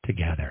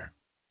together.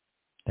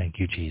 Thank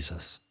you,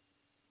 Jesus.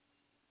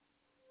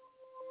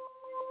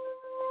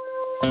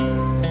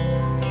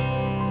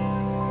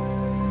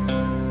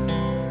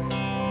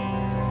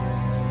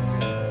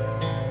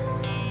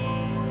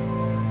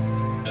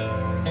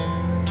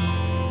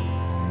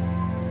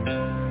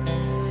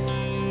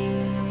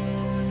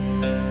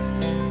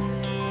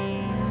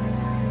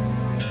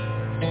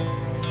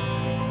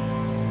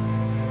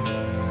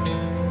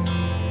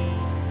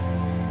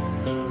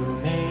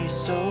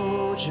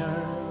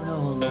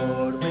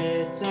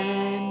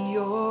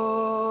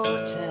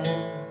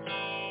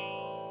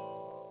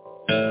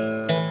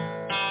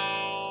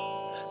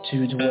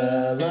 To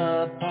dwell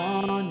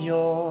upon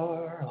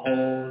your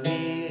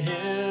holy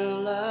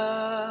hill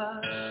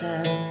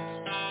ascent,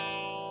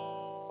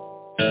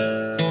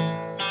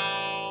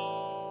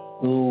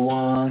 the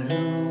one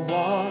who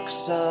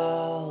walks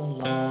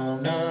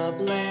along a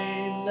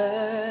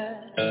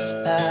blameless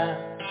path,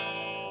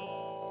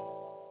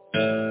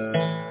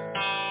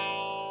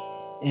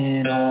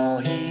 in all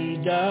he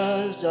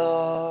does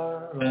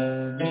are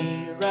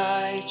only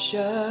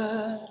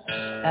righteous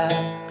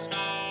acts.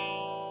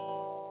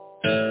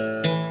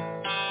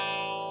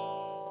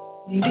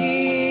 And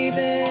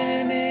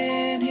even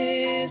in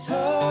his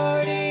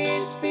heart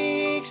he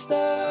speaks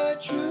the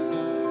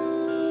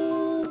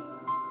truth.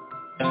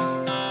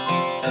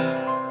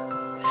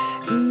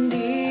 And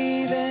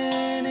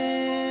even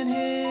in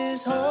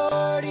his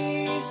heart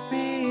he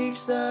speaks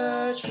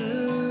the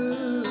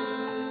truth.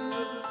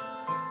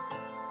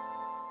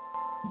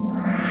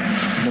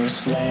 No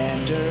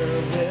slander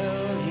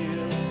will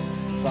you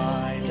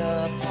find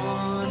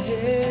upon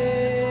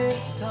his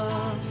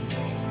tongue.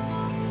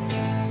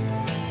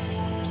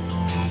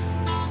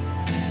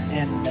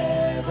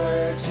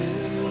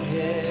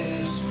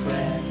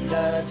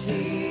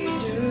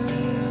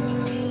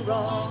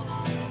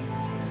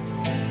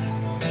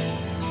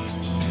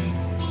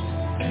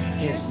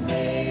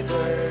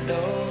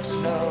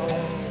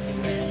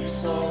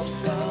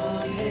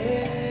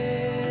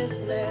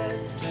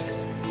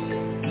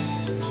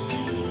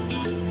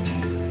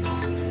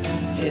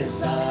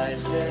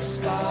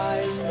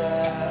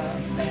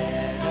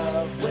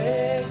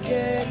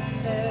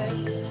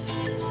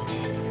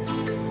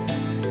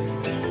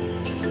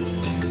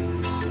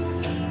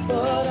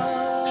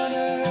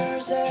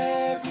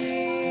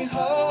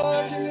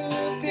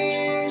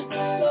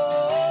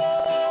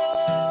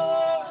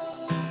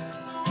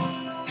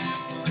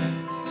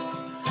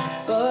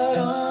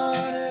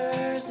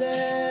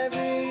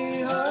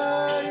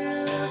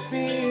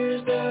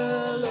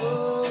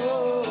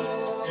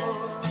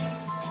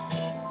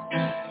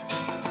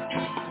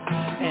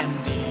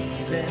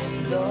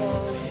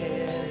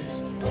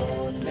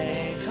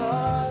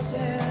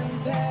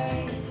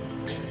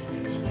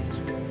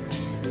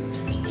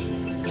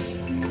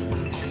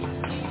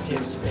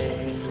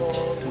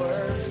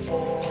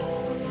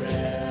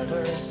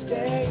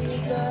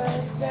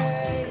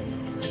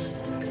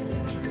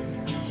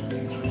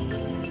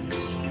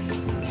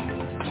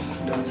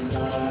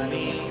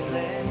 Money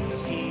lends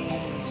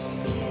peace,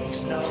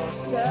 makes no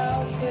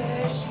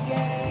selfish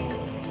gain.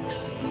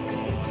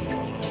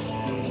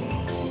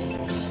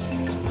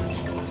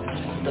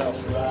 The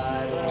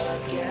bribe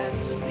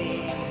against the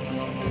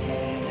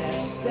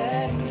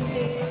innocent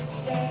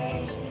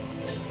disdain.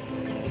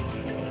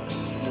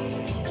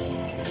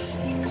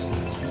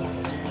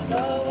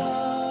 The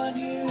one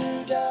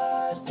who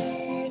does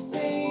these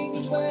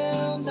things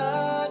will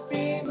not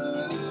be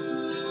moved.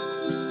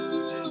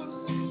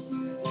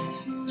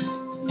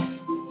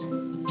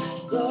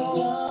 The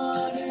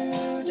one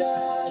who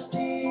does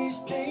these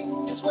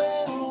things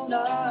will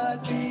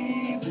not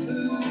be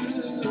moved.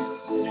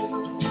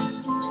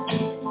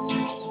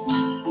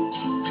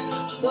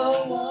 The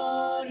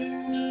one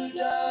who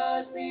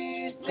does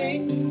these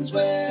things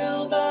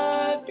will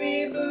not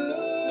be moved.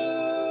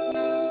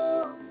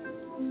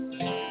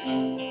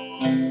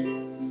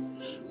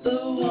 The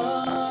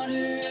one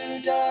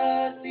who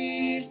does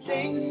these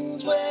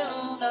things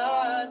will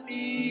not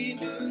be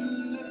moved.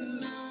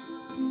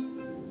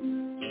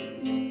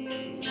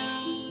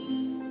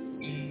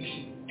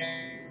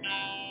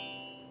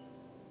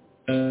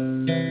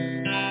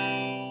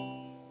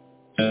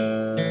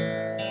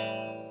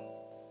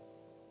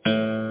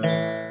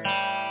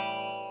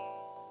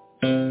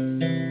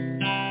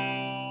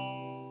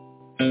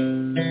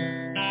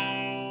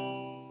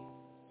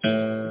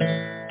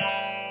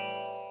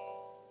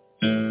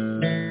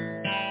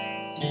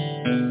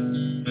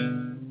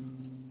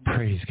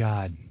 Praise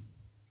God.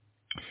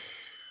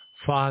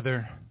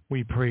 Father,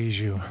 we praise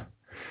you,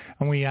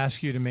 and we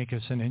ask you to make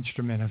us an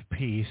instrument of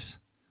peace.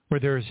 Where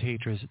there is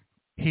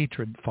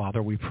hatred,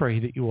 Father, we pray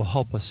that you will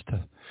help us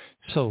to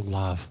sow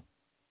love.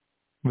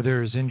 Where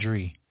there is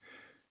injury,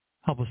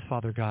 help us,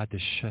 Father God, to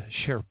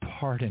share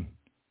pardon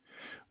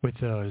with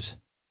those,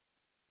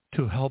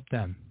 to help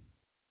them.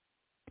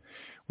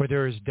 Where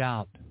there is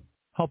doubt,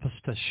 help us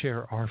to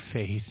share our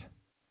faith.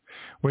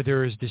 Where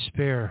there is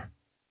despair,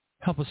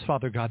 help us,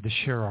 Father God, to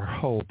share our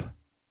hope.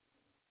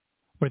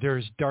 Where there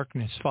is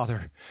darkness,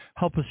 Father,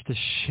 help us to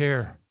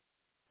share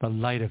the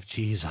light of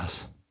Jesus.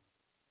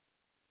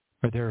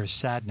 Where there is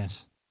sadness,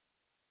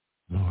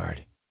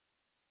 Lord,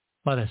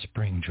 let us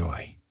bring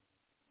joy.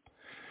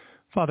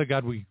 Father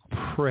God, we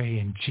pray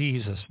in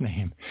Jesus'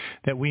 name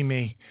that we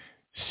may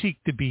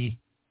seek to be,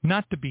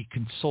 not to be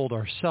consoled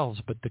ourselves,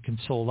 but to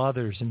console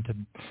others, and to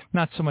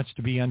not so much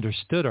to be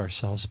understood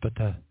ourselves, but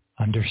to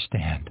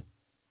understand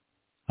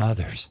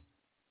others.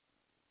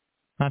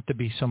 Not to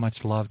be so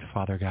much loved,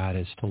 Father God,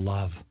 as to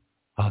love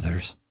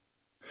others.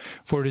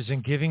 For it is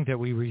in giving that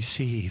we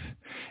receive.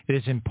 It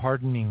is in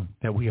pardoning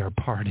that we are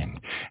pardoned.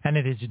 And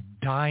it is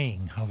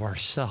dying of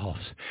ourselves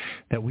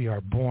that we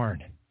are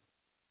born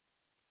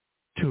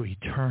to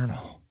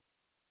eternal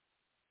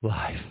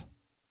life.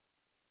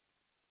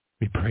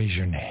 We praise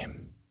your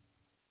name.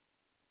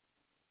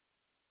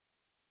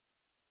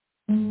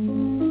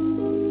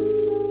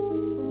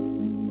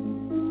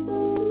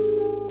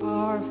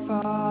 Our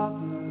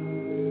Father,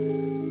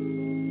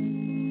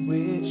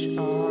 which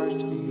art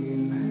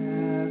in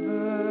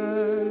heaven,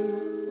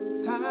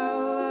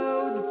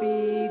 hallowed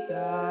be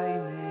thy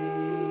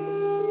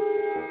name.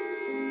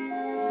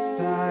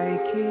 Thy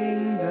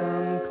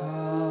kingdom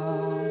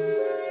come,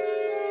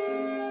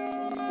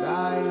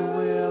 thy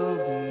will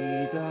be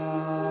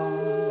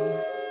done,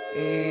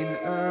 in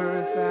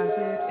earth as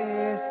it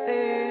is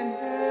in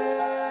heaven.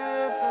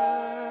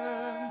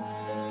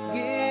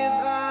 Give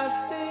us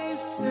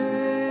this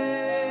day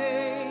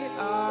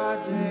our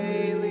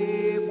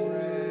daily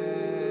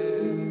bread,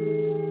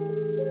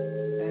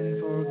 and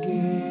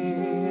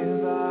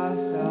forgive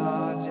us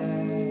our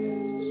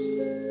debts,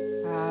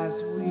 as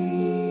we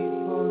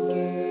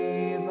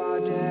forgive our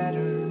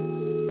debtors.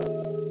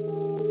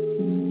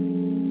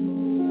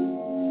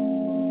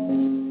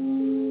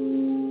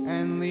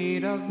 And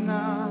lead us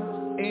not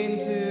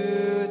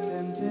into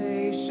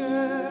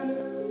temptation,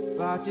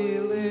 but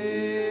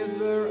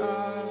deliver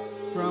us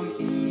from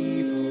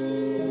evil.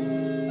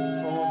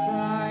 For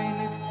thine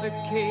is the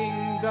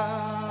kingdom,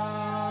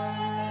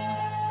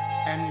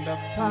 and the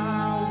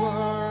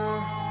power,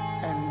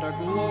 and the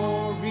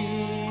glory,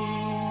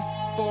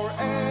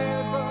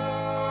 forever.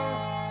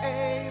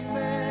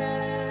 Amen.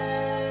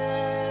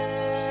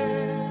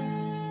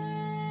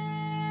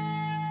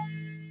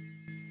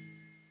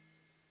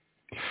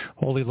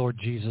 Holy Lord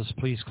Jesus,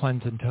 please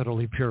cleanse and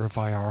totally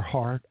purify our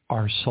heart,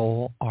 our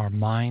soul, our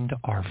mind,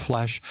 our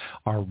flesh,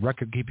 our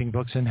record-keeping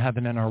books in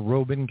heaven, and our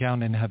robe and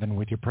gown in heaven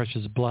with your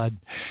precious blood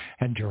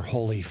and your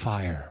holy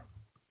fire.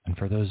 And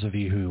for those of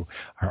you who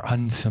are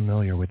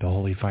unfamiliar with the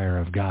holy fire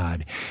of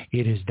God,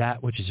 it is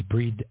that which is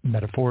breathed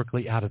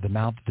metaphorically out of the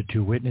mouth of the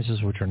two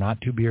witnesses, which are not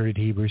two bearded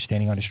Hebrews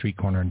standing on a street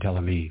corner in Tel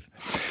Aviv.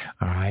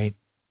 All right?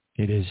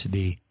 It is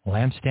the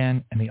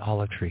lampstand and the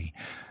olive tree.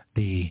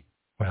 The,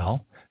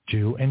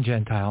 Jew and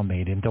Gentile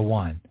made into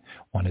one.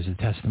 One is a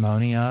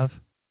testimony of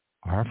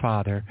our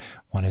Father.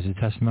 One is a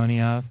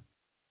testimony of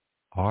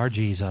our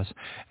Jesus.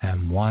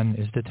 And one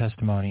is the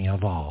testimony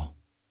of all.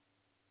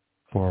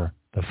 For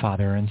the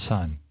Father and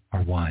Son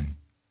are one.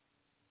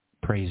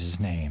 Praise his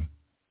name.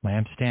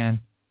 Lampstand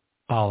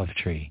olive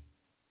tree.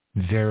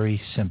 Very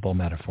simple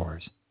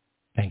metaphors.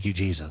 Thank you,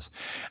 Jesus.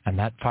 And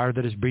that fire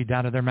that is breathed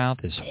out of their mouth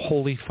is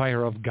holy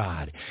fire of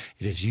God.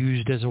 It is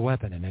used as a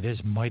weapon, and it is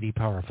mighty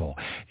powerful.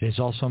 It is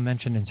also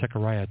mentioned in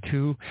Zechariah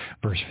 2,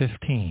 verse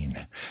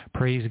 15.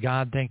 Praise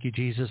God. Thank you,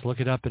 Jesus. Look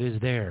it up. It is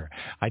there.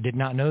 I did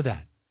not know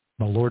that.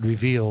 The Lord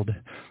revealed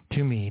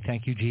to me,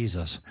 thank you,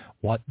 Jesus,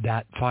 what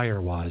that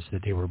fire was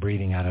that they were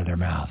breathing out of their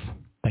mouth.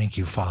 Thank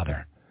you,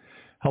 Father.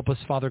 Help us,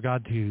 Father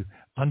God, to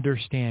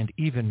understand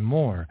even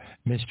more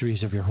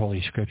mysteries of your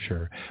Holy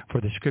Scripture. For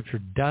the Scripture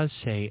does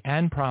say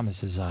and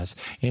promises us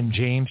in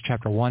James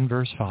chapter 1,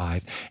 verse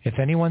 5, if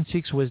anyone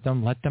seeks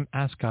wisdom, let them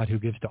ask God, who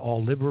gives to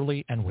all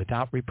liberally and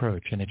without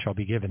reproach, and it shall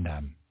be given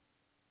them.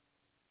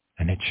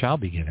 And it shall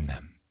be given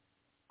them.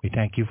 We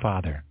thank you,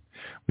 Father.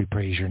 We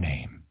praise your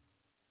name.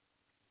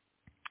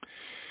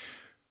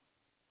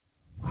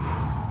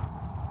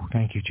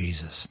 Thank you,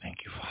 Jesus. Thank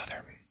you,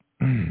 Father.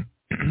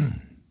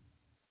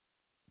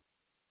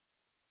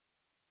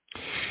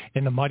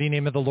 In the mighty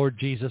name of the Lord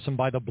Jesus, and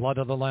by the blood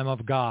of the Lamb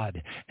of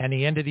God, and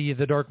the entity of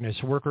the darkness,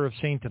 worker of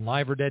Satan,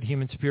 live or dead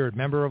human spirit,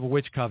 member of a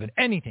witch coven,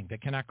 anything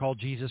that cannot call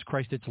Jesus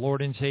Christ its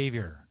Lord and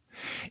Savior,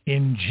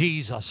 in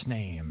Jesus'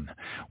 name,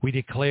 we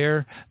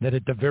declare that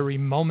at the very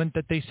moment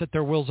that they set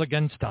their wills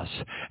against us,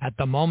 at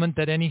the moment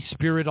that any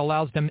spirit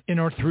allows them in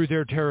or through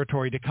their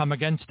territory to come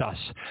against us,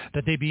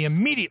 that they be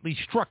immediately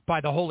struck by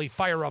the holy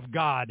fire of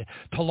God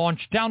to launch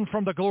down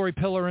from the glory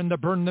pillar and to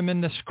burn them in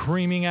the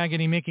screaming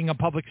agony, making a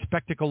public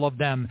spectacle of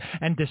them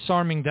and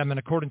disarming them in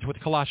accordance with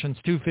Colossians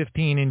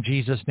 2:15 in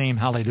Jesus' name.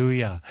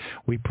 Hallelujah.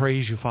 We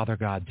praise you, Father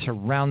God.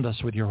 Surround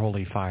us with your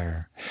holy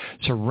fire.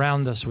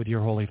 Surround us with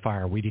your holy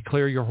fire. We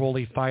declare your holy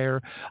fire,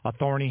 a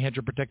thorny hedge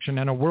of protection,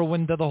 and a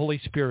whirlwind of the Holy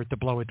Spirit to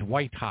blow it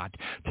white hot,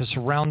 to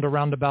surround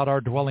around about our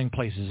dwelling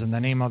places in the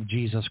name of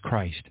Jesus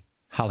Christ.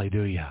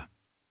 Hallelujah.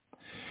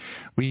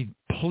 We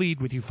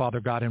plead with you, Father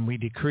God, and we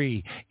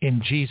decree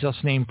in Jesus'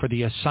 name for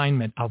the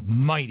assignment of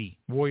mighty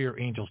warrior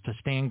angels to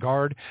stand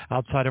guard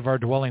outside of our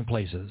dwelling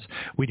places.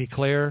 We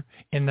declare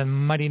in the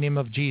mighty name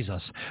of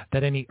Jesus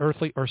that any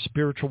earthly or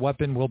spiritual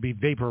weapon will be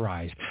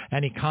vaporized.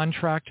 Any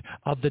contract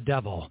of the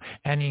devil,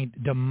 any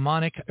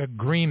demonic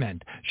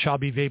agreement shall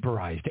be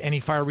vaporized.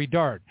 Any fiery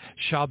dart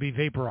shall be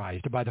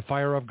vaporized by the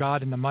fire of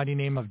God in the mighty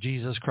name of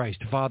Jesus Christ.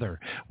 Father,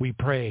 we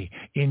pray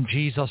in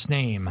Jesus'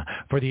 name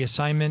for the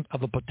assignment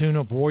of a platoon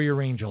of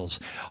warrior angels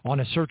on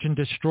a search and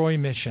destroy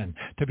mission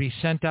to be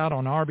sent out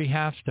on our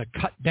behalf to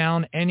cut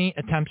down any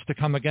attempts to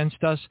come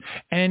against us,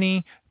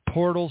 any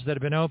portals that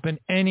have been opened,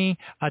 any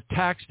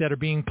attacks that are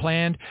being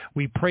planned.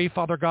 We pray,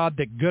 Father God,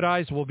 that good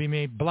eyes will be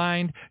made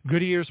blind,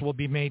 good ears will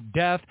be made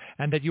deaf,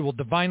 and that you will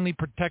divinely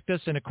protect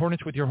us in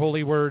accordance with your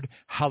holy word.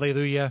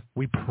 Hallelujah.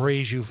 We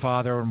praise you,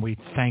 Father, and we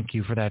thank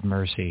you for that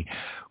mercy.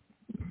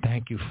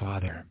 Thank you,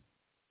 Father.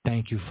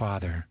 Thank you,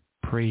 Father.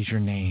 Praise your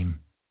name.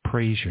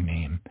 Praise your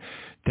name.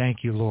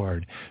 Thank you,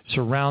 Lord.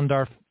 Surround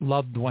our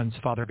loved ones,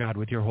 Father God,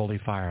 with your holy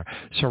fire.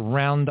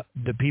 Surround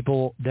the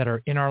people that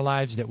are in our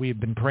lives that we have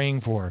been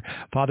praying for.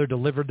 Father,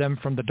 deliver them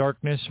from the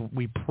darkness.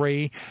 We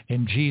pray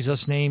in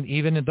Jesus' name,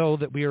 even though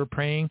that we are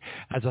praying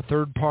as a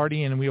third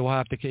party, and we will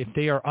have to, if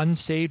they are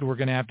unsaved, we're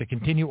going to have to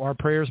continue our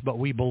prayers, but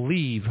we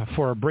believe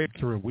for a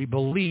breakthrough. We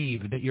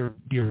believe that your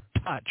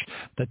touch,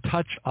 the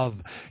touch of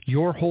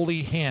your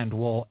holy hand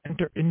will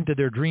enter into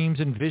their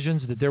dreams and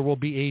visions, that there will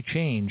be a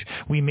change.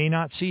 We may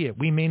not see it.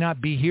 We may not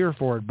be here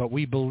for it, but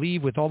we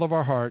believe with all of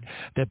our heart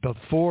that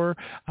before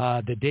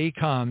the day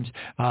comes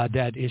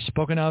that is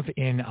spoken of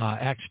in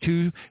Acts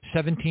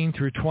 2:17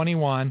 through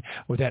 21,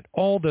 that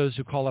all those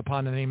who call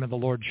upon the name of the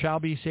Lord shall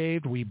be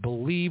saved. We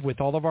believe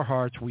with all of our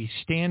hearts. We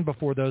stand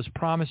before those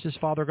promises,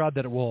 Father God,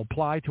 that it will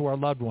apply to our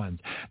loved ones,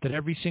 that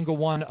every single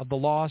one of the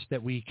lost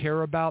that we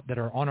care about, that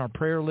are on our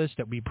prayer list,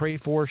 that we pray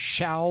for,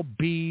 shall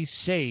be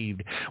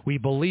saved. We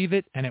believe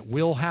it, and it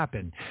will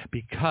happen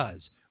because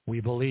we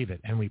believe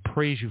it, and we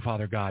praise you,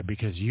 Father God,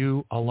 because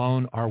you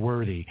alone are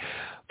worthy.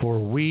 For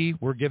we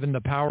were given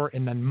the power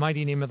in the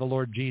mighty name of the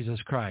Lord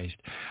Jesus Christ.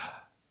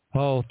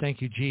 Oh,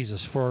 thank you, Jesus.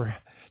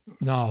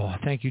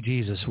 Thank you,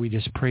 Jesus. We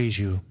just praise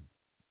you.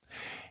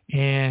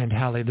 And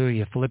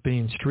hallelujah.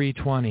 Philippians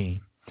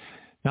 3:20.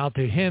 Now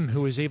to him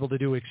who is able to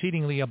do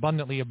exceedingly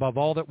abundantly above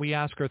all that we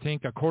ask or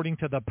think, according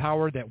to the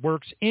power that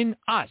works in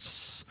us.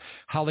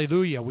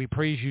 Hallelujah. We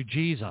praise you,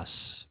 Jesus.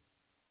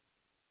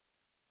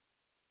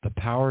 The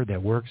power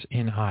that works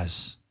in us.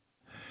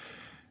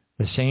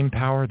 The same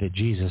power that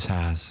Jesus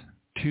has.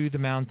 To the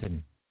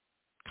mountain.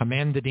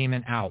 Command the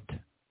demon out.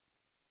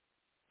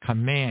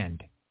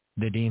 Command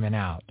the demon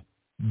out.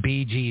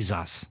 Be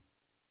Jesus.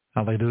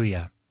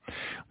 Hallelujah.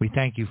 We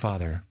thank you,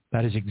 Father.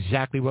 That is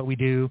exactly what we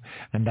do,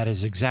 and that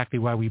is exactly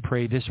why we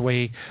pray this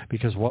way,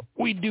 because what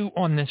we do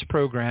on this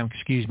program,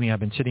 excuse me, I've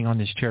been sitting on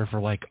this chair for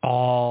like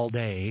all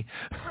day.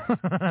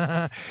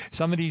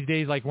 Some of these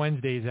days, like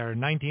Wednesdays, are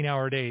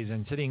 19-hour days,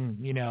 and sitting,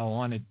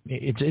 on it,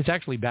 it's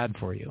actually bad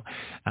for you.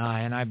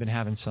 And I've been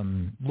having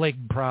some leg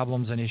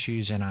problems and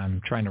issues, and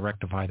I'm trying to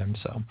rectify them.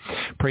 So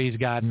praise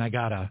God, and I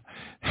got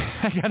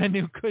a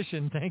new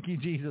cushion, thank you,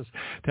 Jesus,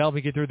 to help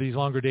me get through these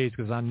longer days,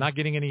 because I'm not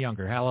getting any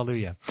younger.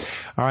 Hallelujah.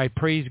 All right,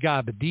 praise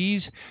God. But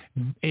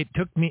it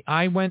took me,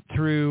 I went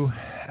through,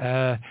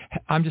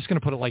 I'm just going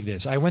to put it like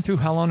this. I went through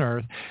hell on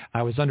earth.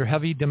 I was under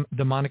heavy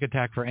demonic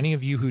attack. For any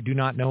of you who do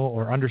not know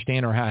or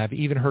understand or have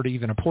even heard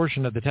even a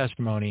portion of the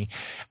testimony,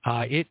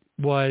 it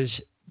was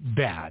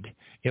bad.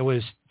 It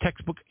was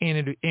textbook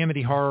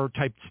Amity horror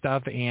type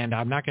stuff, and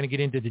I'm not going to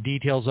get into the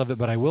details of it,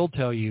 but I will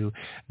tell you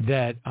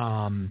that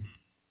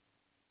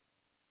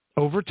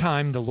over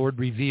time the Lord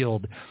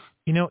revealed,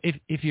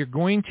 if you're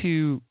going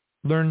to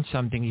learn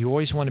something, you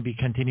always want to be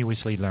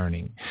continuously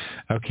learning,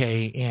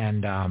 okay?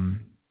 And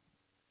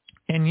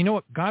you know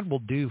what God will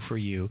do for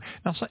you.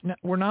 Now,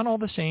 we're not all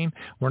the same.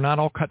 We're not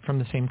all cut from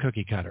the same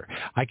cookie cutter.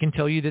 I can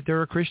tell you that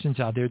there are Christians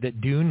out there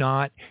that do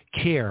not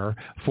care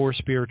for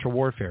spiritual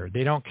warfare.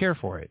 They don't care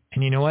for it.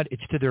 And you know what?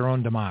 It's to their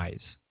own demise.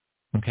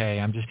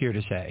 Okay, I'm just here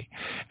to say.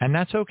 And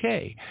that's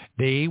okay.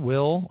 They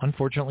will,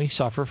 unfortunately,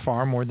 suffer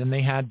far more than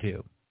they had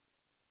to.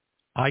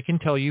 I can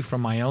tell you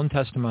from my own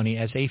testimony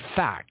as a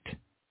fact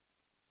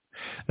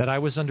that I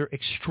was under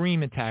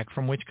extreme attack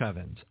from witch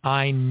covens.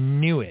 I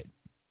knew it.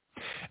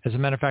 As a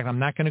matter of fact, I'm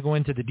not going to go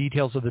into the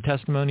details of the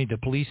testimony. The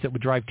police that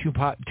would drive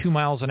 2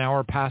 miles an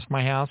hour past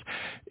my house,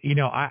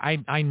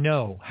 I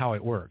know how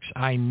it works.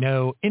 I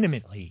know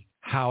intimately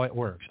how it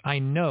works. I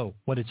know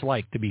what it's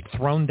like to be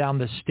thrown down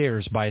the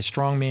stairs by a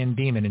strongman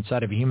demon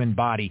inside of a human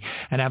body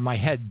and have my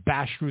head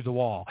bashed through the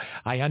wall.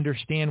 I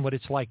understand what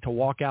it's like to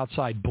walk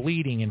outside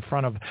bleeding in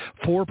front of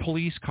 4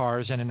 police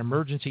cars and an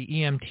emergency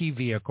EMT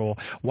vehicle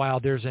while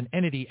there's an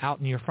entity out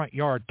in your front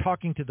yard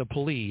talking to the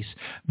police,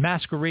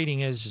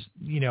 masquerading as,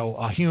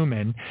 a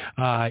human,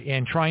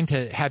 and trying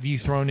to have you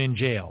thrown in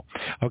jail.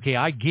 Okay,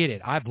 I get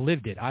it. I've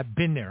lived it. I've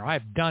been there.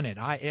 I've done it.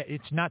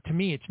 It's not, to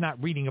me, it's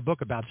not reading a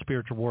book about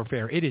spiritual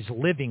warfare. It is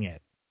living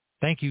it.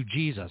 Thank you,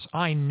 Jesus.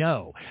 I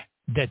know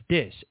that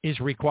this is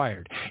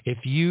required.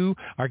 If you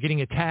are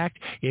getting attacked,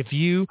 if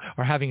you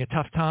are having a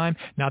tough time,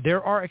 now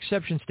there are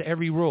exceptions to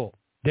every rule.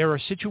 There are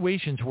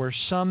situations where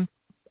some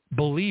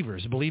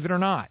believers, believe it or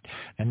not,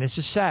 and this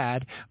is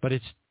sad, but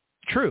it's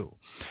true.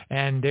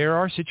 And there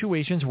are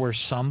situations where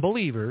some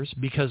believers,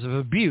 because of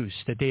abuse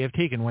that they have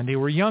taken when they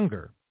were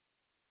younger,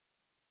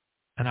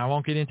 and I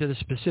won't get into the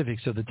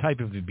specifics of the type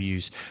of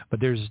abuse, but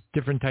there's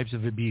different types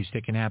of abuse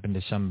that can happen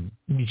to some,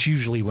 it's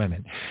usually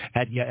women,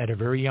 at a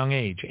very young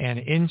age. And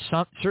in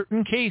some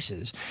certain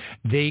cases,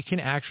 they can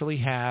actually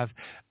have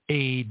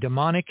a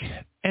demonic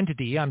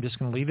entity, I'm just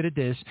going to leave it at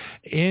this,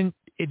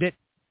 that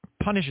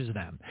punishes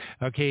them.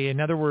 Okay,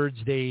 in other words,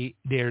 they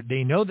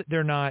know that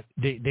they're not,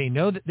 they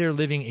know that they're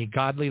living a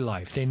godly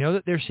life. They know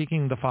that they're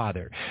seeking the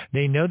Father.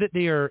 They know that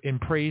they are in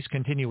praise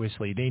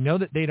continuously. They know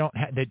that they don't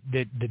that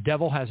the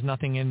devil has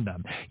nothing in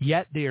them.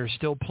 Yet they are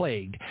still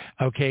plagued.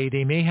 Okay,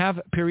 they may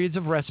have periods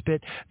of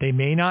respite. They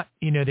may not,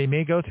 they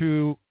may go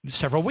through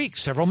several weeks,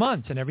 several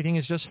months, and everything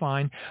is just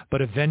fine.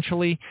 But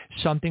eventually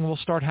something will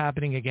start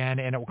happening again,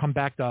 and it will come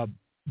back to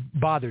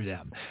bother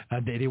them.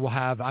 They will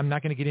have, I'm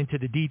not going to get into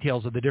the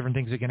details of the different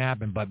things that can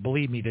happen, but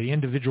believe me, the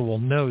individual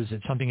knows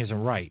that something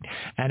isn't right.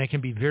 And it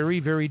can be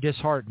very, very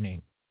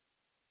disheartening.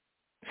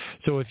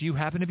 So if you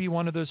happen to be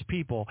one of those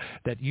people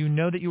that you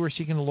know that you are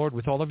seeking the Lord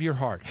with all of your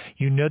heart,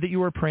 you know that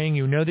you are praying,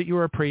 you know that you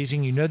are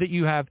praising, you know that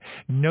you have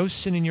no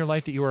sin in your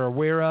life that you are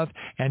aware of,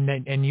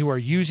 and you are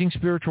using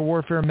spiritual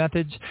warfare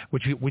methods,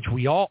 which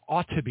we all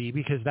ought to be,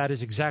 because that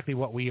is exactly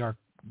what we are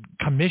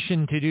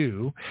commissioned to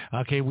do.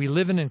 Okay, we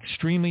live in an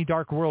extremely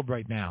dark world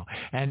right now,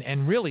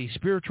 and really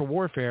spiritual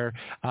warfare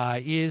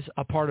is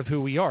a part of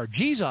who we are.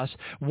 Jesus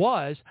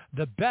was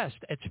the best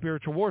at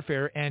spiritual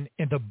warfare, and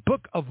the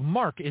book of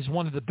Mark is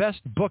one of the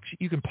best books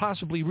you can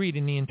possibly read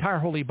in the entire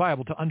Holy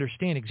Bible to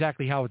understand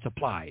exactly how it's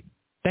applied.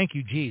 Thank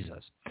you,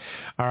 Jesus.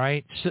 All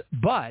right,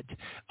 but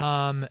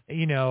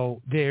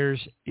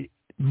there's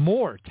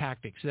more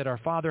tactics that our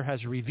Father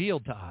has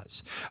revealed to us,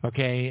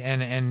 okay?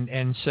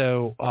 And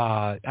so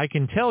I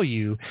can tell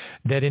you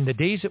that in the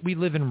days that we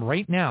live in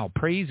right now,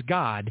 praise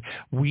God,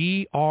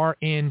 we are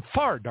in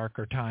far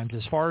darker times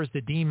as far as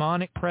the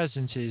demonic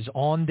presence is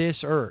on this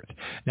earth.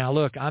 Now,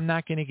 look, I'm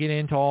not going to get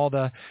into all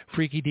the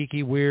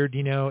freaky-deaky, weird,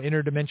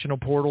 interdimensional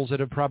portals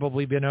that have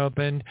probably been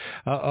opened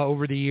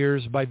over the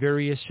years by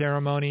various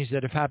ceremonies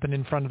that have happened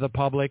in front of the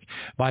public,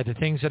 by the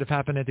things that have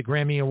happened at the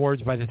Grammy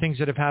Awards, by the things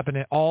that have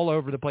happened all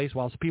over the place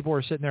while people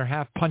are sitting there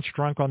half punch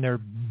drunk on their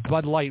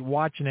Bud Light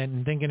watching it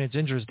and thinking it's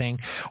interesting,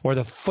 or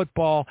the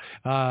football,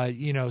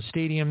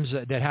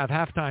 stadiums that have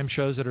halftime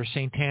shows that are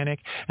satanic,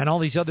 and all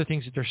these other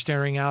things that they're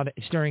staring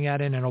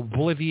at in an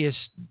oblivious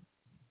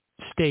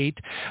state,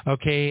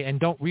 okay, and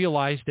don't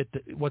realize that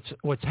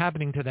what's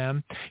happening to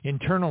them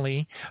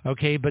internally,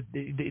 okay, but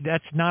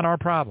that's not our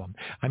problem.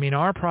 I mean,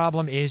 our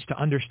problem is to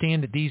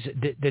understand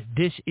that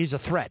this is a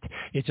threat.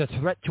 It's a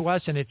threat to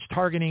us, and it's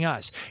targeting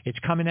us. It's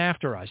coming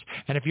after us.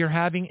 And if you're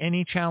having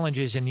any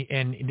challenges,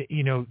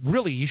 and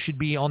really you should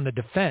be on the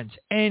defense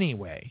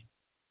anyway.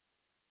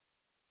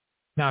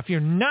 Now, if you're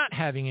not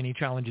having any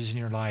challenges in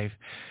your life,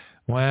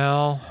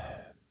 well,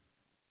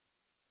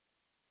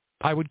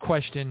 I would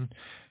question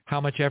how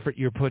much effort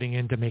you're putting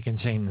into making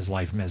Satan's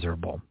life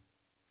miserable.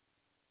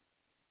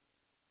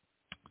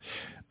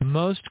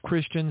 Most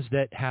Christians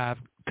that have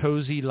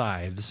cozy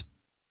lives,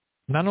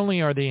 not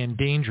only are they in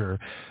danger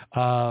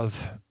of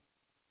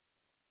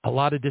a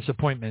lot of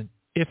disappointment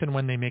if and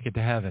when they make it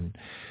to heaven,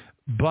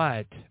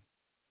 but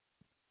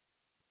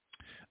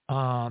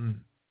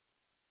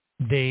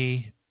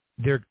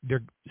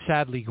they're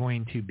sadly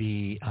going to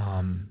be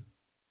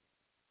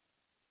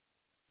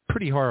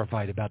pretty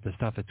horrified about the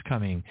stuff that's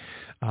coming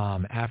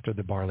after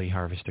the barley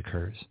harvest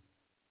occurs.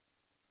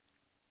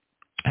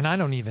 And I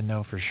don't even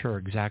know for sure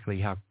exactly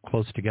how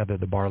close together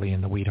the barley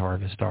and the wheat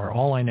harvest are.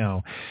 All I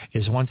know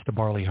is once the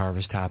barley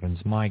harvest happens,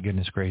 my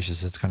goodness gracious,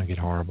 it's going to get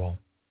horrible.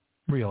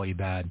 Really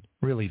bad,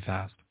 really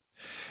fast.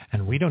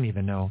 And we don't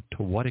even know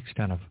to what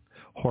extent of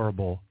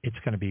horrible it's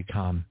going to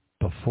become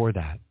before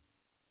that.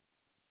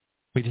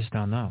 We just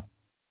don't know.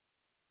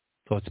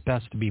 So it's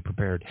best to be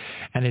prepared.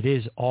 And it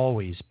is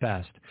always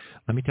best.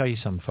 Let me tell you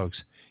something, folks.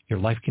 Your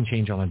life can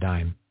change on a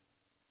dime.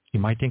 You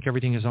might think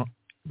everything is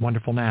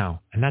wonderful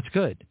now, and that's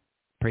good.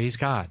 Praise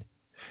God.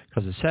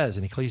 Because it says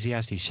in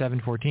Ecclesiastes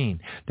 7:14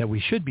 that we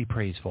should be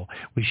praiseful.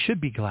 We should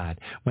be glad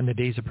when the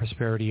days of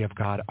prosperity of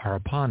God are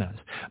upon us.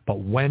 But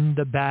when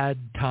the bad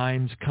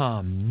times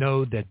come,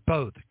 know that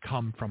both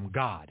come from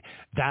God.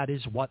 That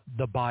is what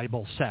the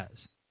Bible says.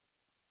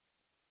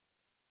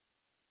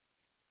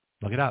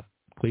 Look it up.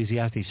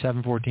 Ecclesiastes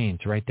 7:14.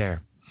 It's right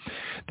there.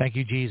 Thank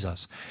you, Jesus.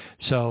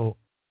 So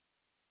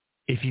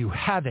if you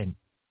haven't,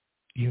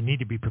 you need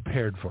to be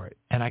prepared for it.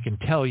 And I can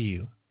tell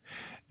you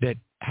that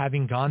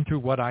having gone through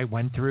what I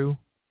went through,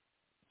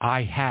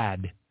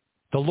 the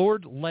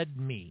Lord led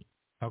me,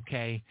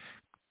 okay,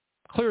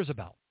 clear as a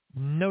bell,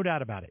 no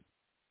doubt about it.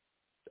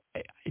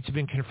 It's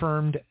been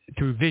confirmed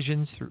through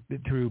visions,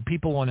 through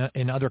people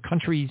in other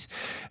countries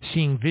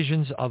seeing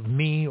visions of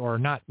me, or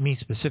not me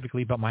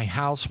specifically, but my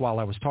house while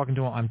I was talking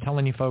to them. I'm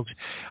telling you, folks,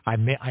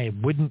 I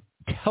wouldn't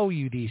tell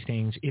you these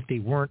things if they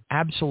weren't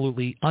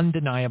absolutely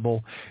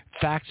undeniable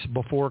facts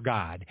before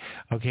God.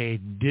 Okay,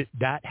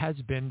 that has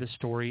been the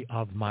story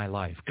of my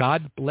life.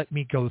 God let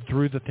me go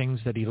through the things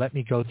that he let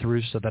me go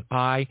through so that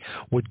I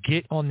would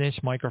get on this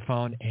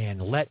microphone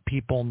and let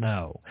people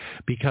know,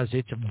 because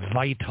it's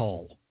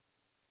vital.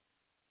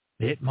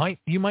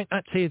 You might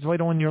not say it's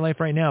vital in your life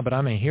right now, but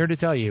I'm here to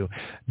tell you,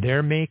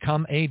 there may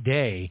come a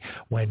day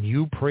when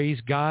you praise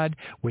God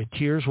with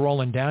tears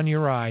rolling down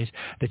your eyes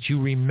that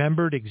you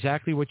remembered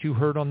exactly what you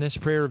heard on this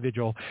prayer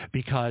vigil,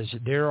 because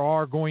there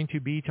are going to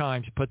be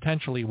times,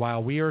 potentially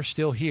while we are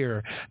still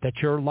here, that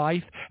your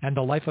life and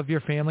the life of your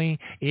family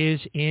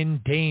is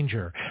in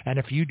danger. And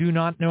if you do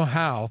not know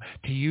how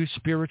to use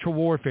spiritual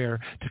warfare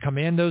to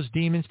command those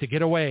demons to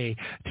get away,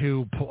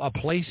 to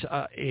place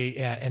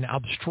an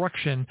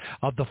obstruction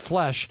of the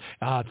flesh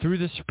through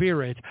the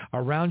Spirit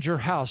around your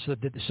house, so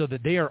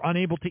that they are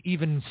unable to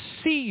even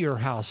see your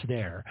house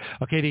there.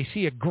 Okay, they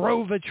see a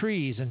grove of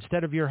trees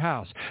instead of your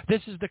house.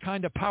 This is the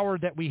kind of power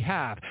that we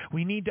have.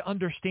 We need to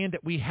understand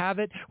that we have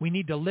it. We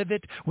need to live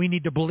it. We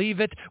need to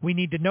believe it. We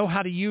need to know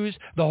how to use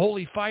the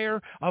holy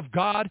fire of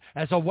God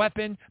as a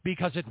weapon,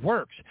 because it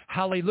works.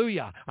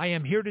 Hallelujah. I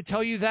am here to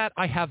tell you that.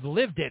 I have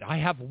lived it. I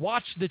have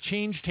watched the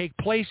change take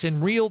place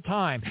in real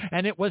time,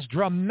 and it was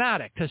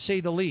dramatic, to say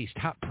the least.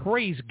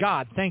 Praise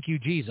God. Thank you,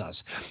 Jesus.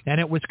 And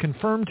it was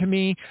confirmed to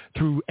me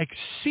through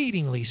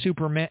exceedingly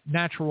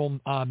supernatural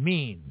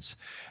means.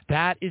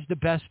 That is the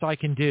best I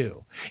can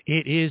do.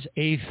 It is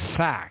a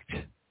fact.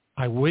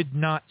 I would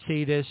not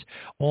say this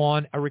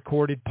on a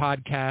recorded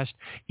podcast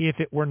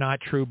if it were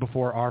not true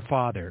before our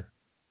Father,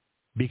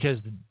 because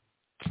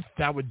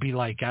that would be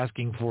like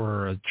asking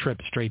for a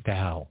trip straight to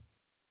hell.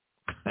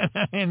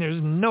 And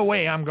there's no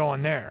way I'm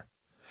going there.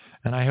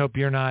 And I hope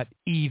you're not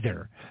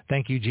either.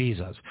 Thank you,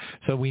 Jesus.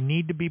 So we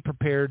need to be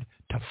prepared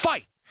to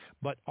fight.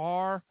 But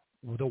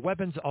the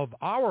weapons of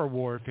our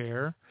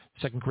warfare,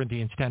 2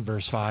 Corinthians 10,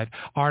 verse 5,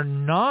 are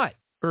not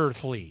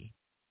earthly.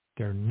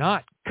 They're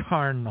not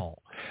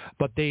carnal,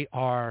 but they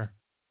are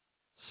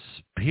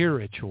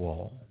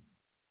spiritual.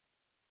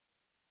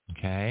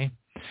 Okay?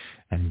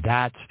 And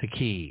that's the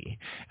key.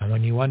 And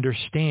when you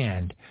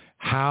understand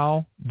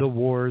how the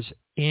wars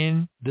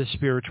in the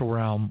spiritual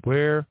realm,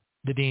 where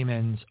the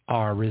demons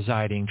are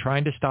residing,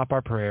 trying to stop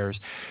our prayers,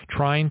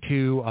 trying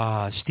to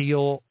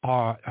steal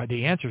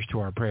the answers to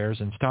our prayers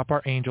and stop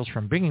our angels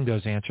from bringing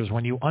those answers.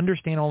 When you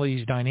understand all of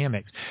these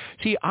dynamics.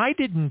 See, I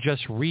didn't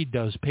just read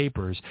those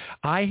papers.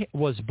 I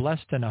was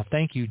blessed enough,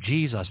 thank you,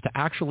 Jesus, to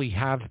actually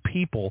have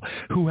people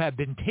who have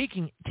been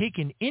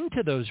taken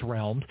into those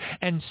realms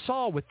and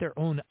saw with their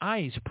own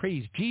eyes,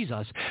 praise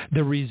Jesus,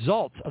 the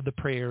results of the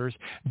prayers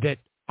that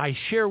I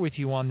share with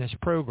you on this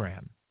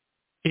program.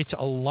 It's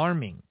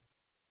alarming.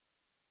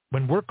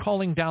 When we're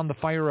calling down the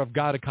fire of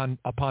God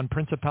upon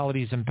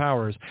principalities and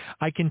powers,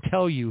 I can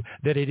tell you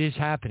that it is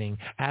happening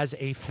as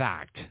a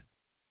fact.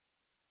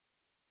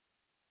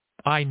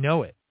 I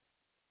know it.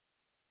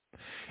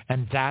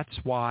 And that's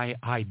why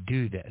I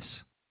do this.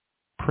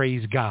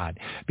 Praise God.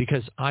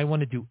 Because I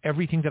want to do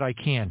everything that I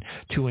can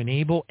to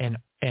enable and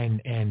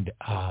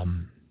to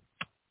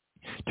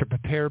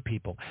prepare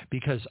people.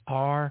 Because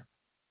our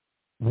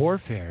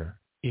warfare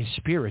is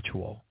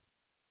spiritual.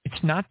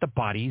 It's not the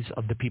bodies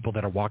of the people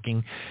that are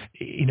walking,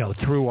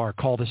 through our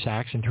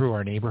cul-de-sacs and through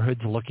our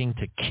neighborhoods looking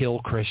to kill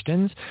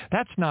Christians.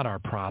 That's not our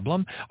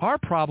problem. Our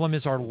problem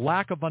is our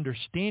lack of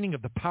understanding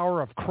of the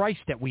power of Christ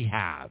that we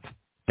have.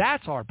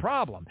 That's our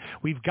problem.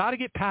 We've got to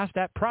get past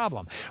that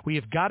problem. We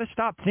have got to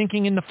stop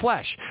thinking in the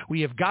flesh.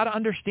 We have got to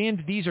understand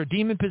that these are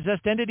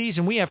demon-possessed entities,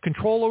 and we have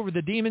control over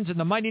the demons in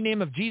the mighty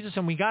name of Jesus,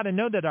 and we got to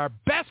know that our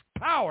best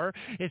power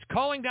is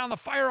calling down the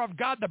fire of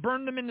God to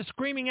burn them in the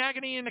screaming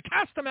agony and to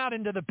cast them out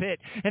into the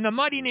pit in the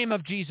mighty name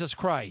of Jesus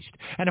Christ.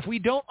 And if we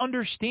don't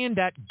understand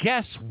that,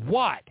 guess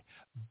what?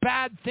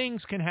 Bad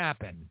things can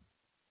happen.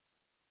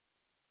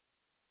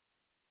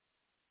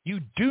 You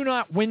do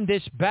not win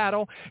this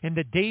battle in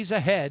the days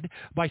ahead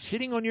by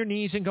sitting on your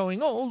knees and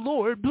going, "Oh,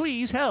 Lord,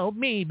 please help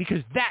me,"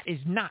 because that is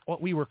not what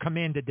we were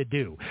commanded to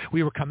do.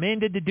 We were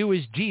commanded to do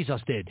as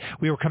Jesus did.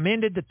 We were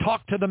commanded to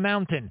talk to the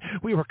mountain.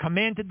 We were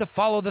commanded to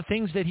follow the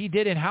things that he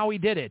did and how he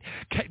did it.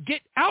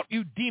 Get out,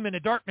 you demon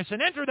of darkness,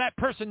 and enter that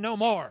person no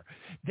more.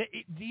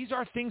 These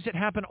are things that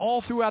happen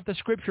all throughout the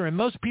Scripture, and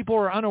most people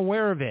are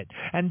unaware of it.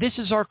 And this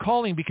is our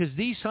calling, because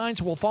these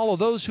signs will follow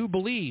those who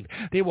believe.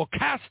 They will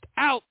cast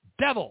out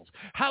devils.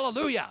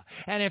 Hallelujah.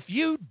 And if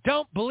you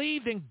don't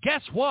believe, then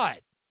guess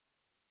what?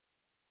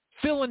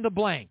 Fill in the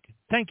blank.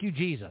 Thank you,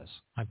 Jesus.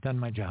 I've done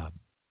my job.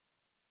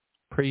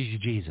 Praise you,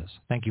 Jesus.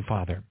 Thank you,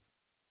 Father.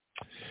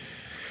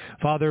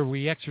 Father,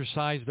 we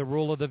exercise the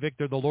rule of the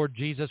victor, the Lord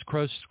Jesus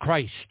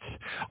Christ,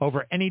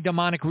 over any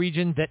demonic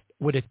region that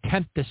would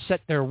attempt to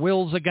set their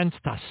wills against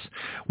us.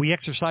 We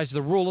exercise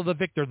the rule of the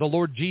victor, the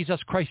Lord Jesus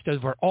Christ,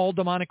 over all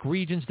demonic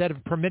regions that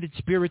have permitted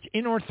spirits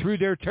in or through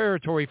their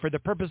territory for the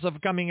purpose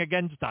of coming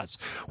against us.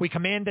 We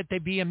command that they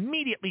be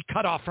immediately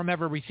cut off from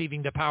ever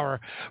receiving the power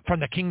from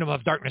the kingdom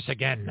of darkness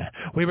again.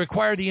 We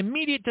require the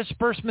immediate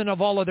disbursement of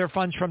all of their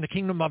funds from the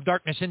kingdom of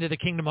darkness into the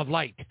kingdom of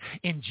light.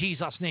 In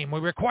Jesus' name, we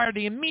require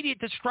the immediate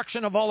destruction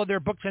of all of their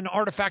books and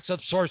artifacts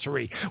of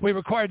sorcery. We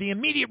require the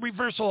immediate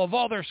reversal of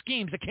all their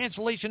schemes, the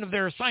cancellation of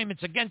their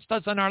assignments against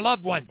us and our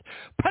loved ones.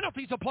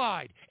 Penalties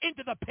applied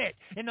into the pit.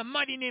 In the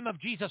mighty name of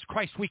Jesus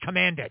Christ, we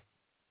command it.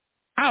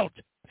 Out.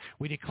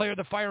 We declare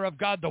the fire of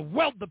God to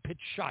weld the pit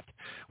shut.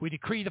 We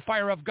decree the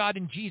fire of God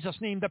in Jesus'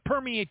 name to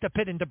permeate the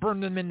pit and to burn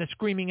them in the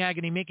screaming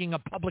agony, making a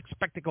public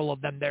spectacle of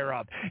them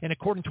thereof, in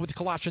accordance with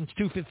Colossians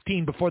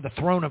 2:15, before the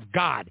throne of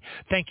God.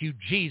 Thank you,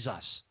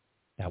 Jesus.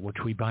 That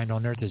which we bind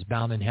on earth is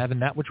bound in heaven.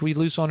 That which we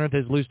loose on earth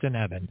is loosed in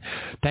heaven.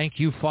 Thank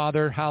you,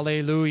 Father.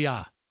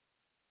 Hallelujah.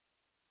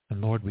 And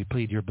Lord, we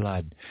plead your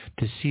blood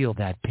to seal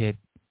that pit,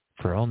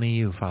 for only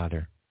you,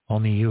 Father,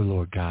 only you,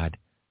 Lord God,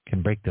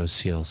 can break those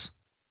seals.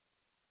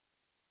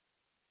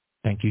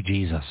 Thank you,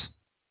 Jesus.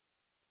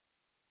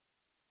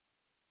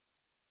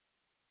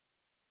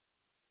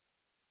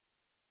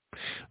 I'd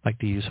like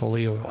to use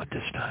holy oil at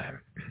this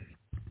time.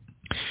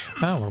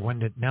 Oh, we're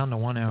down to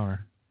 1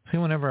 hour. See,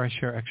 whenever I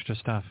share extra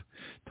stuff,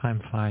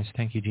 time flies.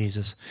 Thank you,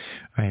 Jesus.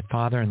 All right,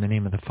 Father, in the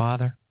name of the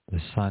Father,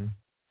 the Son,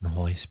 and the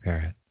Holy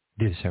Spirit.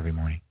 Do this every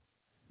morning.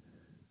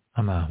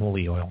 I'm a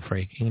holy oil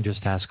freak. You can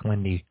just ask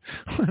Lindy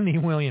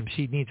Williams.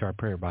 She needs our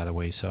prayer, by the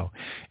way. So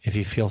if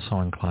you feel so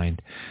inclined,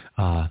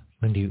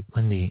 Lindy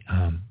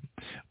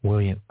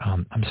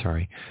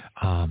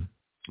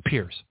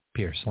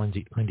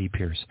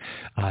Pierce.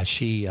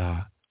 She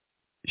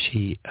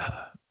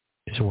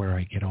is where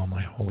I get all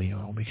my holy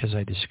oil, because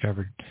I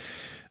discovered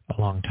a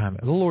long time.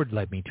 The Lord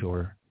led me to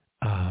her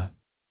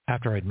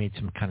after I'd made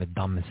some kind of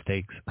dumb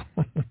mistakes.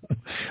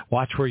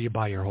 Watch where you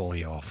buy your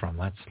holy oil from.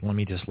 Let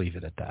me just leave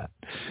it at that,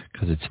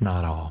 because it's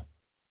not all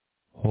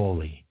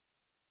holy,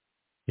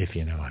 if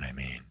you know what I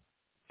mean.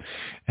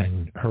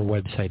 And her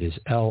website is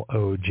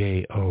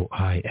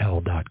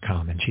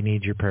lojoil.com, and she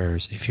needs your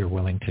prayers if you're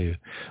willing to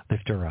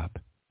lift her up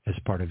as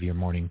part of your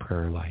morning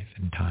prayer life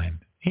and time,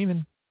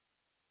 even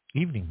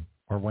evening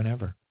or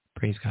whenever.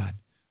 Praise God.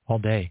 All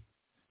day,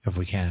 if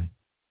we can.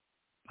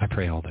 I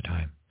pray all the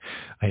time.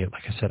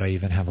 Like I said, I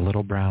even have a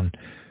little brown,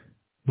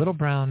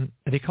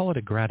 they call it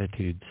a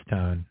gratitude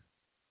stone.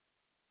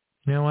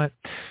 You know what?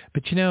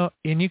 But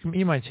and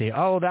you might say,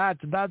 oh,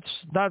 that's a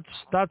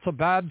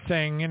bad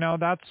thing.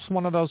 That's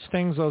one of those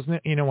things.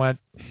 You know what?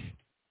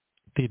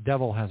 The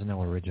devil has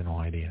no original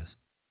ideas.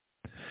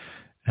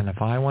 And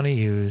if I want to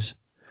use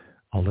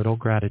a little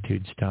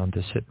gratitude stone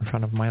to sit in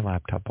front of my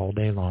laptop all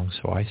day long,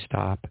 so I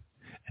stop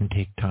and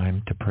take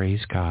time to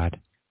praise God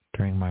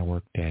during my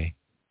work day,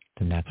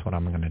 then that's what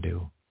I'm going to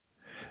do.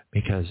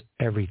 Because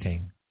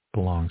everything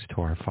belongs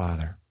to our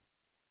Father.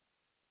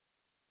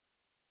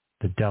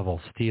 The devil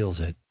steals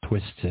it,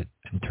 twists it,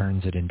 and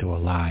turns it into a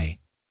lie.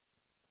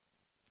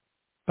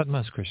 But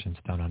most Christians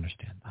don't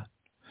understand that.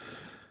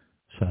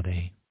 So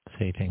they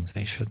say things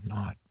they should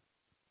not.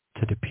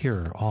 To the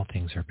pure, all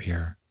things are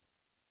pure.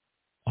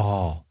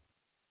 All.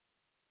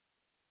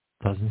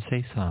 Doesn't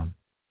say some.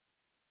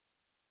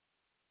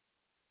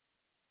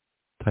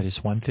 Titus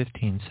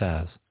 1:15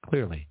 says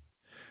clearly,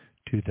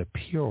 to the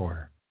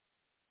pure,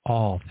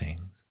 all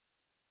things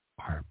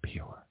are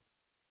pure.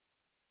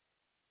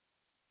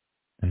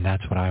 And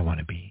that's what I want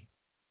to be.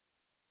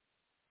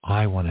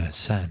 I want to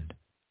ascend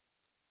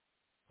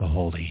the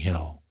holy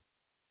hill.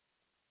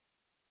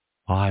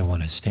 I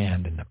want to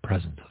stand in the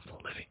presence of the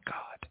living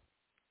God,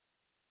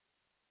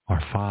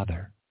 our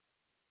Father.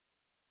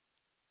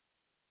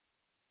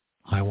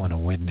 I want to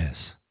witness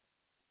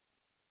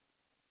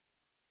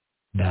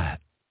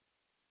that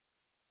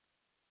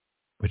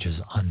which is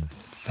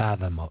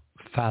unfathomable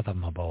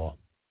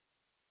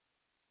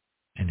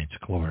in its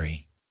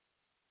glory.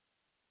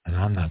 And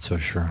I'm not so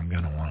sure I'm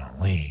going to want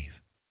to leave.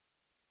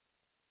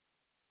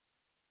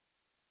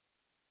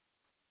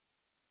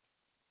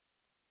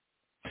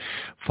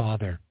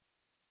 Father,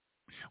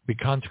 we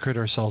consecrate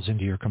ourselves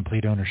into your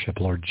complete ownership,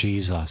 Lord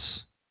Jesus.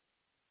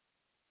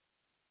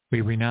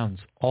 We renounce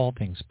all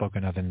things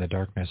spoken of in the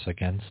darkness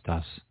against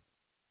us.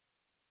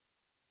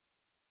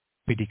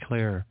 We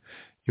declare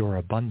your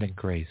abundant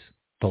grace,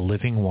 the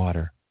living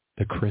water,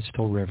 the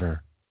crystal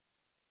river,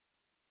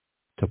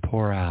 to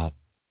pour out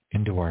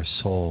into our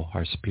soul,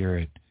 our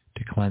spirit,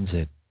 to cleanse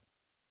it,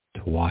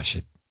 to wash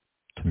it,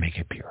 to make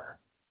it pure.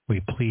 We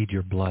plead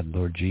your blood,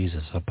 Lord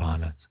Jesus,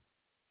 upon us.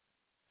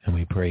 And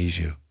we praise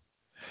you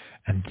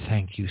and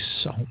thank you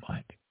so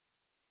much.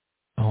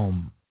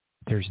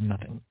 There's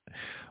nothing.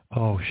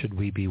 Should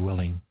we be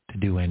willing to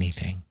do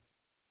anything?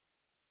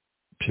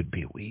 Should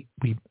be we.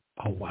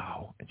 Oh,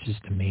 wow. It's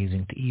just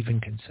amazing to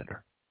even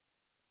consider.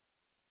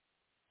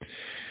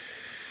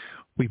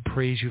 We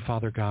praise you,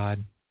 Father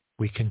God.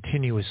 We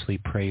continuously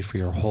pray for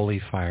your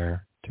holy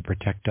fire to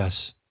protect us.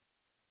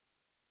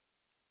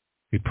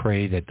 We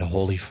pray that the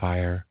holy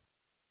fire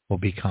will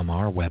become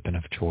our weapon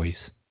of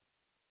choice,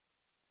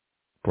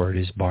 for it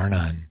is bar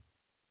none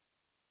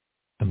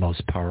the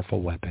most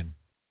powerful weapon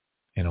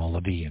in all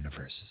of the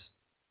universes.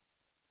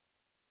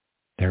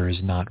 There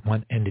is not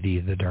one entity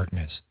of the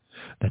darkness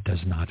that does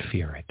not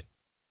fear it.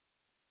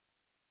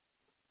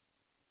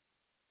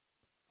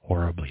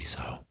 Horribly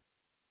so.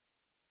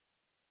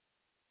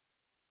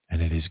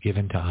 And it is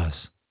given to us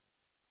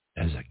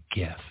as a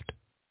gift.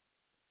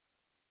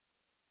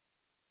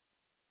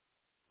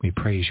 We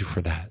praise you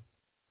for that.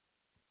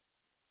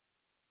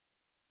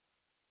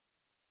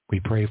 We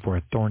pray for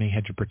a thorny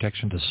hedge of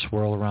protection to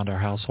swirl around our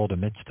household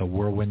amidst the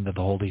whirlwind of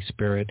the Holy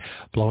Spirit,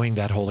 blowing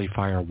that holy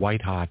fire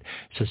white hot,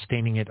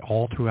 sustaining it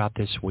all throughout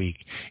this week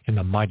in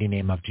the mighty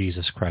name of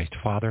Jesus Christ.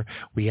 Father,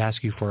 we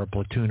ask you for a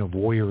platoon of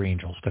warrior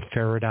angels to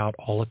ferret out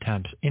all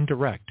attempts,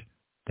 indirect,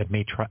 that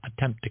may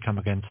attempt to come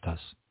against us.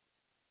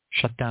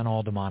 Shut down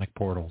all demonic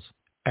portals,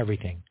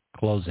 everything,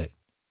 close it.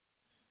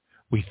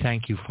 We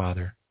thank you,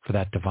 Father, for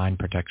that divine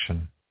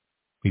protection.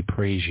 We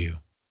praise you.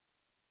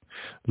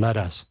 Let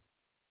us,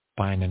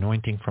 by an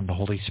anointing from the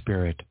Holy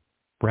Spirit,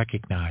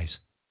 recognize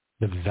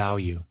the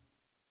value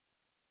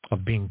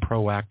of being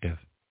proactive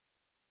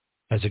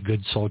as a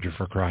good soldier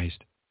for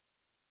Christ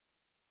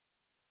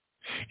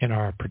in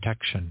our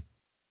protection,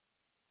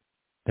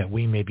 that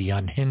we may be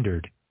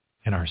unhindered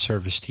in our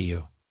service to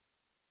you.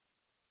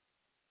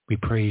 We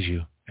praise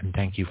you and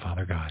thank you,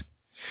 Father God.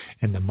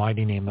 In the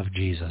mighty name of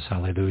Jesus,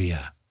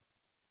 hallelujah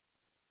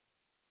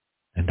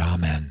and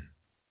amen.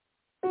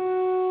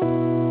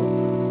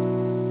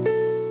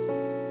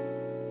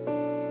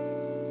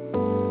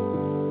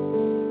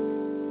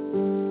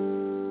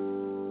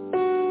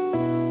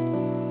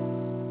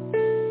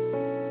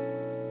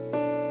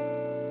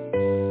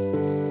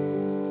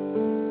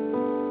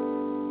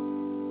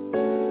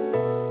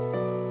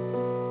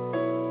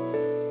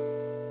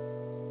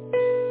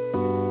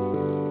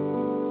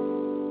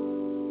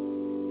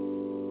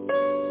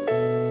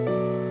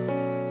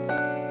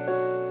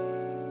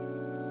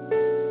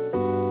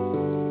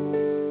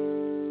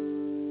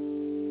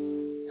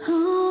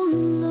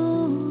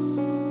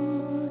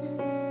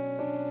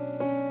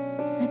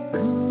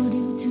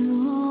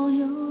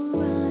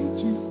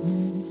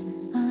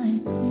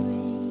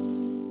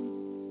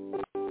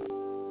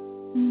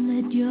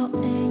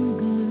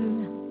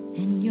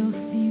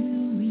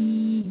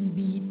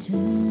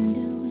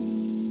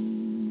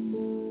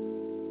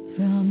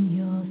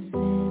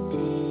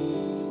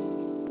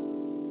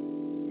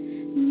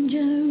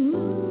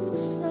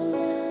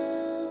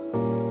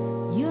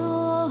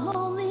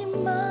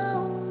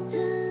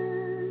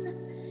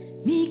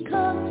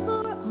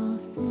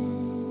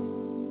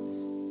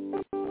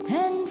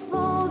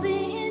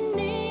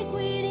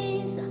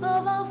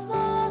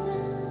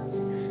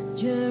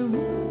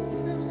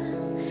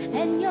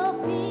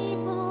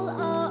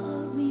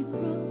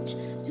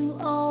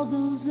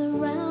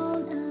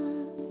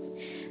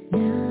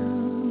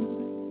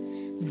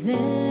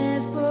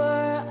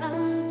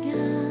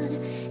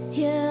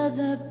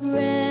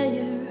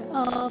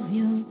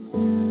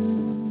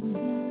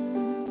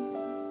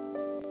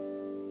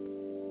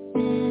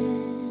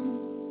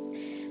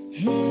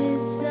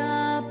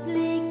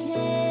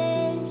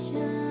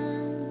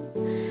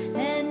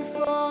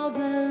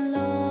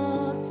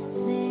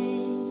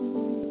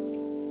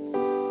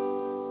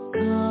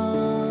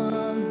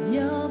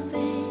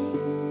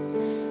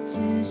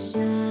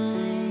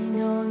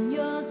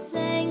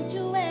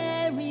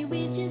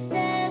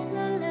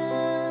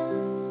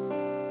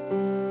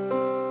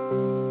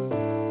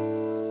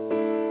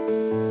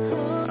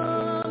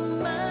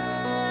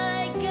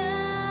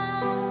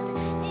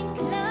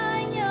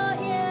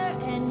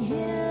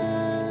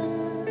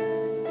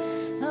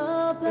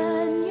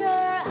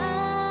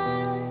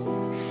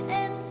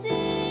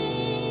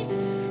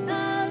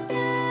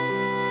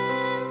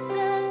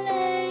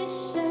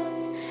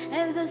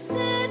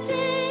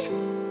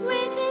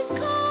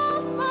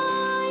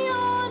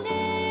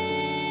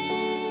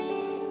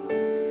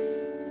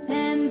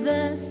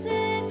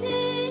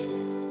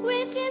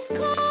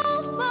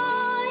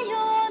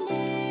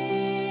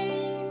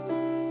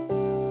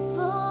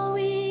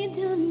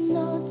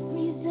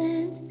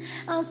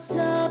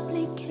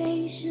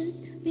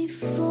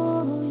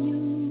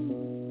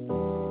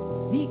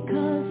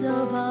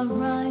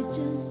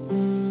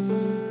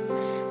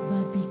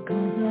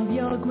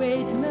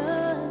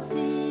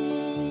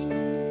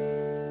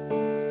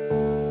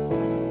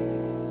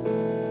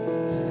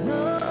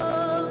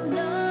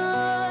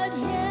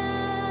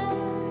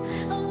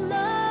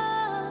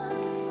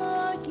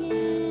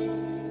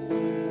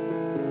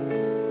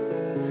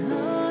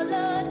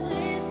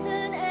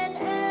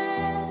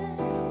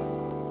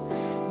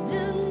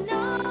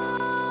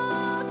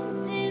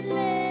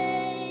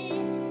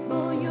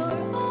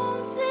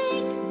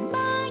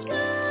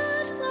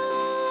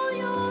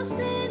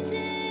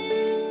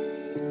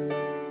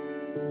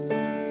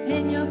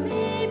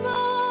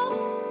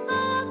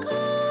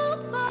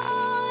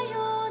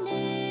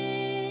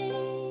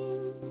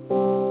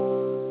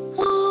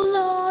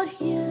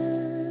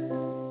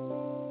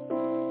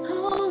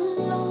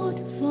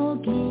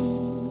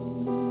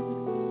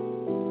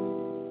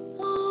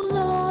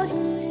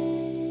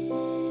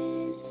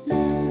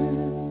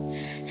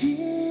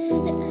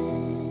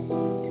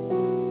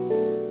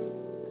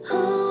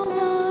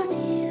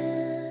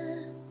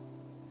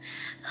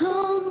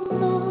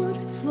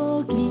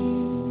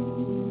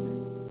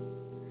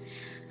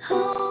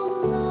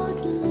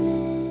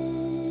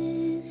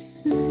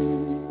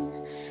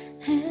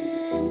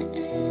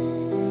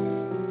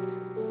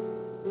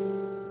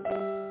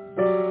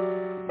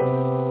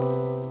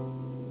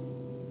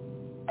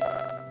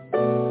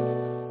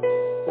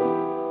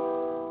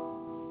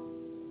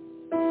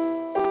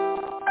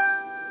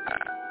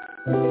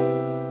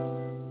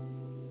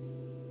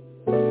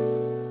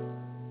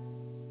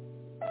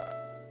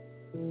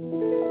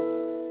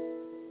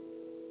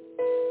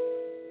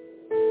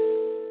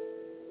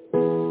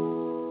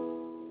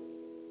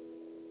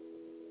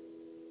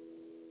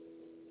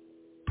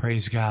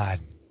 Praise God.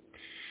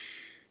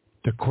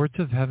 The Courts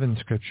of Heaven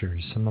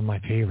scriptures, some of my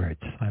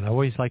favorites. I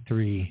always like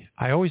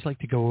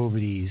to go over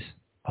these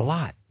a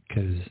lot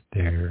because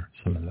they're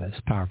some of the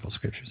most powerful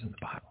scriptures in the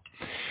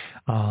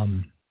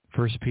Bible.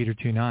 1 Peter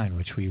 2:9,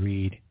 which we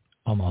read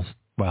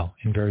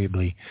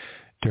invariably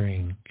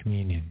during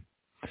communion.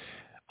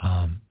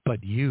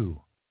 But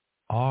you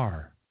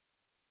are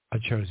a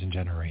chosen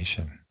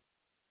generation.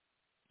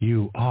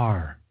 You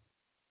are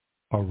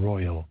a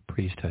royal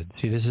priesthood.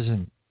 See, this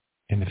isn't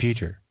in the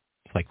future.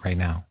 It's like right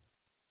now.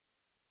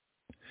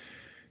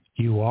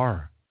 You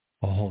are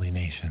a holy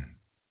nation.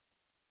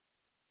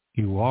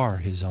 You are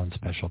his own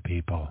special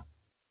people,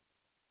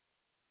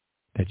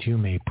 that you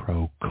may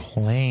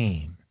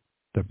proclaim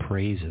the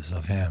praises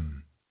of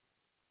him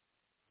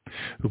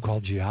who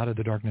called you out of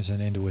the darkness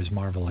and into his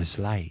marvelous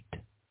light.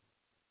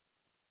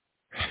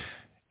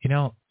 You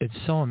know,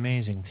 it's so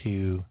amazing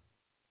to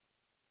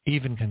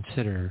even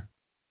consider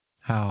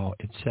how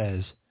it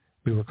says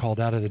we were called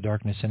out of the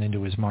darkness and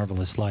into his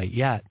marvelous light,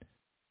 yet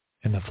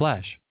in the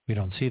flesh we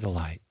don't see the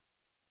light.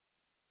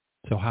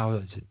 So how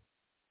is it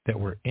that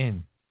we're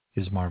in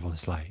his marvelous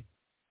light?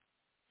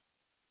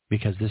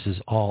 Because this is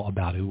all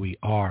about who we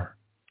are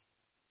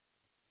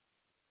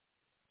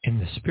in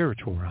the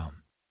spiritual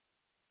realm,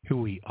 who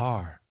we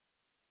are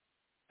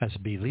as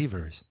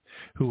believers,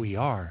 who we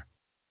are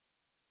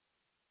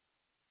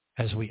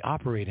as we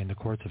operate in the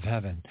courts of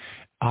heaven.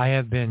 I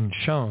have been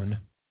shown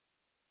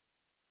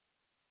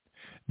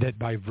that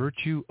by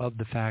virtue of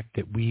the fact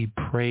that we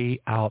pray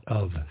out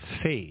of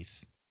faith,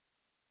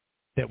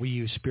 that we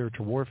use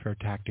spiritual warfare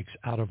tactics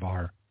out of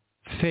our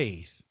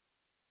faith,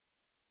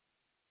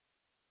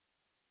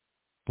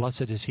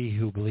 blessed is he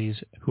who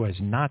believes, who has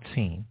not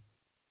seen,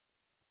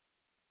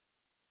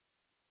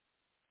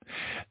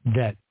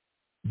 that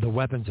the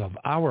weapons of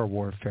our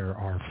warfare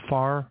are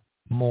far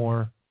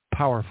more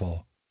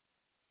powerful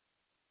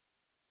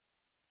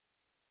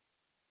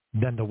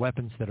than the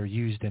weapons that are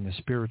used in the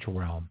spiritual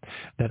realm,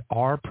 that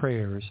our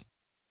prayers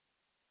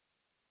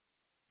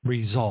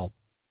result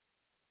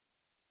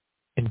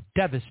in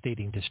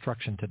devastating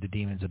destruction to the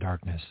demons of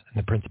darkness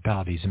and the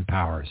principalities and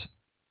powers,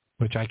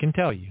 which I can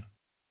tell you,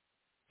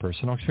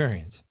 personal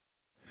experience,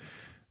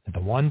 And the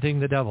one thing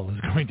the devil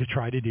is going to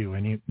try to do,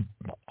 and he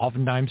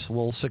oftentimes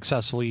will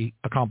successfully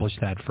accomplish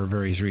that for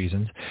various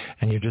reasons,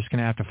 and you're just going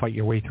to have to fight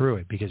your way through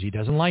it because he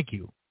doesn't like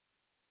you.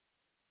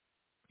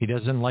 He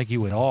doesn't like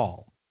you at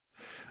all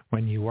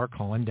when you are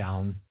calling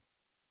down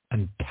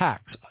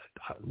attacks,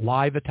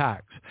 live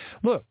attacks.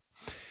 Look,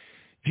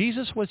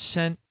 Jesus was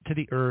sent to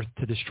the earth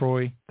to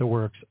destroy the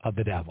works of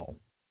the devil.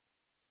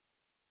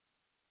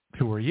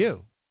 Who are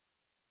you?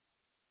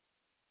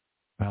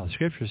 Well, the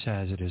Scripture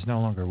says it is no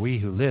longer we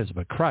who lives,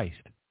 but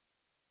Christ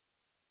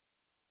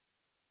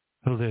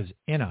who lives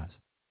in us.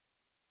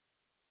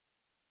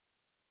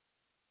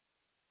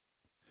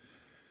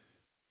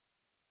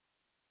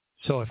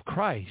 So if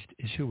Christ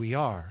is who we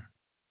are,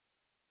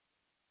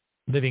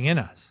 living in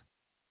us,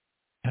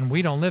 and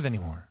we don't live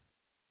anymore,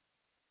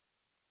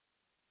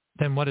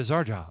 then what is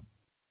our job?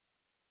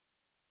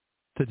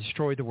 To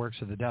destroy the works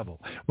of the devil.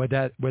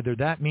 Whether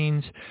that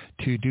means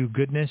to do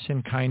goodness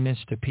and kindness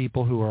to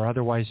people who are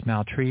otherwise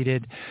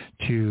maltreated,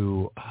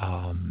 to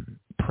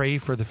pray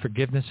for the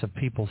forgiveness of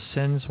people's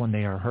sins when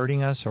they are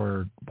hurting us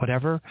or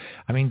whatever.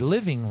 I mean,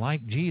 living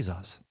like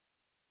Jesus.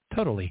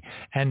 Totally.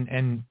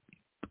 And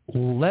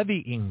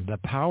levying the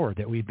power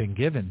that we've been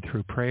given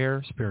through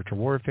prayer, spiritual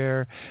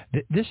warfare.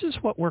 This is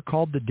what we're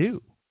called to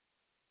do.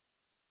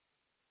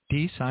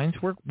 These signs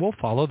will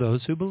follow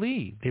those who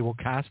believe. They will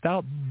cast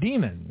out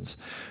demons.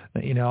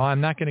 You know,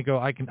 I'm not going to go.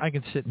 I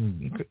can sit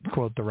and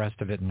quote the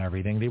rest of it and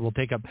everything. They will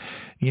take up.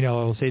 You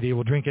know, it'll say they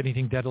will drink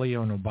anything deadly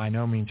and will by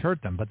no means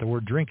hurt them. But the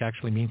word drink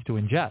actually means to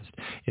ingest.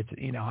 It's,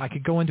 you know, I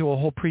could go into a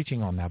whole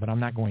preaching on that, but I'm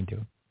not going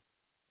to.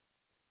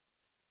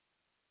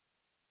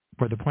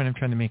 But the point I'm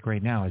trying to make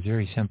right now is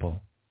very simple.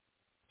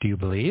 Do you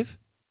believe?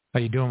 Are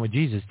you doing what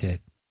Jesus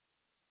did?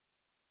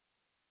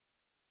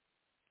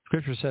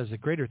 Scripture says that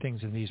greater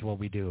things than these will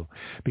we do,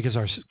 because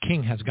our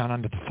King has gone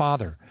unto the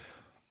Father.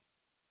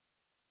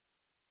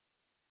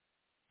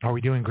 Are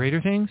we doing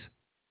greater things?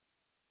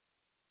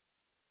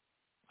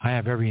 I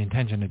have every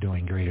intention of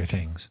doing greater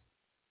things.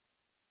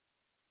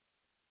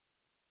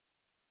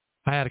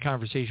 I had a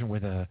conversation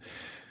with an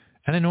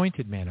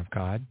anointed man of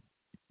God,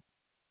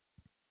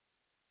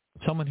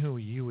 someone who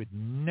you would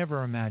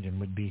never imagine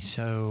would be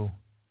so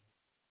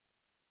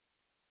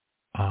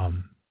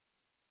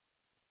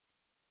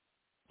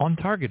on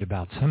target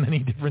about so many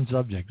different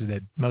subjects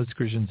that most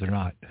Christians are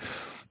not.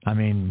 I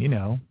mean, you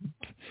know,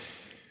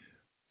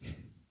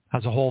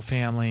 has a whole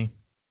family,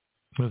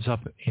 lives up,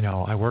 you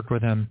know, I work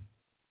with him,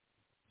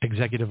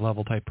 executive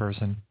level type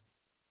person.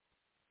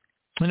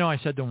 You know, I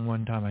said to him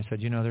one time, I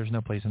said, you know, there's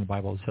no place in the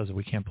Bible that says that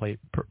we can't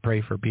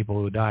pray for people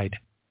who died.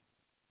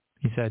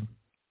 He said,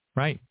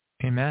 right,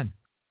 amen.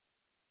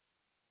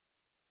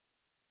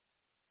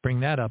 Bring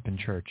that up in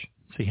church.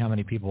 See how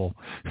many people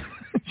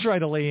try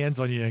to lay hands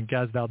on you and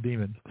cast out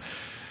demons.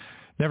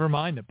 Never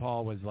mind that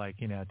Paul was like,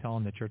 you know,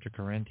 telling the church of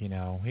Corinth, you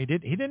know, he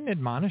didn't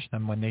admonish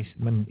them when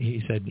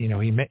he said, you know,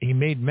 he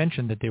made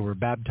mention that they were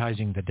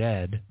baptizing the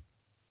dead,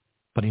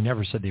 but he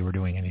never said they were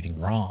doing anything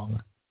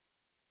wrong.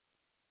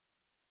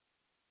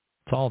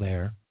 It's all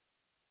there.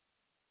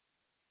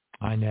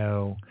 I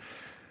know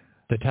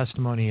the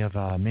testimony of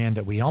a man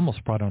that we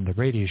almost brought on the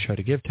radio show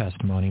to give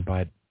testimony,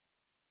 but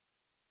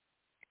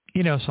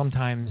you know,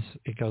 sometimes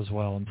it goes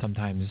well and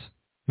sometimes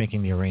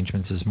making the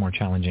arrangements is more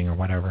challenging or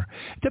whatever.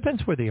 It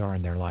depends where they are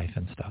in their life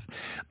and stuff.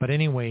 But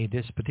anyway,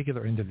 this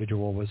particular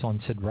individual was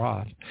on Sid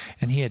Roth,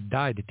 and he had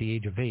died at the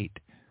age of 8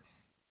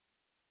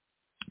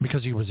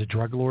 because he was a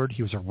drug lord.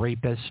 He was a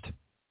rapist.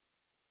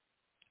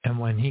 And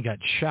when he got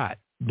shot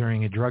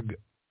during a drug,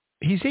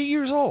 he's 8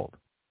 years old.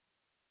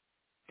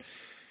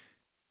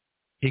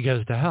 He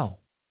goes to hell.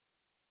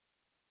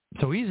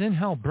 So he's in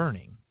hell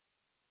burning.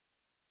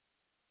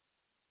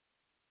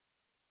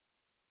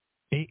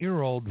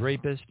 8-year-old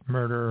rapist,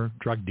 murderer,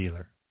 drug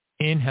dealer,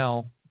 in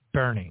hell,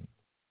 burning.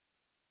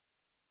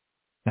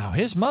 Now,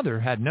 his mother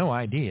had no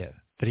idea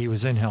that he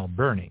was in hell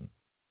burning.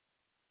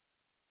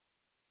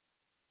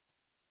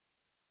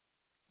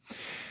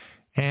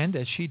 And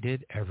as she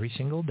did every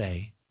single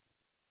day,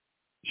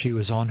 she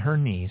was on her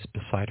knees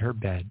beside her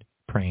bed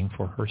praying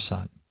for her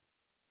son,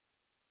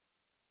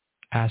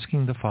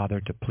 asking the Father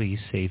to please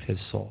save his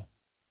soul,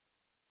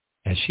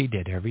 as she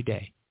did every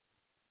day,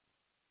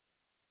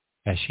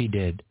 as she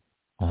did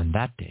on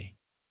that day.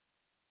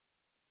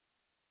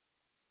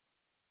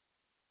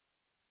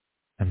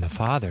 And the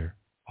Father,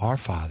 our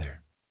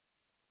Father,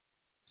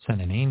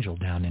 sent an angel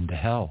down into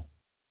hell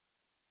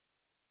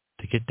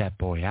to get that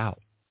boy out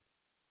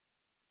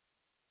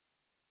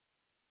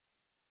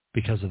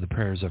because of the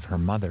prayers of her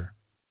mother,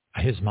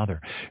 his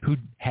mother, who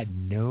had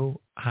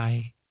no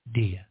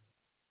idea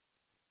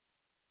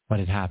what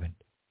had happened.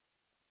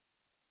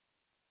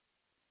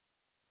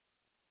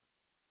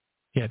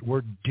 Yet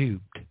we're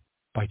duped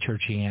by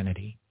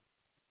churchianity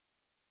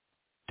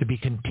to be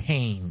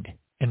contained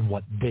in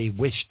what they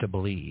wish to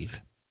believe.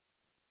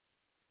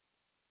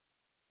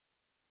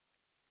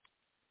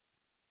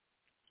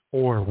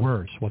 Or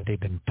worse, what they've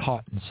been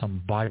taught in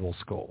some Bible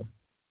school,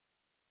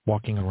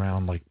 walking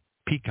around like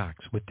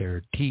peacocks with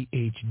their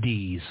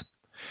PhDs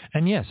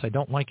And yes, I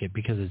don't like it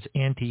because it's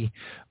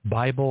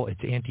anti-Bible,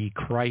 it's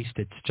anti-Christ,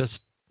 it's just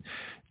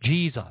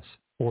Jesus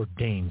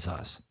ordains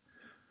us.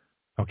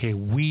 Okay,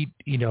 when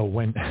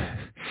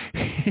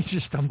it's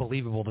just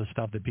unbelievable the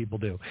stuff that people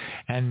do.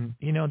 And,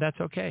 that's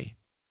okay.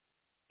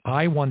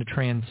 I want to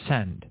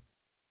transcend.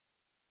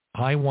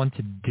 I want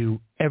to do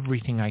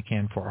everything I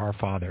can for our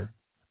Father.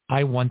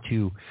 I want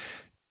to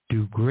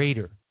do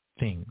greater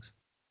things.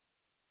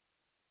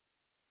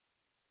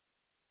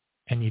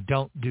 And you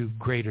don't do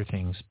greater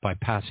things by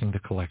passing the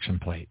collection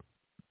plate.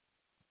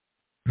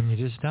 And you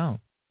just don't.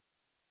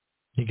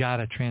 You got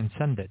to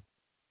transcend it.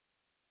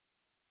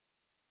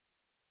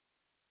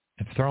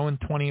 If throwing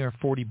 20 or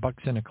 40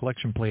 bucks in a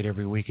collection plate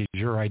every week is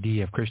your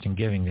idea of Christian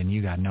giving, then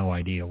you got no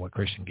idea what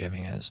Christian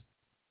giving is.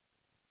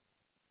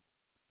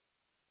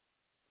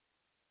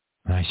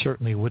 And I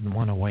certainly wouldn't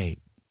want to wait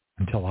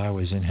until I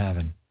was in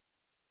heaven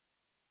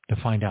to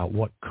find out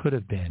what could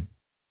have been,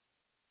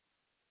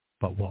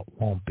 but what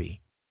won't be.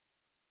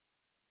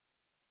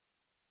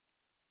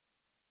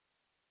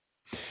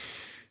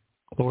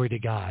 Glory to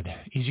God.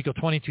 Ezekiel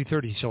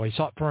 22:30. So I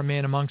sought for a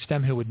man amongst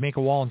them who would make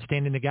a wall and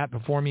stand in the gap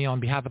before me on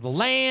behalf of the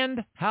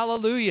land.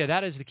 Hallelujah.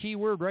 That is the key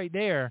word right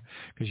there,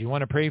 because you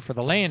want to pray for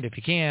the land if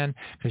you can,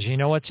 because you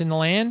know what's in the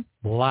land?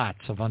 Lots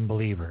of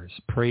unbelievers.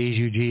 Praise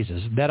you,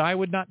 Jesus. That I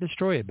would not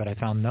destroy it, but I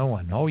found no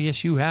one. Oh, yes,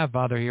 you have,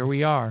 Father. Here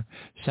we are.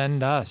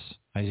 Send us.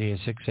 Isaiah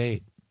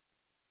 6:8.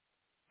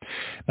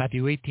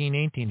 Matthew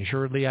 18:18.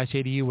 Assuredly, I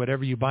say to you,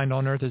 whatever you bind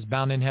on earth is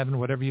bound in heaven.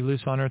 Whatever you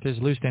loose on earth is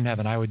loosed in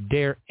heaven. I would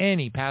dare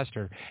any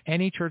pastor,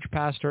 any church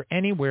pastor,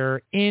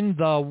 anywhere in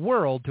the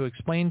world to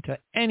explain to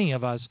any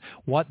of us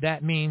what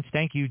that means.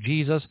 Thank you,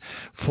 Jesus,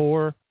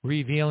 for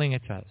revealing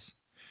it to us.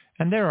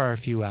 And there are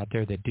a few out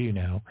there that do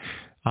know.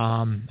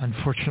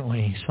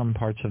 Unfortunately, some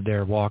parts of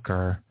their walk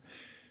are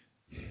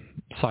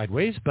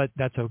sideways, but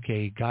that's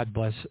okay. God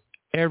bless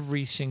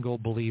every single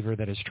believer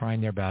that is trying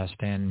their best.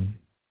 And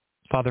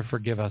Father,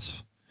 forgive us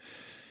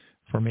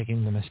for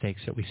making the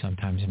mistakes that we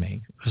sometimes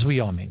make, because we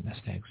all make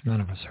mistakes. None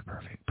of us are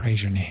perfect.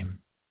 Praise your name.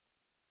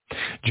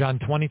 John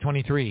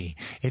 20:23.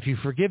 If you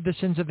forgive the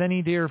sins of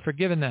any, they are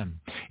forgiven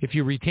them. If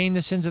you retain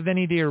the sins of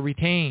any, they are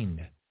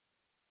retained.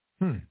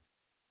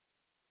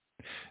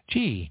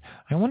 Gee,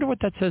 I wonder what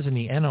that says in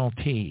the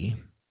NLT.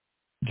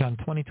 John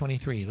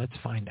 20:23. Let's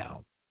find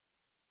out.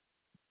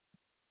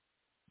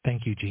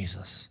 Thank you,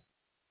 Jesus.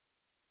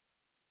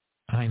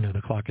 I know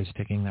the clock is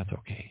ticking. That's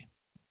okay.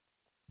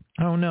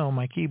 Oh, no,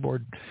 my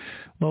keyboard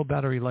low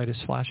battery light is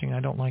flashing.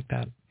 I don't like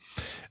that.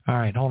 All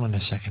right, hold on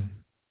a second.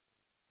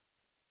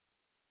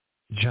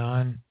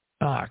 John,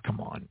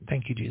 come on.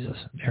 Thank you, Jesus.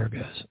 There it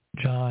goes.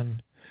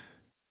 John,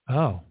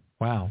 oh,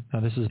 wow. Now,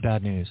 this is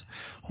bad news.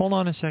 Hold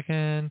on a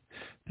second.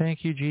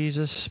 Thank you,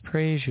 Jesus.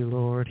 Praise you,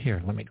 Lord. Here,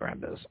 let me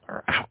grab this.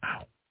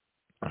 Ow.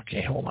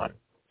 Okay, hold on.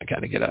 I got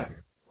to get a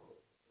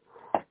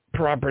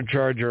proper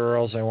charger or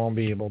else I won't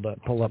be able to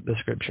pull up the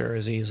scripture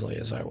as easily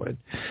as I would.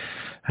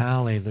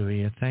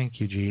 Hallelujah. Thank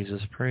you, Jesus.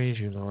 Praise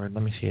you, Lord.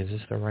 Let me see. Is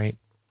this the right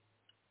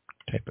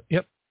type?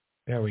 Yep.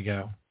 There we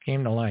go.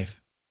 Came to life.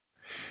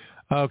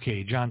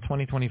 Okay, John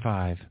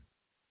 20:25.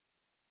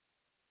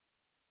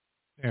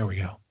 There we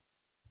go.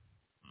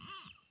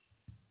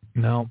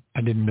 No,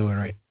 I didn't do it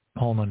right.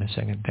 Hold on a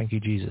second. Thank you,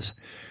 Jesus.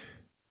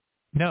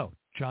 No,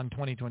 John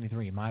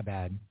 20:23. My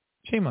bad.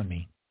 Shame on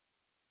me.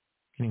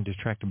 Getting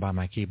distracted by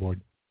my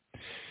keyboard.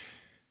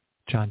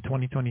 John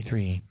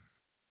 20:23.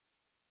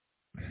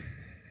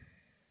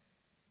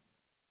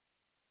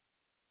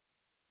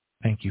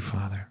 Thank you,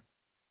 Father.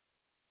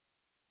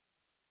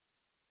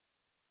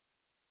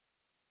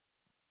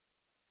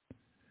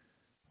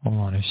 Hold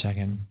on a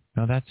second.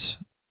 No, that's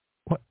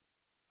what?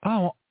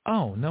 Oh,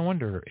 no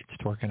wonder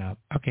it's twerking up.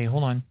 Okay,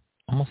 hold on.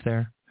 Almost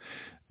there.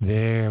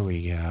 There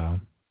we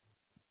go.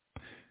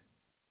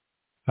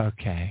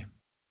 Okay.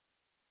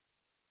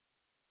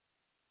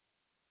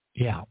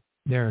 Yeah,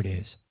 there it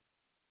is.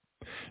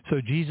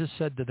 So Jesus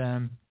said to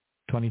them,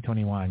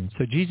 20:21.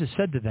 So Jesus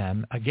said to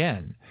them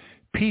again,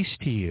 peace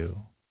to you.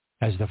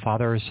 As the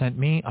Father has sent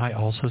me, I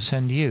also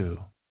send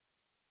you.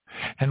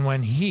 And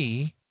when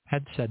he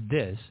had said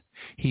this,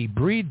 he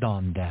breathed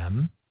on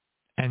them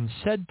and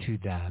said to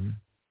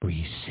them,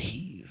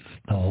 receive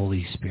the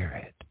Holy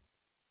Spirit.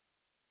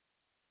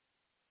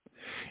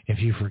 If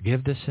you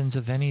forgive the sins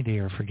of any, they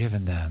are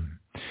forgiven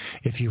them.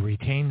 If you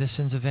retain the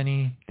sins of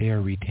any, they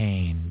are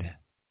retained.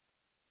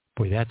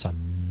 Boy, that's a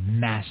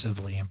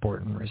massively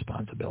important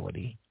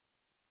responsibility.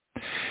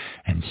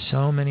 And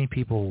so many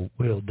people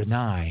will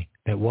deny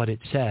that what it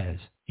says,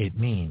 it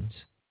means.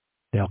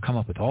 They'll come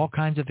up with all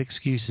kinds of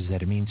excuses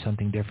that it means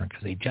something different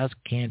because they just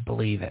can't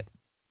believe it.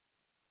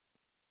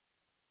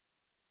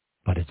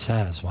 But it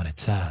says what it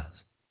says.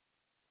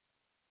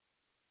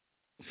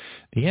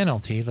 The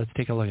NLT, let's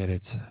take a look at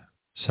it.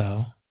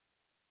 So,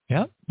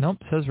 yep, nope,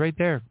 it says right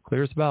there,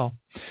 clear as a bell.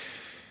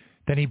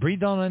 Then he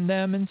breathed on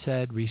them and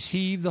said,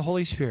 receive the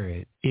Holy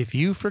Spirit. If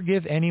you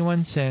forgive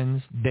anyone's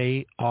sins,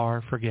 they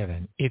are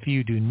forgiven. If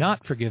you do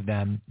not forgive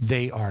them,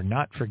 they are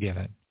not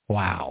forgiven.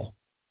 Wow.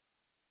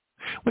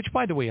 Which,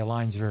 by the way,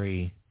 aligns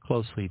very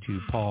closely to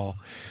Paul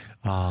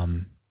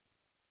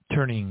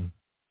turning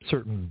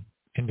certain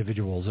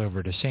individuals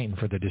over to Satan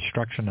for the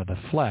destruction of the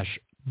flesh,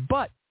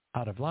 but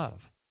out of love.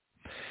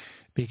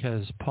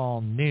 Because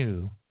Paul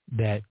knew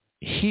that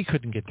he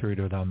couldn't get through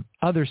to them,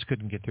 others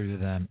couldn't get through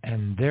to them,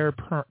 and their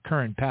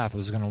current path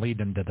was going to lead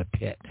them to the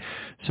pit.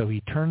 So he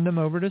turned them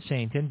over to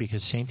Satan,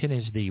 because Satan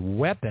is the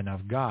weapon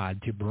of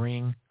God to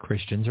bring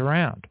Christians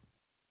around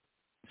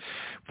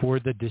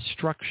for the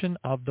destruction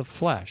of the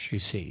flesh,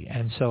 you see.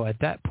 And so at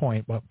that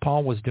point, what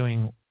Paul was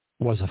doing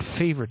was a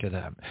favor to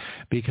them,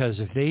 because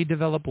if they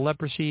developed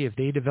leprosy, if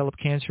they developed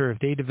cancer, if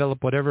they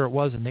developed whatever it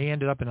was, and they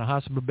ended up in a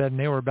hospital bed and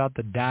they were about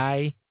to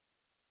die,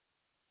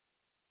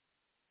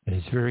 it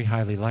is very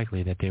highly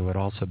likely that they would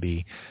also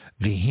be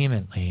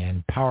vehemently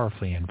and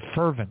powerfully and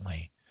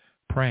fervently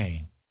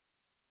praying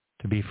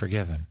to be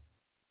forgiven.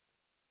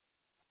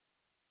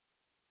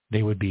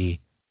 They would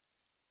be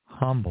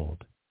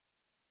humbled.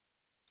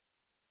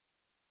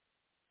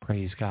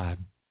 Praise God.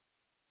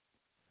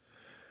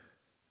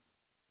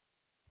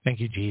 Thank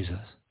you, Jesus.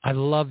 I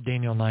love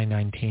Daniel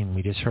 9:19.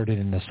 We just heard it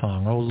in the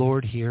song. Oh,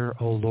 Lord, hear.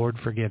 Oh, Lord,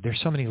 forgive.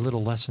 There's so many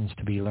little lessons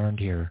to be learned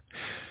here.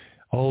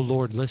 Oh,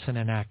 Lord, listen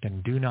and act,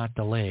 and do not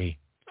delay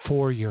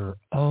for your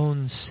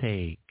own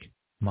sake,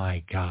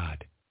 my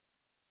God.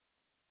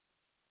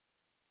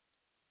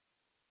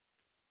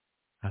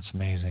 That's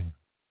amazing.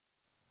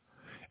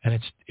 And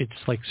it's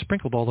like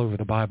sprinkled all over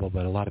the Bible,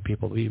 but a lot of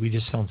people, we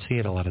just don't see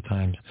it a lot of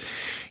times.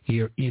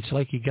 It's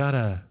like you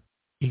gotta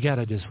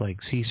just like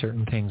see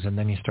certain things, and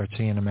then you start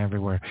seeing them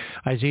everywhere.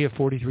 Isaiah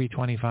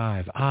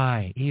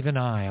 43:25. Even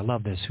I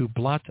love this, who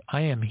blot,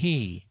 I am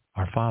he,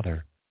 our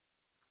Father.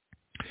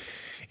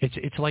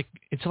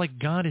 It's like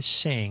God is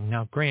saying,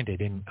 now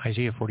granted, in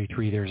Isaiah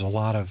 43 there's a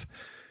lot of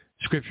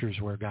scriptures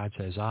where God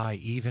says,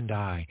 even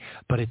I,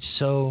 but it's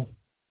so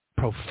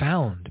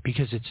profound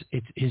because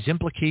it's his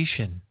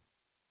implication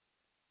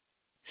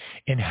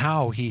in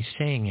how he's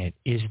saying it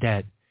is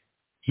that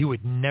you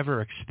would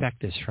never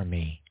expect this from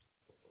me.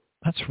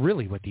 That's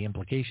really what the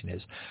implication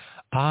is.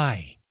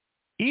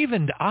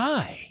 Even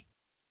I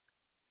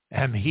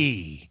am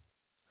he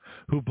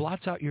who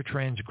blots out your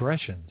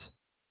transgressions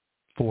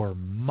for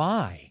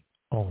my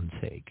own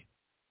sake.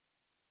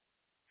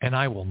 And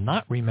I will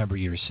not remember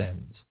your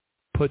sins.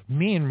 Put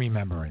me in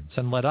remembrance,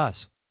 and let us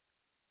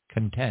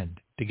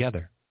contend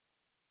together.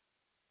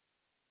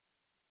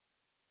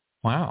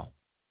 Wow,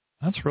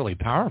 that's really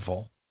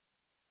powerful.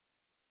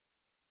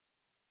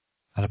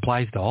 That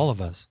applies to all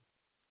of us.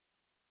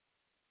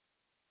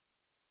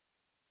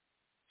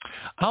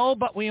 Oh,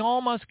 but we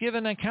all must give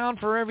an account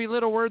for every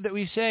little word that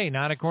we say.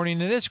 Not according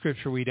to this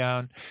scripture, we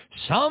don't.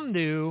 Some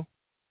do.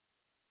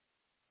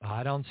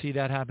 I don't see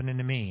that happening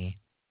to me.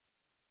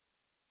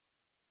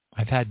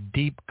 I've had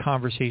deep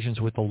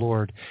conversations with the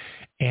Lord,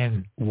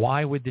 and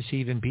why would this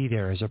even be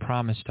there as a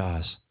promise to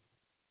us?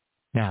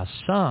 Now,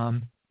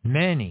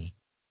 many,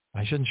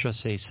 I shouldn't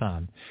just say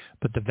some,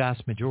 but the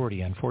vast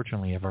majority,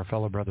 unfortunately, of our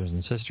fellow brothers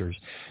and sisters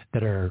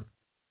that are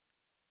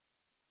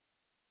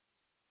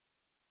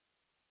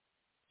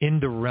in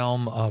the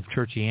realm of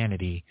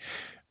churchianity,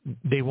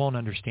 they won't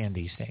understand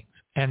these things,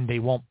 and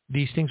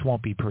these things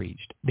won't be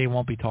preached. They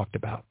won't be talked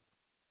about.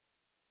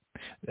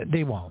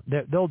 They won't.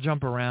 They'll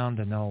jump around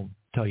and they'll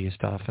tell you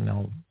stuff and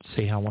they'll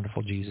say how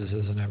wonderful Jesus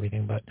is and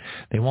everything, but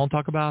they won't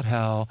talk about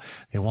hell.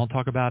 They won't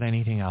talk about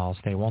anything else.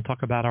 They won't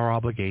talk about our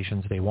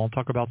obligations. They won't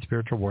talk about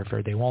spiritual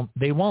warfare. They won't.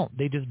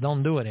 They just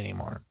don't do it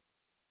anymore.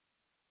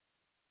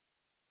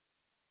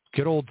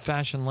 Good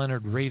old-fashioned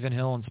Leonard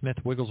Ravenhill and Smith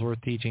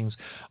Wigglesworth teachings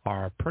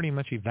are pretty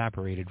much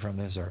evaporated from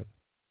this earth.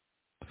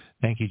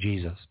 Thank you,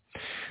 Jesus.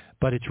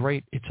 But it's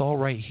right. It's all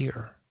right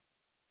here.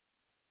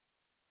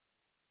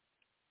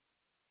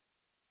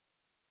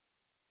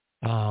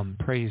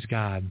 Praise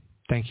God.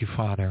 Thank you,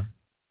 Father.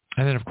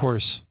 And then, of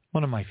course,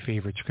 one of my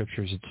favorite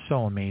scriptures. It's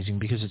so amazing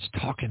because it's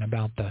talking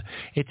about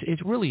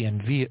it really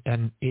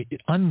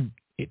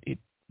it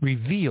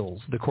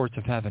reveals the courts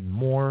of heaven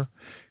more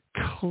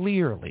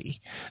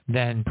clearly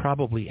than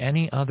probably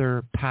any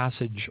other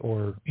passage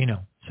or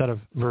set of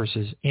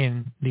verses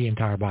in the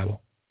entire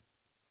Bible.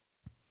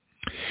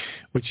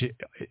 Which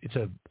it's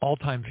an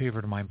all-time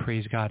favorite of mine.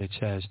 Praise God. It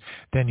says,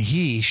 "Then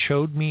he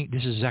showed me."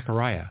 This is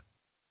Zechariah.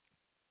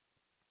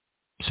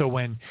 So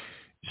when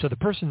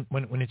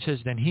it says,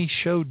 "Then he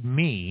showed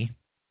me,"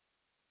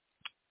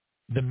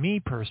 the me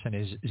person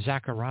is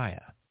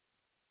Zechariah.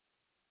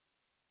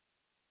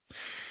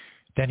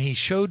 "Then he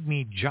showed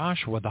me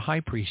Joshua, the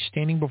high priest,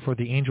 standing before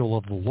the angel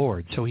of the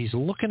Lord." So he's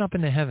looking up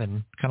into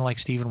heaven, kind of like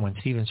Stephen when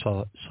Stephen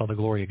saw the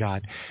glory of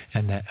God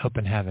and the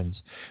open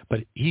heavens.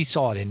 But he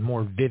saw it in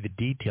more vivid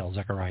detail,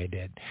 Zechariah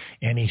did.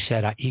 And he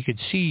said he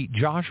could see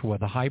Joshua,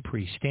 the high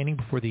priest, standing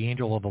before the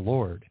angel of the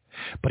Lord.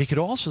 But he could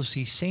also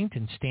see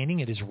Satan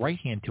standing at his right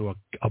hand to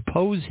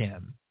oppose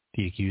him,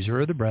 the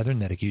accuser of the brethren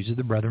that accuses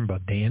the brethren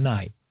both day and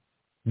night.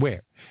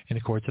 Where? In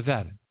the courts of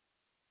heaven.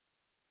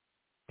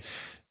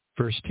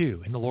 Verse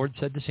 2, "And the Lord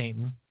said to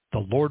Satan, the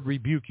Lord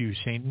rebuke you,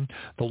 Satan.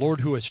 The Lord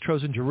who has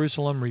chosen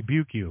Jerusalem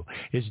rebuke you.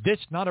 Is this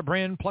not a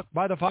brand plucked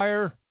by the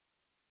fire?"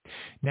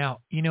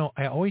 Now,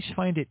 I always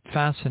find it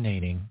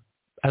fascinating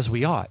as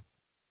we ought.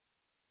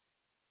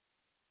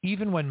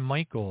 Even when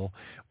Michael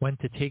went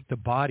to take the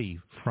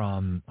body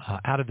from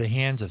out of the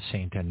hands of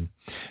Satan,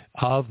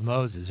 of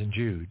Moses and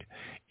Jude,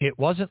 it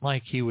wasn't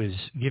like he was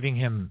giving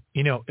him,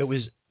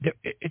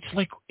 it's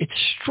like, it's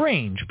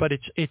strange, but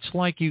it's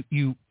like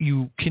you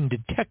can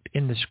detect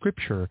in the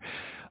scripture,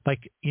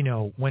 like,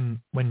 when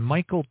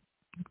Michael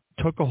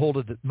took a hold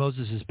of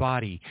Moses'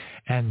 body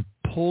and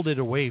pulled it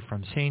away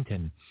from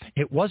Satan,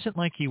 it wasn't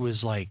like he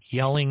was like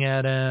yelling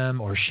at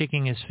him or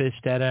shaking his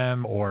fist at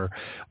him or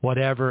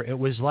whatever. It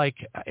was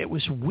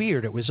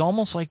weird. It was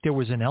almost like there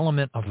was an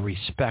element of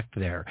respect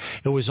there.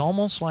 It was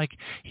almost like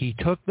he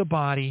took the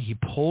body, he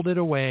pulled it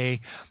away,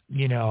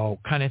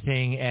 kind of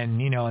thing.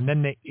 And, and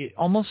then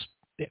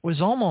it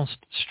was almost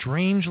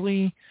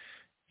strangely,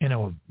 in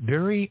a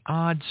very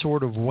odd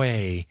sort of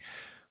way,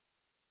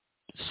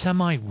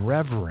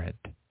 semi-reverent.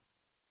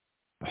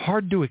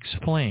 Hard to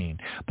explain,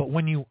 but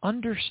when you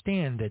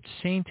understand that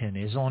Satan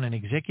is on an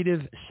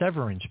executive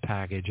severance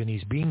package and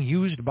he's being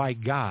used by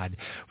God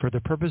for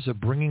the purpose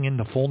of bringing in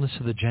the fullness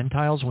of the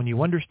Gentiles, when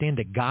you understand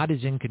that God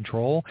is in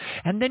control,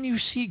 and then you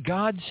see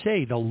God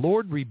say, "The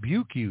Lord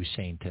rebuke you,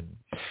 Satan."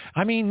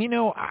 I mean,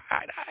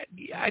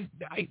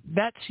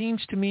 that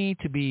seems to me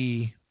to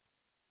be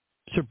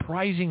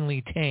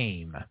surprisingly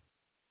tame.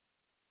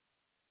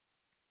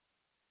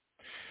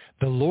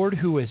 The Lord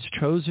who has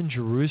chosen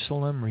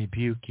Jerusalem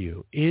rebuke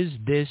you. Is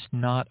this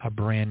not a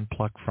brand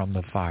plucked from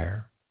the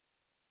fire?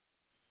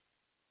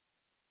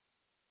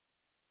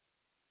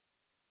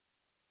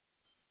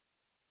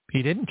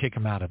 He didn't kick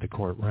him out of the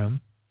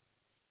courtroom.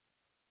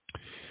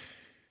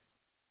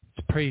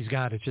 Praise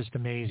God, it's just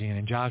amazing.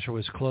 And Joshua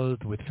was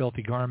clothed with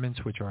filthy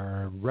garments, which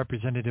are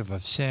representative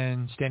of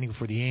sin, standing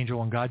before the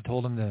angel, and God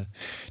told him to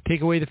take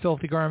away the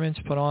filthy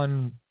garments, put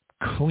on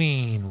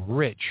clean,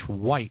 rich,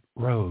 white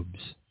robes.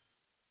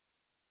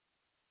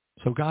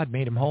 So God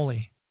made him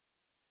holy.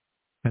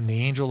 And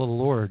the angel of the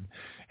Lord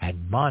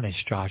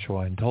admonished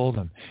Joshua and told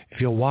him,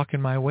 if you'll walk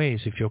in my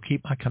ways, if you'll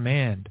keep my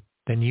command,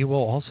 then you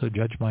will also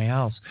judge my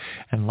house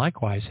and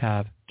likewise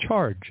have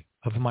charge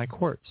of my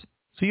courts.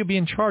 So you'll be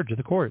in charge of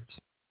the courts.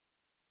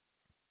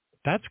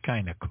 That's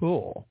kind of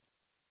cool.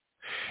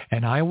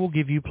 And I will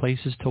give you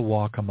places to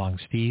walk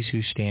amongst these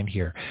who stand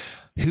here.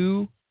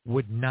 Who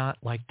would not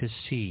like to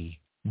see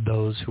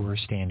those who are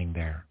standing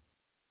there?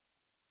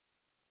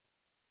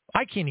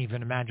 I can't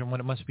even imagine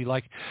what it must be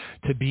like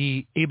to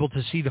be able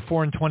to see the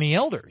 4 and 20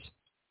 elders.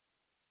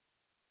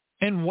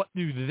 And what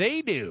do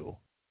they do?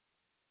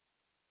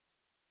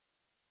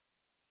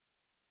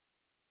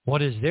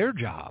 What is their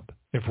job?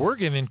 If we're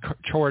given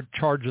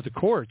charge of the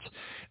courts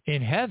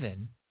in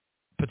heaven,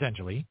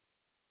 potentially,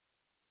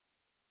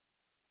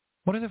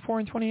 what are the 4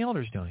 and 20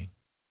 elders doing?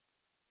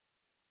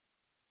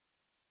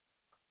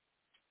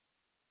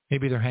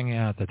 Maybe they're hanging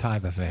out at the Thai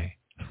buffet.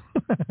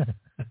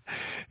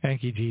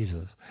 Thank you,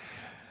 Jesus.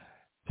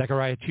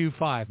 Zechariah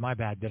 2:5, my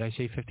bad, did I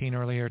say 15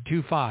 earlier?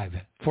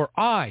 2:5, for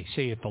I,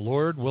 saith the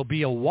Lord, will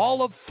be a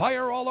wall of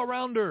fire all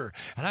around her,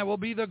 and I will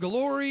be the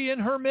glory in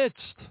her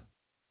midst.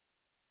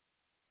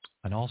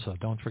 And also,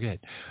 don't forget,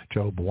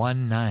 Job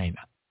 1:9.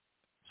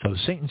 So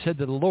Satan said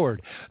to the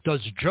Lord,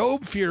 does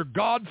Job fear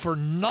God for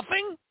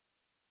nothing?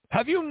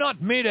 Have you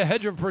not made a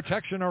hedge of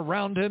protection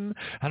around him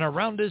and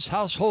around his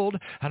household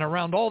and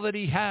around all that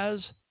he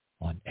has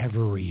on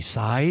every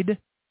side?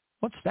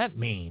 What's that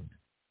mean,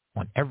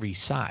 on every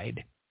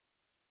side?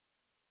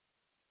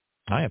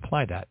 I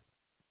apply that.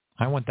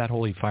 I want that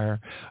holy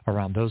fire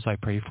around those I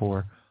pray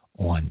for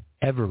on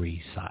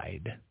every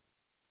side.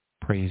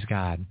 Praise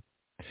God.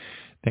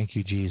 Thank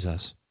you,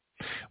 Jesus.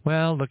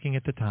 Well, looking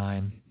at the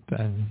time,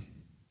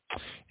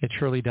 it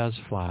surely does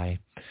fly.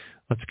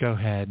 Let's go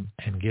ahead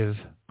and give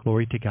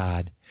glory to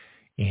God.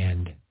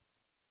 And,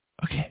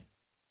 okay,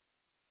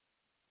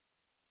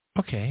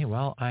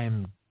 well,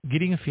 I'm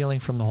getting a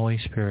feeling from the Holy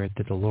Spirit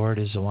that the Lord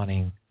is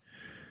wanting,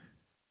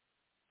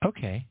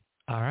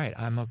 all right,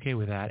 I'm okay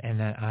with that, and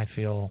that I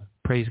feel,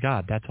 praise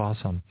God, that's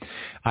awesome.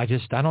 I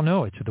don't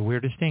know, it's the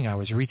weirdest thing. I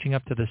was reaching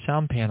up to the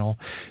sound panel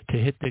to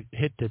hit the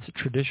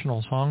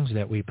traditional songs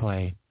that we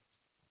play,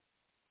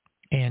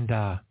 and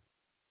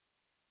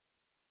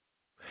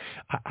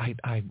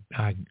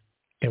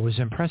it was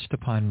impressed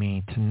upon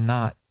me to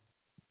not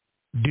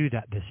do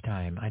that this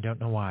time. I don't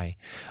know why,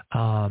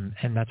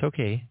 and that's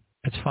okay.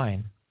 It's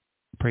fine.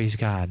 Praise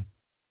God.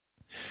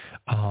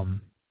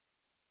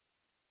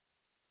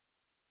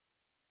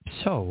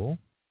 So,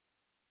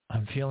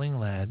 I'm feeling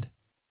led,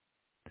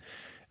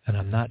 and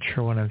I'm not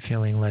sure what I'm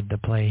feeling led to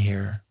play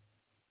here.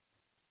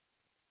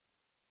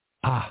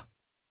 I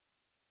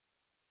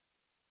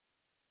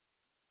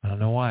don't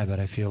know why, but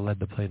I feel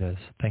led to play this.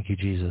 Thank you,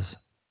 Jesus.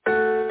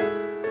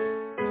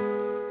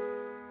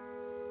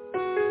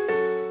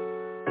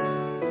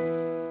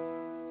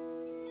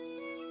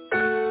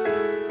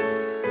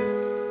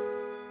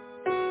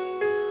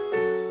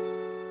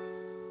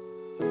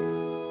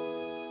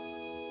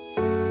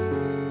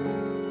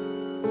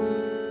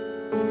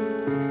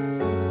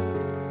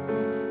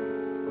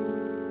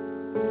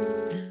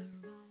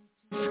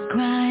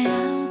 Cry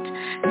out,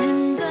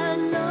 and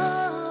the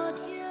Lord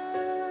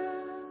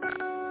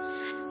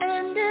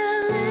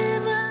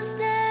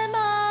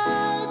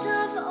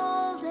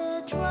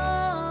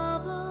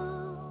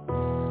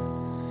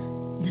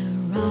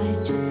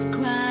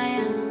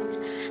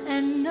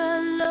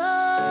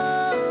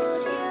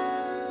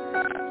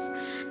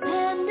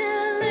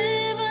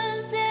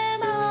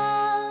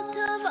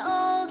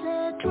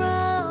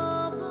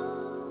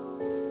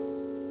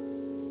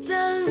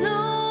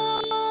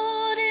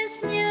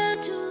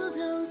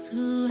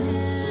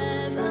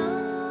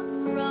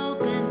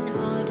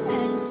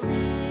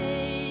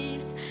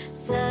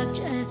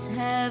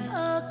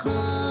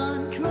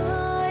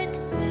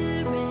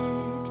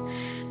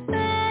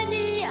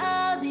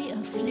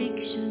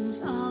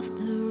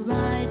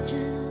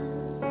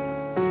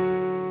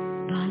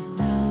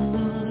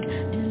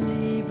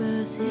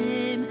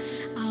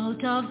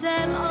of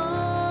them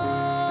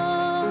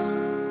all.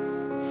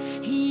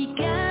 He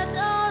kept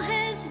all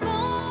his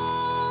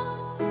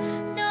bones,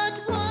 not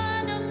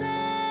one of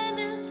them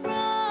is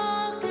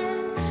broken.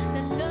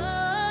 The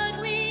Lord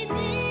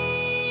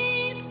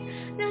redeems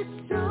the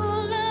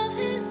soul of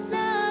his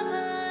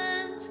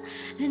servants,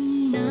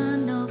 and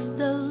none of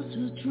those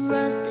who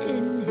trust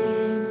in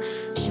him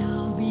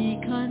shall be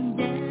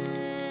condemned.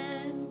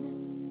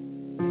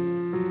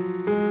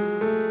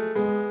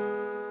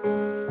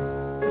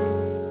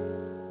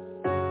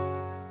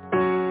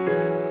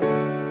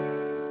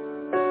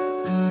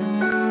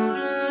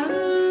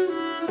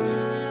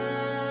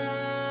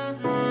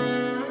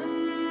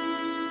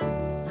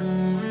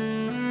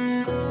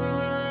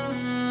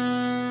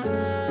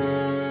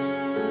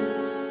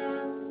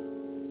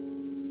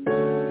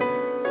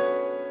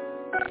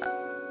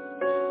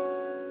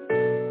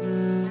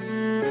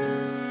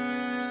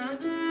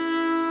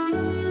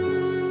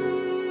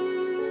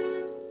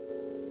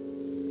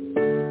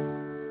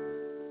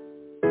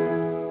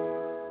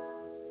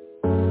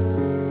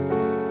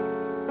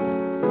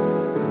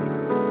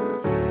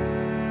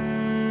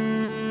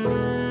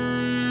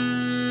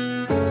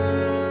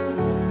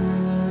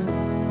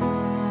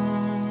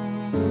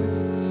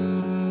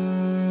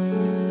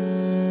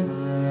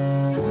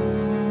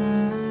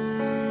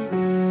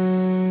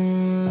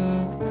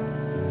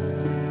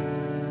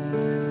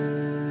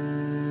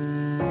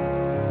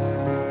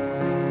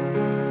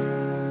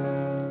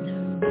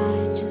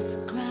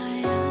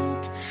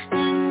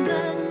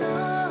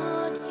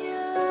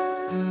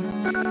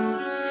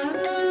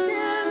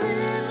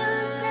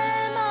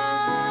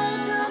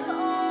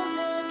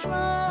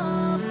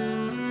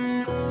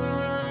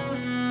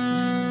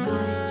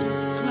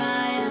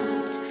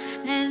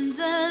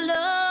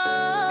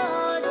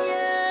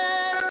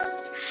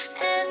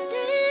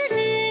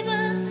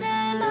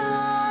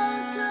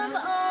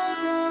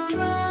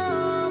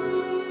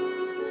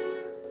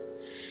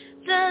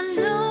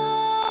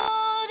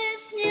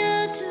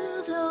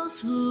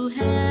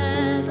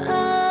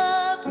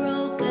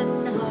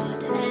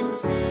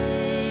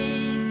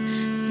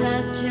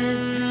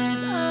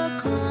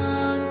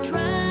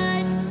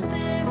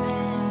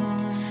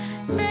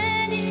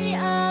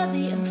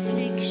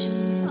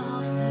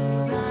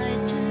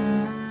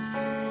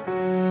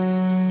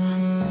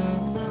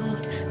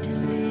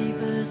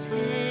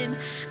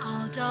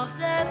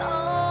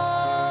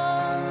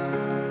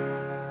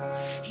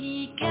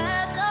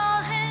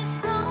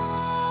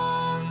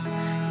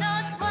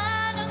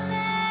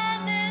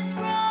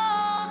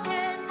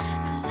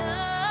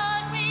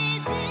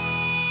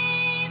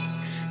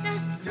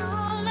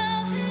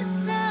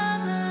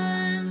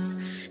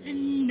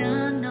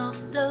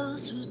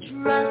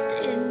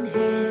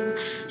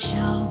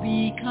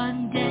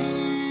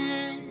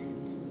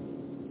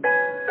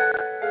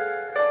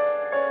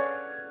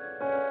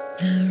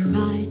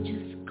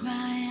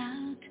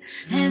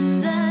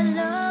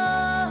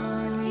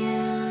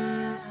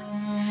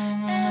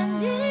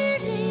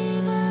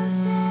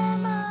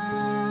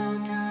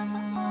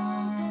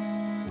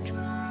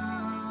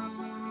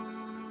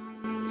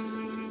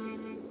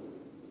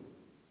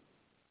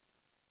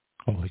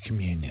 Holy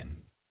Communion.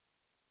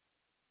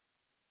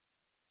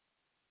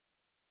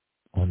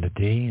 On the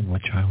day in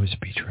which I was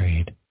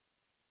betrayed,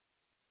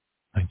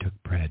 I took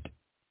bread.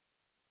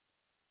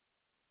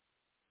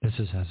 This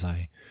is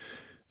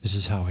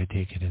how I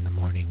take it in the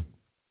morning.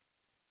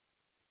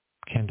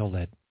 Candle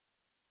lit.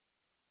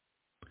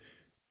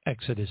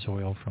 Exodus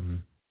oil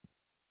from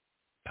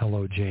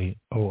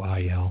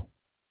LOJOIL.com.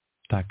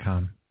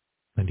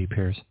 Lindy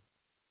Pierce.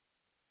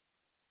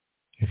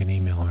 You can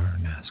email her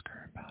and ask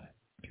her about it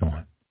if you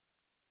want.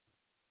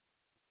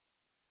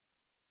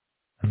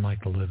 And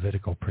like the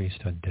Levitical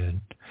priesthood did,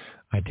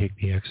 I take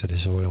the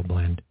Exodus oil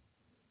blend.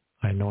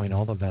 I anoint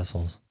all the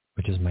vessels,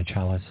 which is my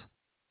chalice,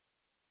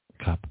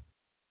 cup,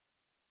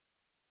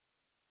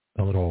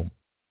 the little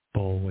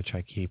bowl which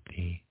I keep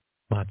the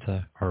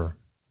matzah or,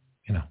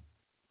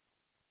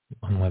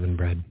 unleavened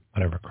bread,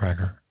 whatever,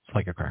 cracker. It's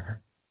like a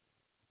cracker.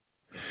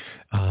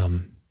 I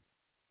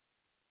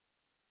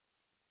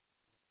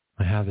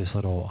have this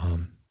little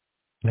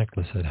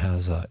necklace that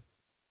has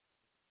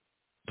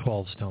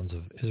 12 stones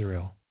of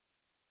Israel.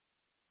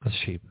 That's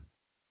sheep.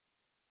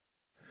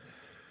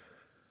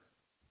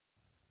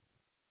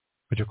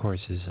 Which, of course,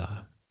 is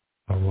a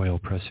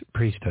royal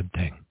priesthood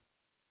thing.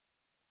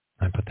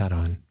 I put that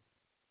on.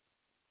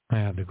 I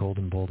have the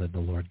golden bowl that the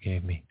Lord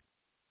gave me,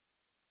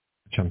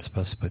 which I'm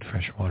supposed to put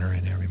fresh water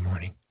in every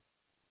morning.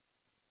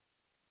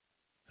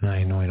 And I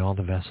anoint all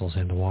the vessels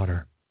in the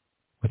water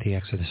with the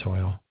Exodus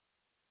oil.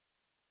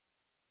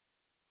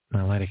 And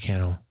I light a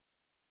candle.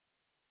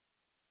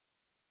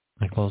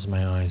 I close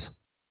my eyes.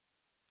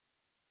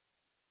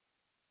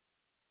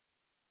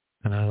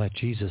 And I let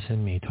Jesus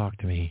in me talk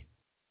to me.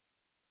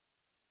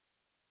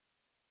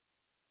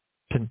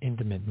 It's an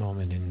intimate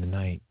moment in the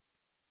night.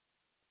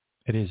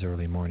 It is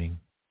early morning,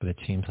 but it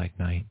seems like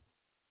night.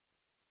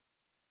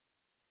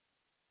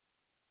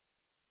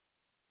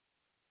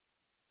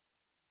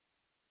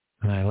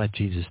 And I let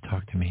Jesus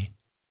talk to me.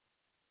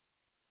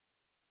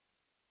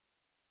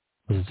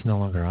 Because it's no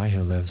longer I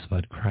who lives,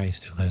 but Christ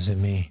who lives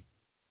in me.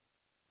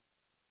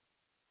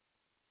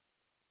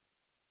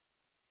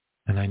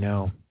 And I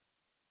know,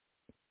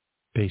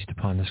 based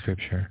upon the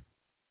scripture,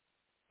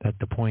 that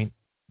the point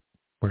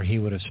where he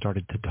would have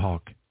started to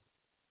talk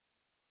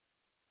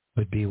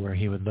would be where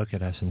he would look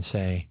at us and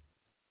say,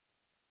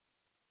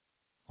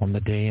 on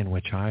the day in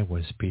which I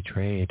was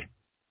betrayed,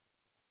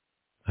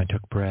 I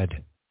took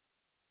bread,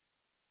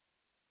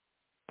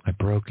 I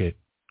broke it,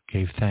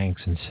 gave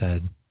thanks, and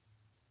said,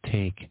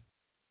 take,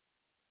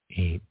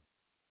 eat.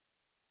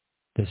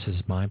 This is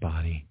my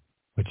body,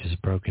 which is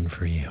broken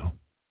for you.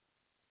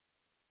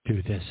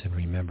 Do this in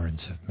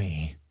remembrance of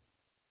me.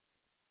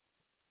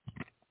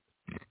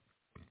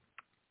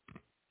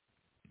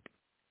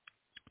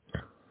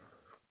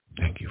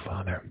 Thank you,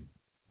 Father.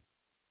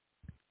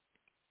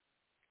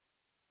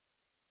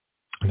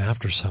 And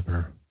after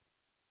supper,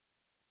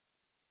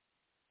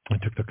 I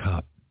took the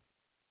cup.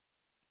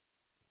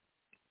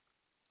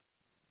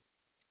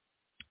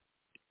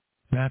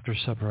 And after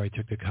supper, I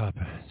took the cup,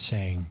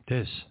 saying,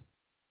 this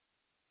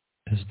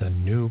is the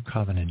new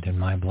covenant in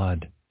my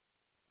blood.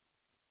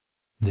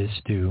 This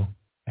do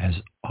as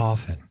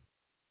often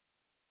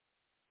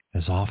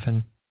as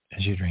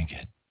you drink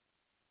it,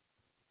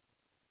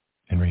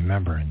 in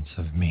remembrance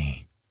of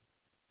me.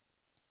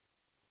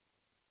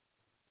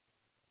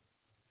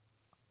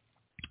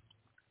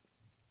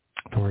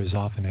 For as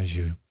often as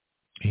you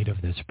eat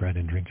of this bread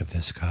and drink of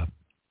this cup,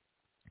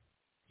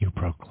 you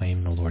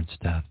proclaim the Lord's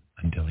death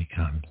until he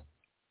comes.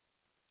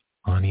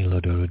 Ani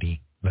lododi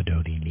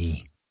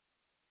li.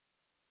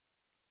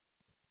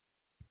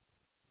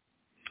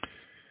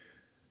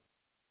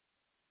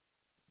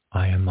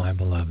 I am my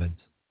beloved's,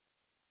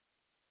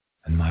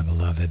 and my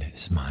beloved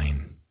is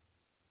mine.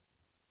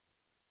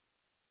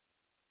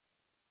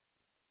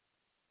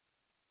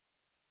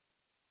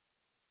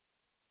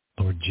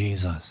 Lord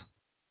Jesus,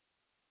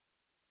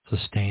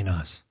 sustain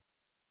us.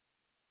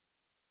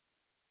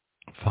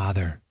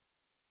 Father,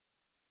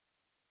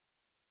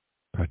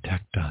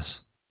 protect us.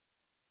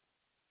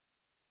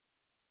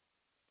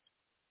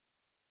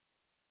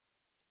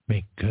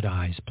 Make good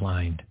eyes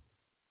blind,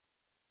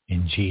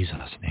 in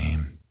Jesus'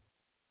 name.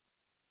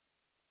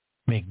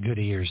 Make good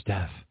ears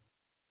deaf,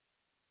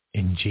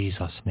 in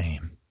Jesus'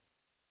 name.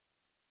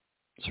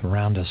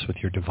 Surround us with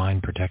your divine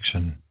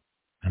protection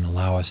and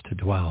allow us to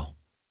dwell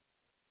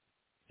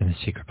in the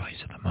secret place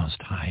of the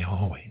Most High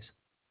always.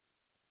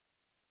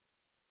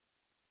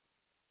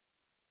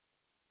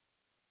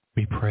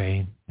 We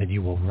pray that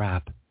you will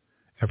wrap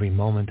every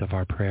moment of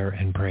our prayer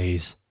and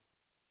praise.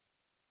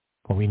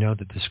 For we know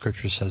that the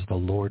scripture says the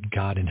Lord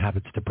God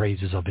inhabits the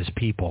praises of his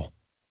people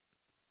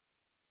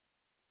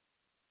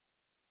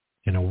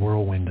in a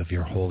whirlwind of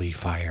your holy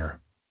fire.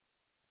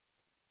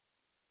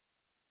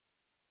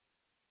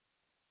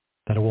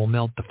 That it will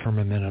melt the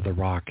firmament of the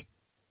rock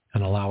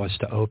and allow us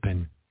to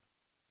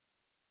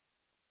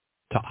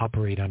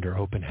operate under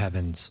open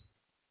heavens,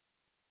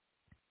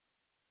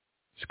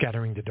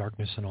 scattering the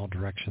darkness in all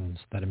directions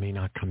that it may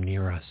not come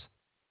near us.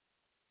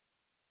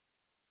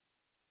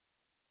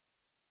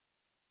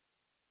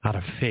 Out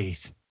of faith,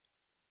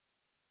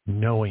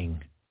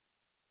 knowing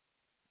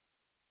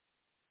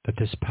that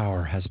this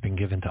power has been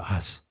given to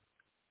us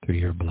through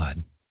your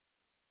blood,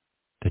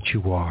 that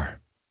you are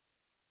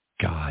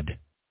God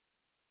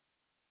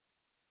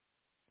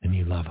and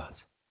you love us.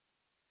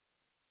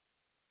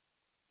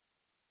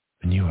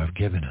 And you have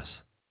given us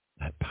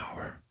that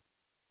power.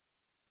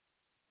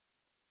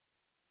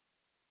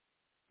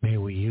 May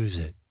we use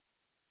it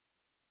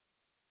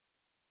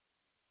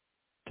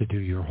to do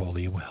your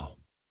holy will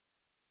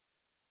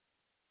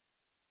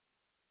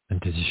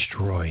and to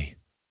destroy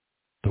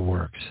the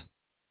works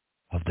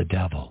of the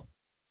devil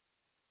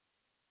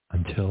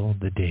until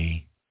the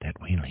day that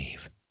we leave.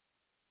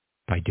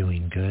 By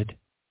doing good,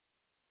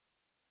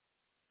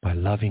 by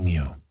loving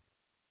you,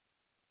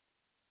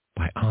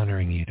 by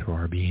honoring you through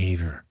our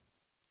behavior,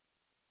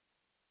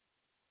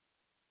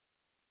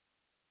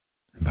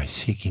 and by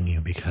seeking you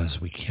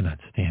because we cannot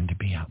stand to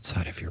be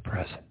outside of your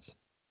presence,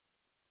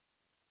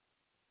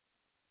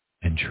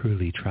 and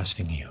truly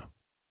trusting you,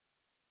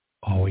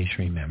 always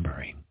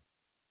remembering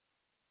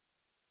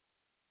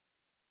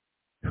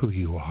who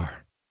you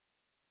are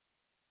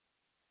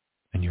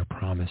and your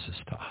promises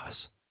to us.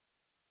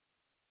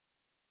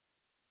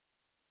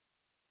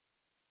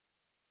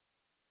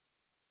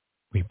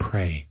 We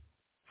pray,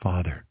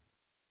 Father,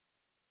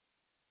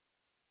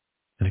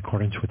 in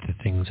accordance with the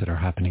things that are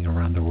happening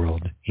around the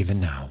world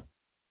even now,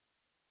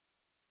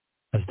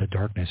 as the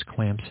darkness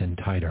clamps in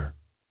tighter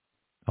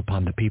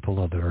upon the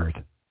people of the earth,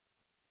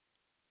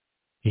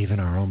 even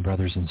our own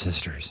brothers and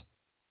sisters,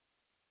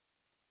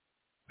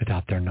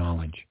 without their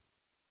knowledge.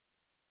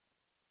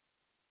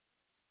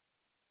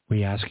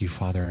 We ask you,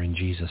 Father, in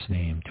Jesus'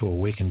 name, to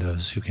awaken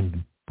those who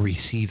can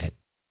receive it,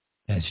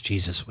 as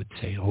Jesus would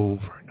say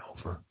over and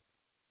over,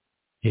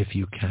 if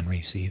you can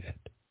receive it.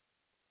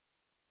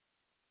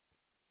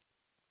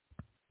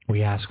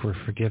 We ask for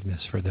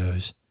forgiveness for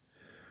those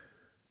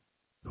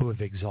who have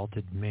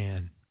exalted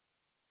man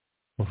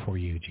before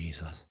you,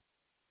 Jesus.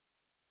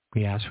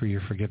 We ask for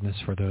your forgiveness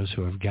for those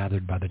who have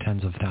gathered by the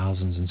tens of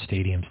thousands in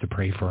stadiums to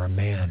pray for a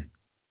man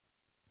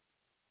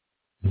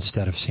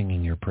instead of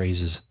singing your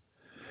praises,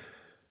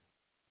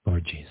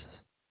 Lord Jesus.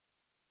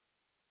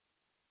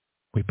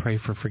 We pray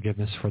for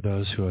forgiveness for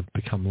those who have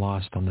become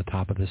lost on the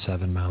top of the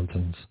seven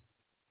mountains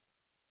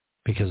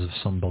because of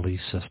some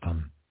belief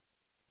system.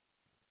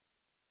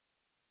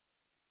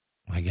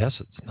 I guess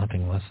it's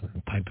nothing less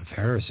than a type of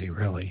heresy,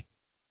 really.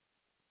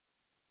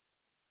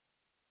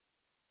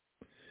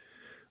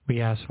 We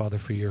ask, Father,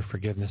 for your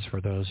forgiveness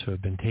for those who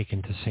have been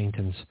taken to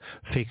Satan's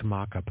fake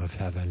mock-up of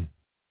heaven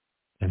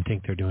and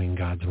think they're doing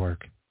God's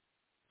work.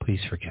 Please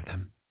forgive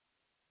them.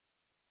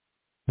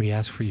 We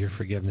ask for your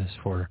forgiveness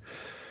for,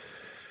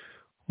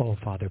 oh,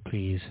 Father,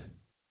 please,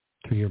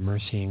 through your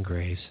mercy and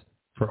grace,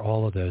 for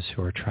all of those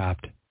who are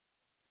trapped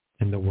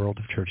in the world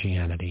of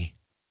churchianity,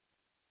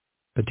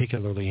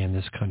 particularly in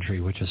this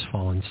country which has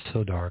fallen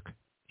so dark,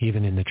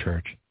 even in the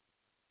church,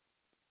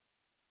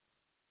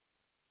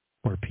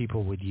 where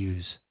people would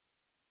use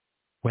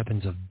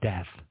weapons of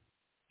death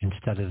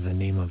instead of the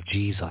name of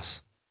Jesus,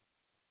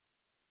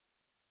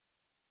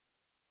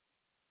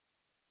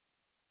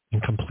 in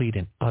complete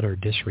and utter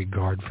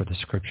disregard for the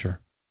Scripture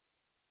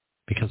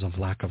because of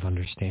lack of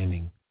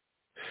understanding.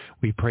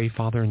 We pray,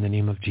 Father, in the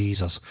name of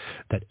Jesus,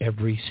 that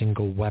every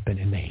single weapon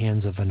in the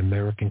hands of an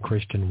American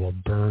Christian will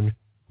burn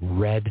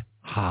red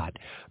hot,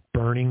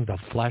 burning the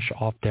flesh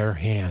off their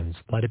hands.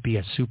 Let it be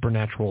a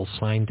supernatural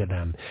sign to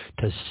them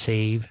to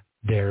save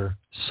their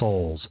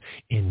souls.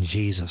 In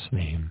Jesus'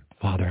 name,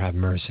 Father, have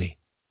mercy.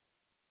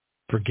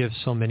 Forgive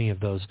so many of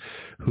those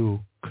who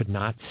could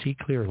not see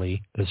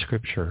clearly the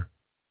Scripture.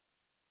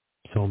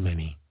 So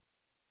many.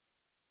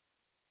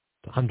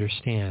 To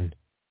understand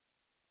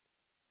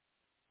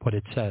what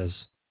it says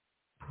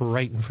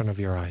right in front of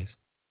your eyes.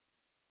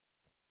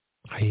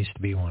 I used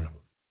to be one of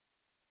them.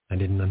 I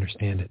didn't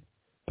understand it,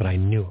 but I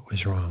knew it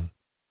was wrong.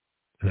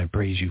 And I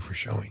praise you for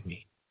showing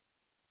me.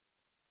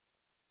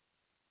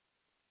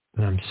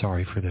 And I'm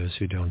sorry for those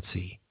who don't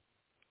see.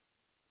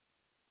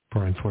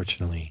 For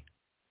unfortunately,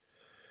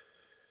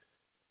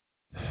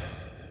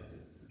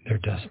 their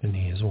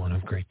destiny is one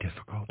of great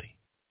difficulty.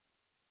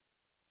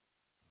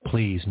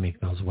 Please make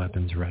those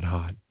weapons red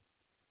hot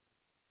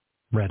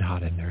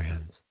in their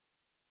hands.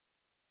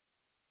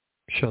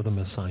 Show them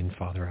a sign,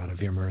 Father, out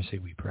of your mercy,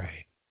 we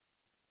pray.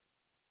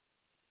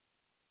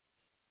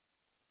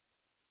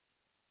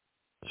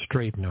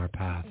 Straighten our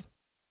path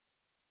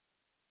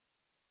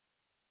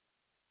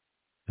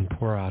and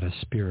pour out a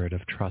spirit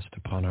of trust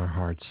upon our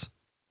hearts,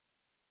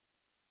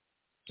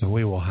 so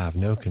we will have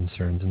no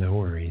concerns, no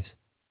worries,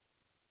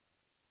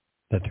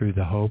 that through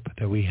the hope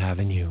that we have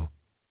in you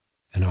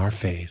and our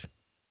faith,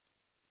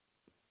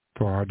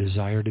 for our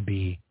desire to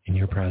be in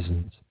your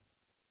presence,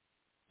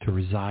 to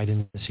reside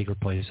in the secret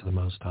place of the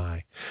Most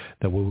High,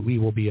 that we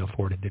will be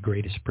afforded the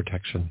greatest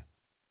protection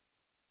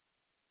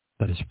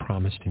that is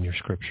promised in your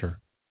Scripture,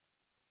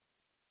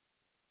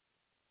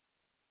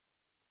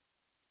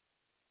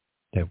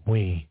 that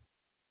we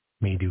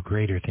may do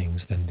greater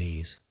things than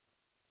these,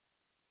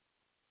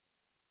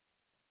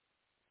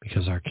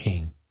 because our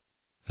King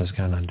has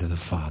gone unto the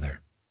Father.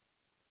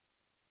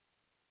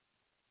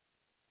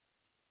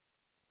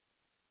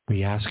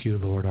 We ask you,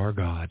 Lord our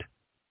God,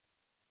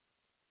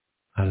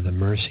 out of the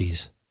mercies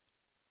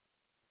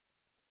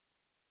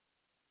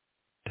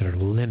that are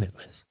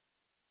limitless,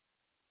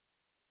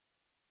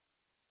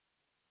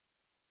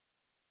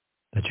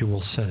 that you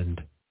will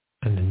send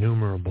an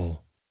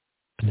innumerable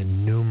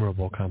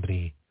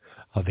company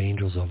of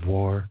angels of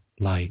war,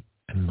 light,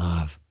 and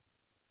love,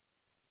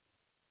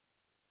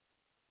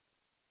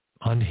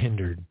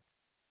 unhindered,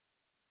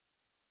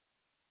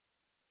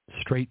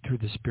 straight through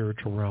the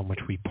spiritual realm which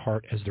we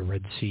part as the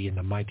Red Sea in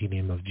the mighty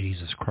name of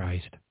Jesus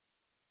Christ,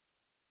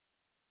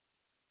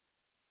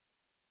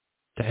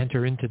 to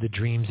enter into the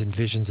dreams and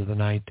visions of the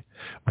night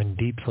when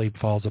deep sleep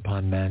falls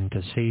upon men,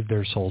 to save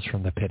their souls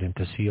from the pit and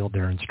to seal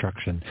their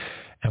instruction.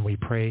 And we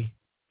pray,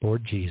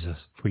 Lord Jesus,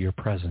 for your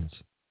presence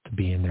to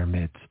be in their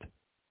midst.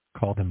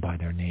 Call them by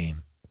their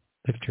name.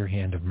 Lift your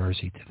hand of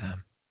mercy to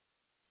them.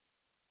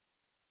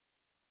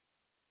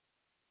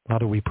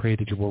 Father, we pray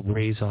that you will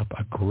raise up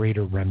a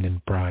greater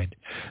remnant bride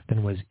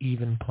than was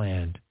even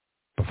planned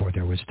before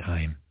there was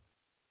time.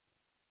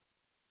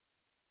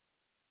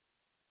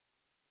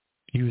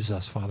 Use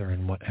us, Father,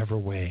 in whatever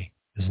way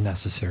is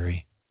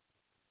necessary.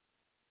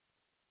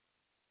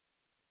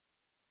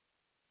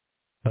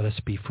 Let us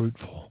be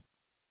fruitful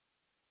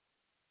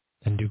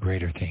and do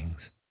greater things,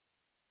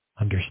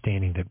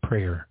 understanding that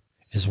prayer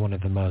is one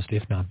of the most,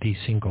 if not the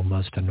single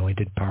most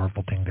anointed,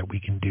 powerful thing that we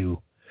can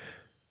do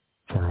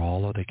for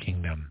all of the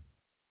kingdom.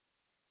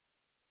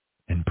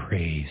 And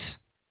praise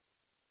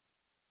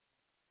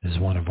is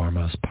one of our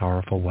most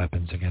powerful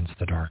weapons against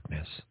the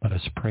darkness. Let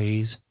us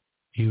praise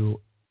you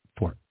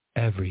for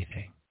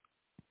everything,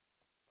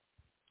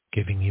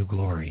 giving you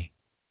glory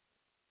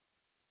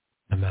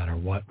no matter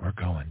what we're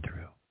going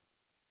through.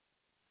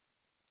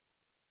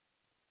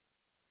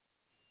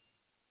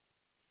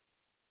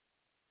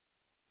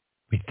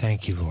 We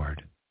thank you,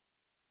 Lord.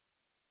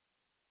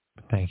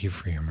 Thank you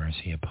for your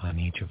mercy upon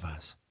each of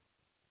us.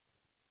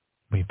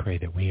 We pray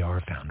that we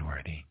are found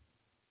worthy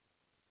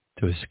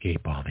to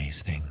escape all these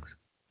things,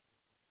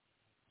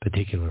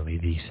 particularly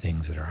these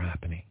things that are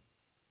happening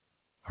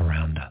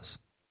around us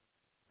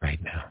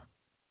right now.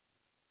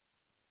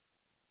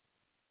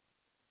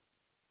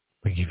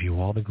 We give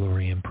you all the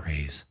glory and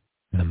praise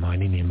in the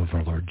mighty name of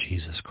our Lord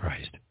Jesus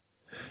Christ.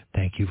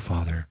 Thank you,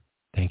 Father.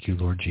 Thank you,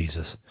 Lord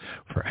Jesus,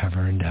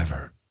 forever and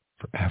ever,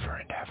 forever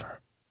and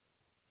ever.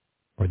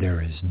 For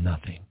there is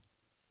nothing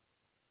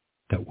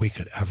that we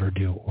could ever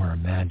do or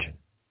imagine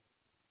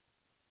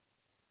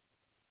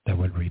that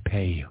would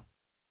repay you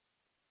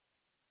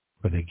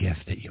for the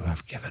gift that you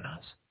have given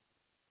us.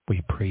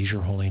 We praise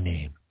your holy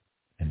name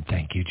and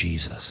thank you,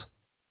 Jesus,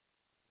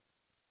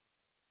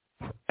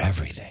 for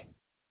everything.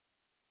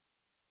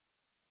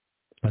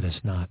 Let us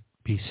not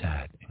be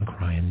sad and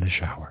cry in the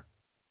shower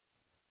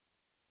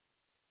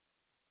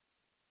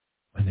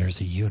when there's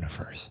a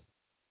universe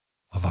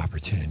of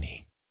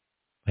opportunity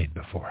laid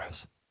before us.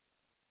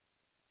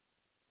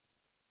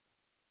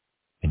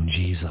 In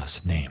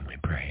Jesus' name we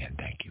pray and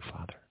thank you,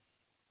 Father.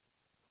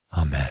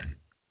 Amen.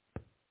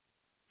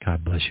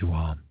 God bless you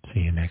all.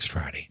 See you next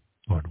Friday,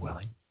 Lord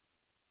willing.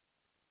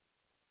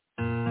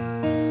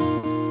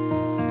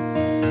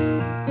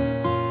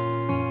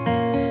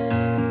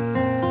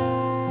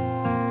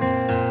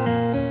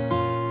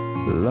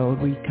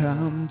 Lord, we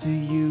come to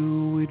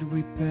you with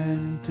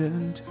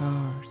repentant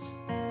hearts.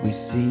 We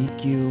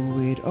seek you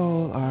with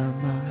all our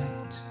might.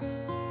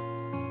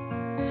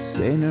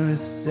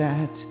 Sinners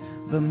at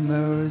the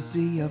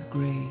mercy of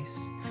grace,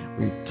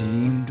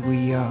 redeemed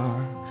we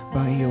are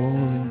by your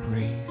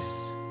embrace.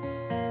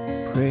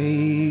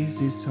 Praise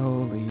his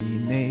holy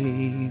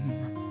name.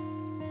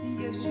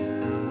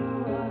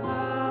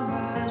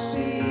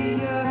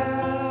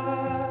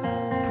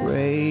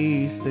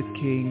 Praise the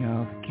King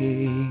of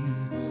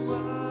Kings.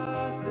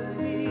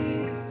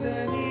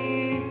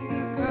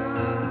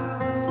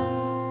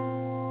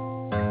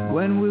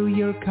 When will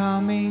your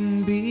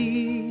coming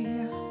be?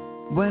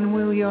 When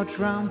will your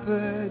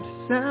trumpet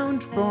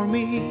sound for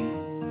me?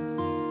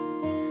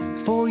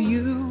 For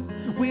you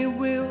we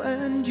will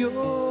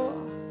endure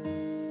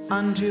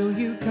until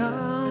you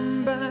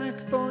come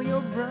back for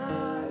your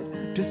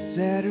bride to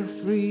set her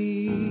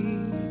free.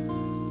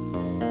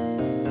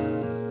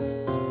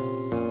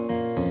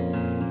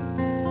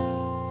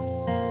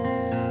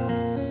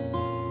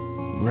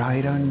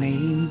 Write our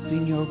names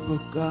in your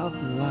book of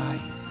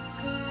life.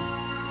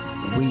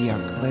 We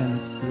are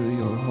cleansed through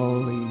your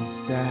holy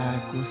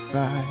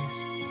sacrifice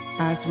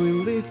as we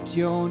lift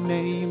your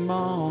name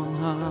on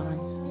high.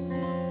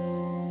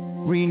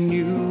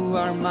 Renew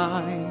our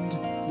mind,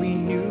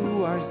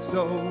 renew our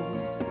soul,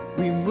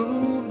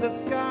 remove the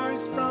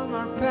scars from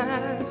our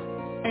past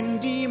and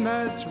deem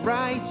us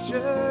righteous.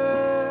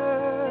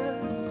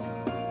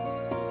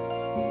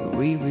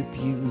 We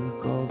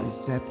rebuke all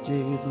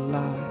deceptive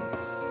lies.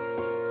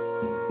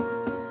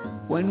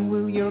 When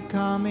will your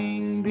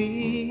coming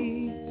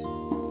be?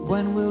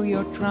 When will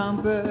your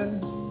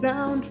trumpet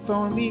sound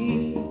for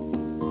me?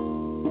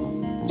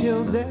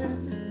 Till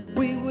then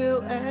we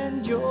will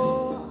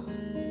endure.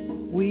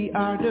 We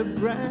are the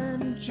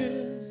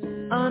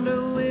branches on the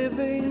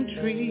living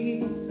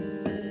tree.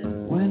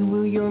 When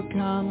will your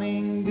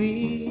coming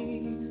be?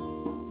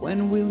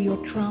 When will your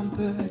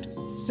trumpet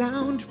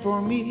sound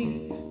for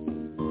me?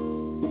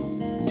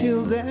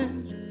 Till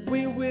then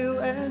we will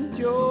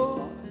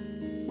endure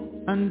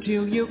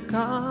until you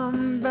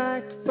come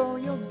back for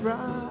your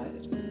bride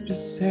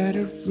to set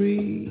her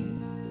free.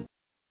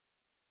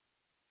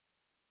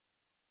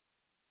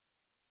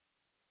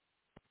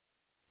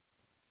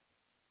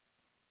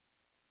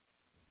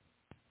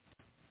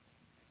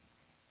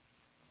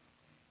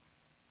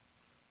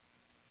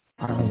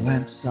 Our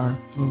lamps are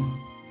full,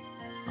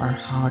 our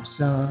hearts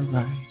are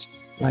light.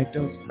 Like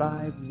those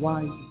 5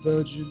 wise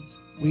virgins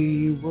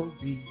we will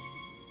be.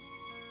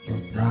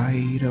 Your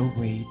bride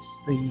awaits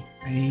thee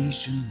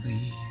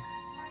patiently.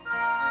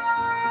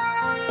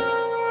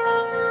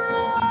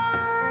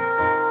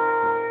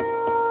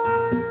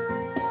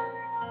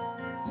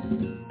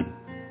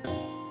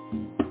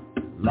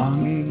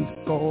 Longing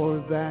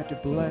for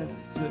that blessed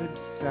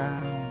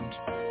sound,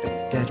 the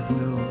dead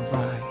will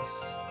rise,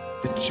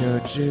 the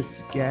churches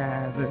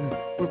gather.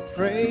 We're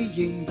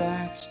praying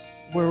that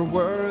we're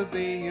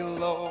worthy,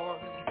 Lord,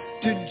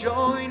 to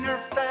join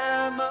our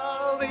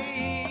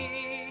family.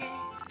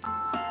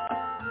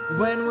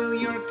 When will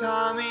your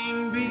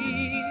coming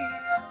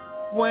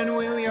be? When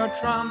will your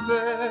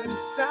trumpet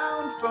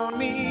sound for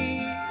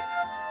me?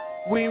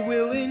 We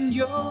will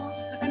endure,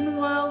 and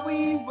while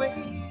we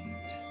wait,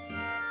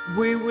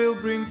 we will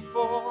bring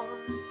forth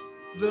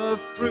the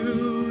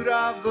fruit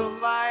of the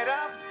light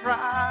of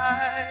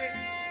Christ.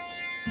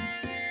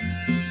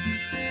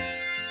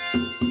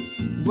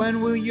 When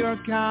will your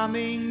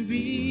coming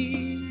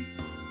be?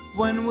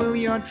 When will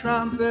your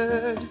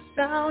trumpet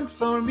sound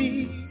for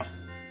me?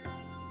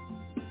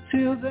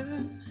 Till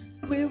then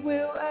we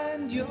will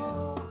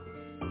endure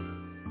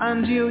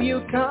until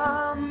you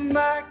come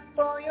back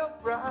for your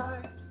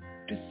bride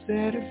to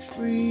set her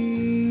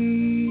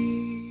free.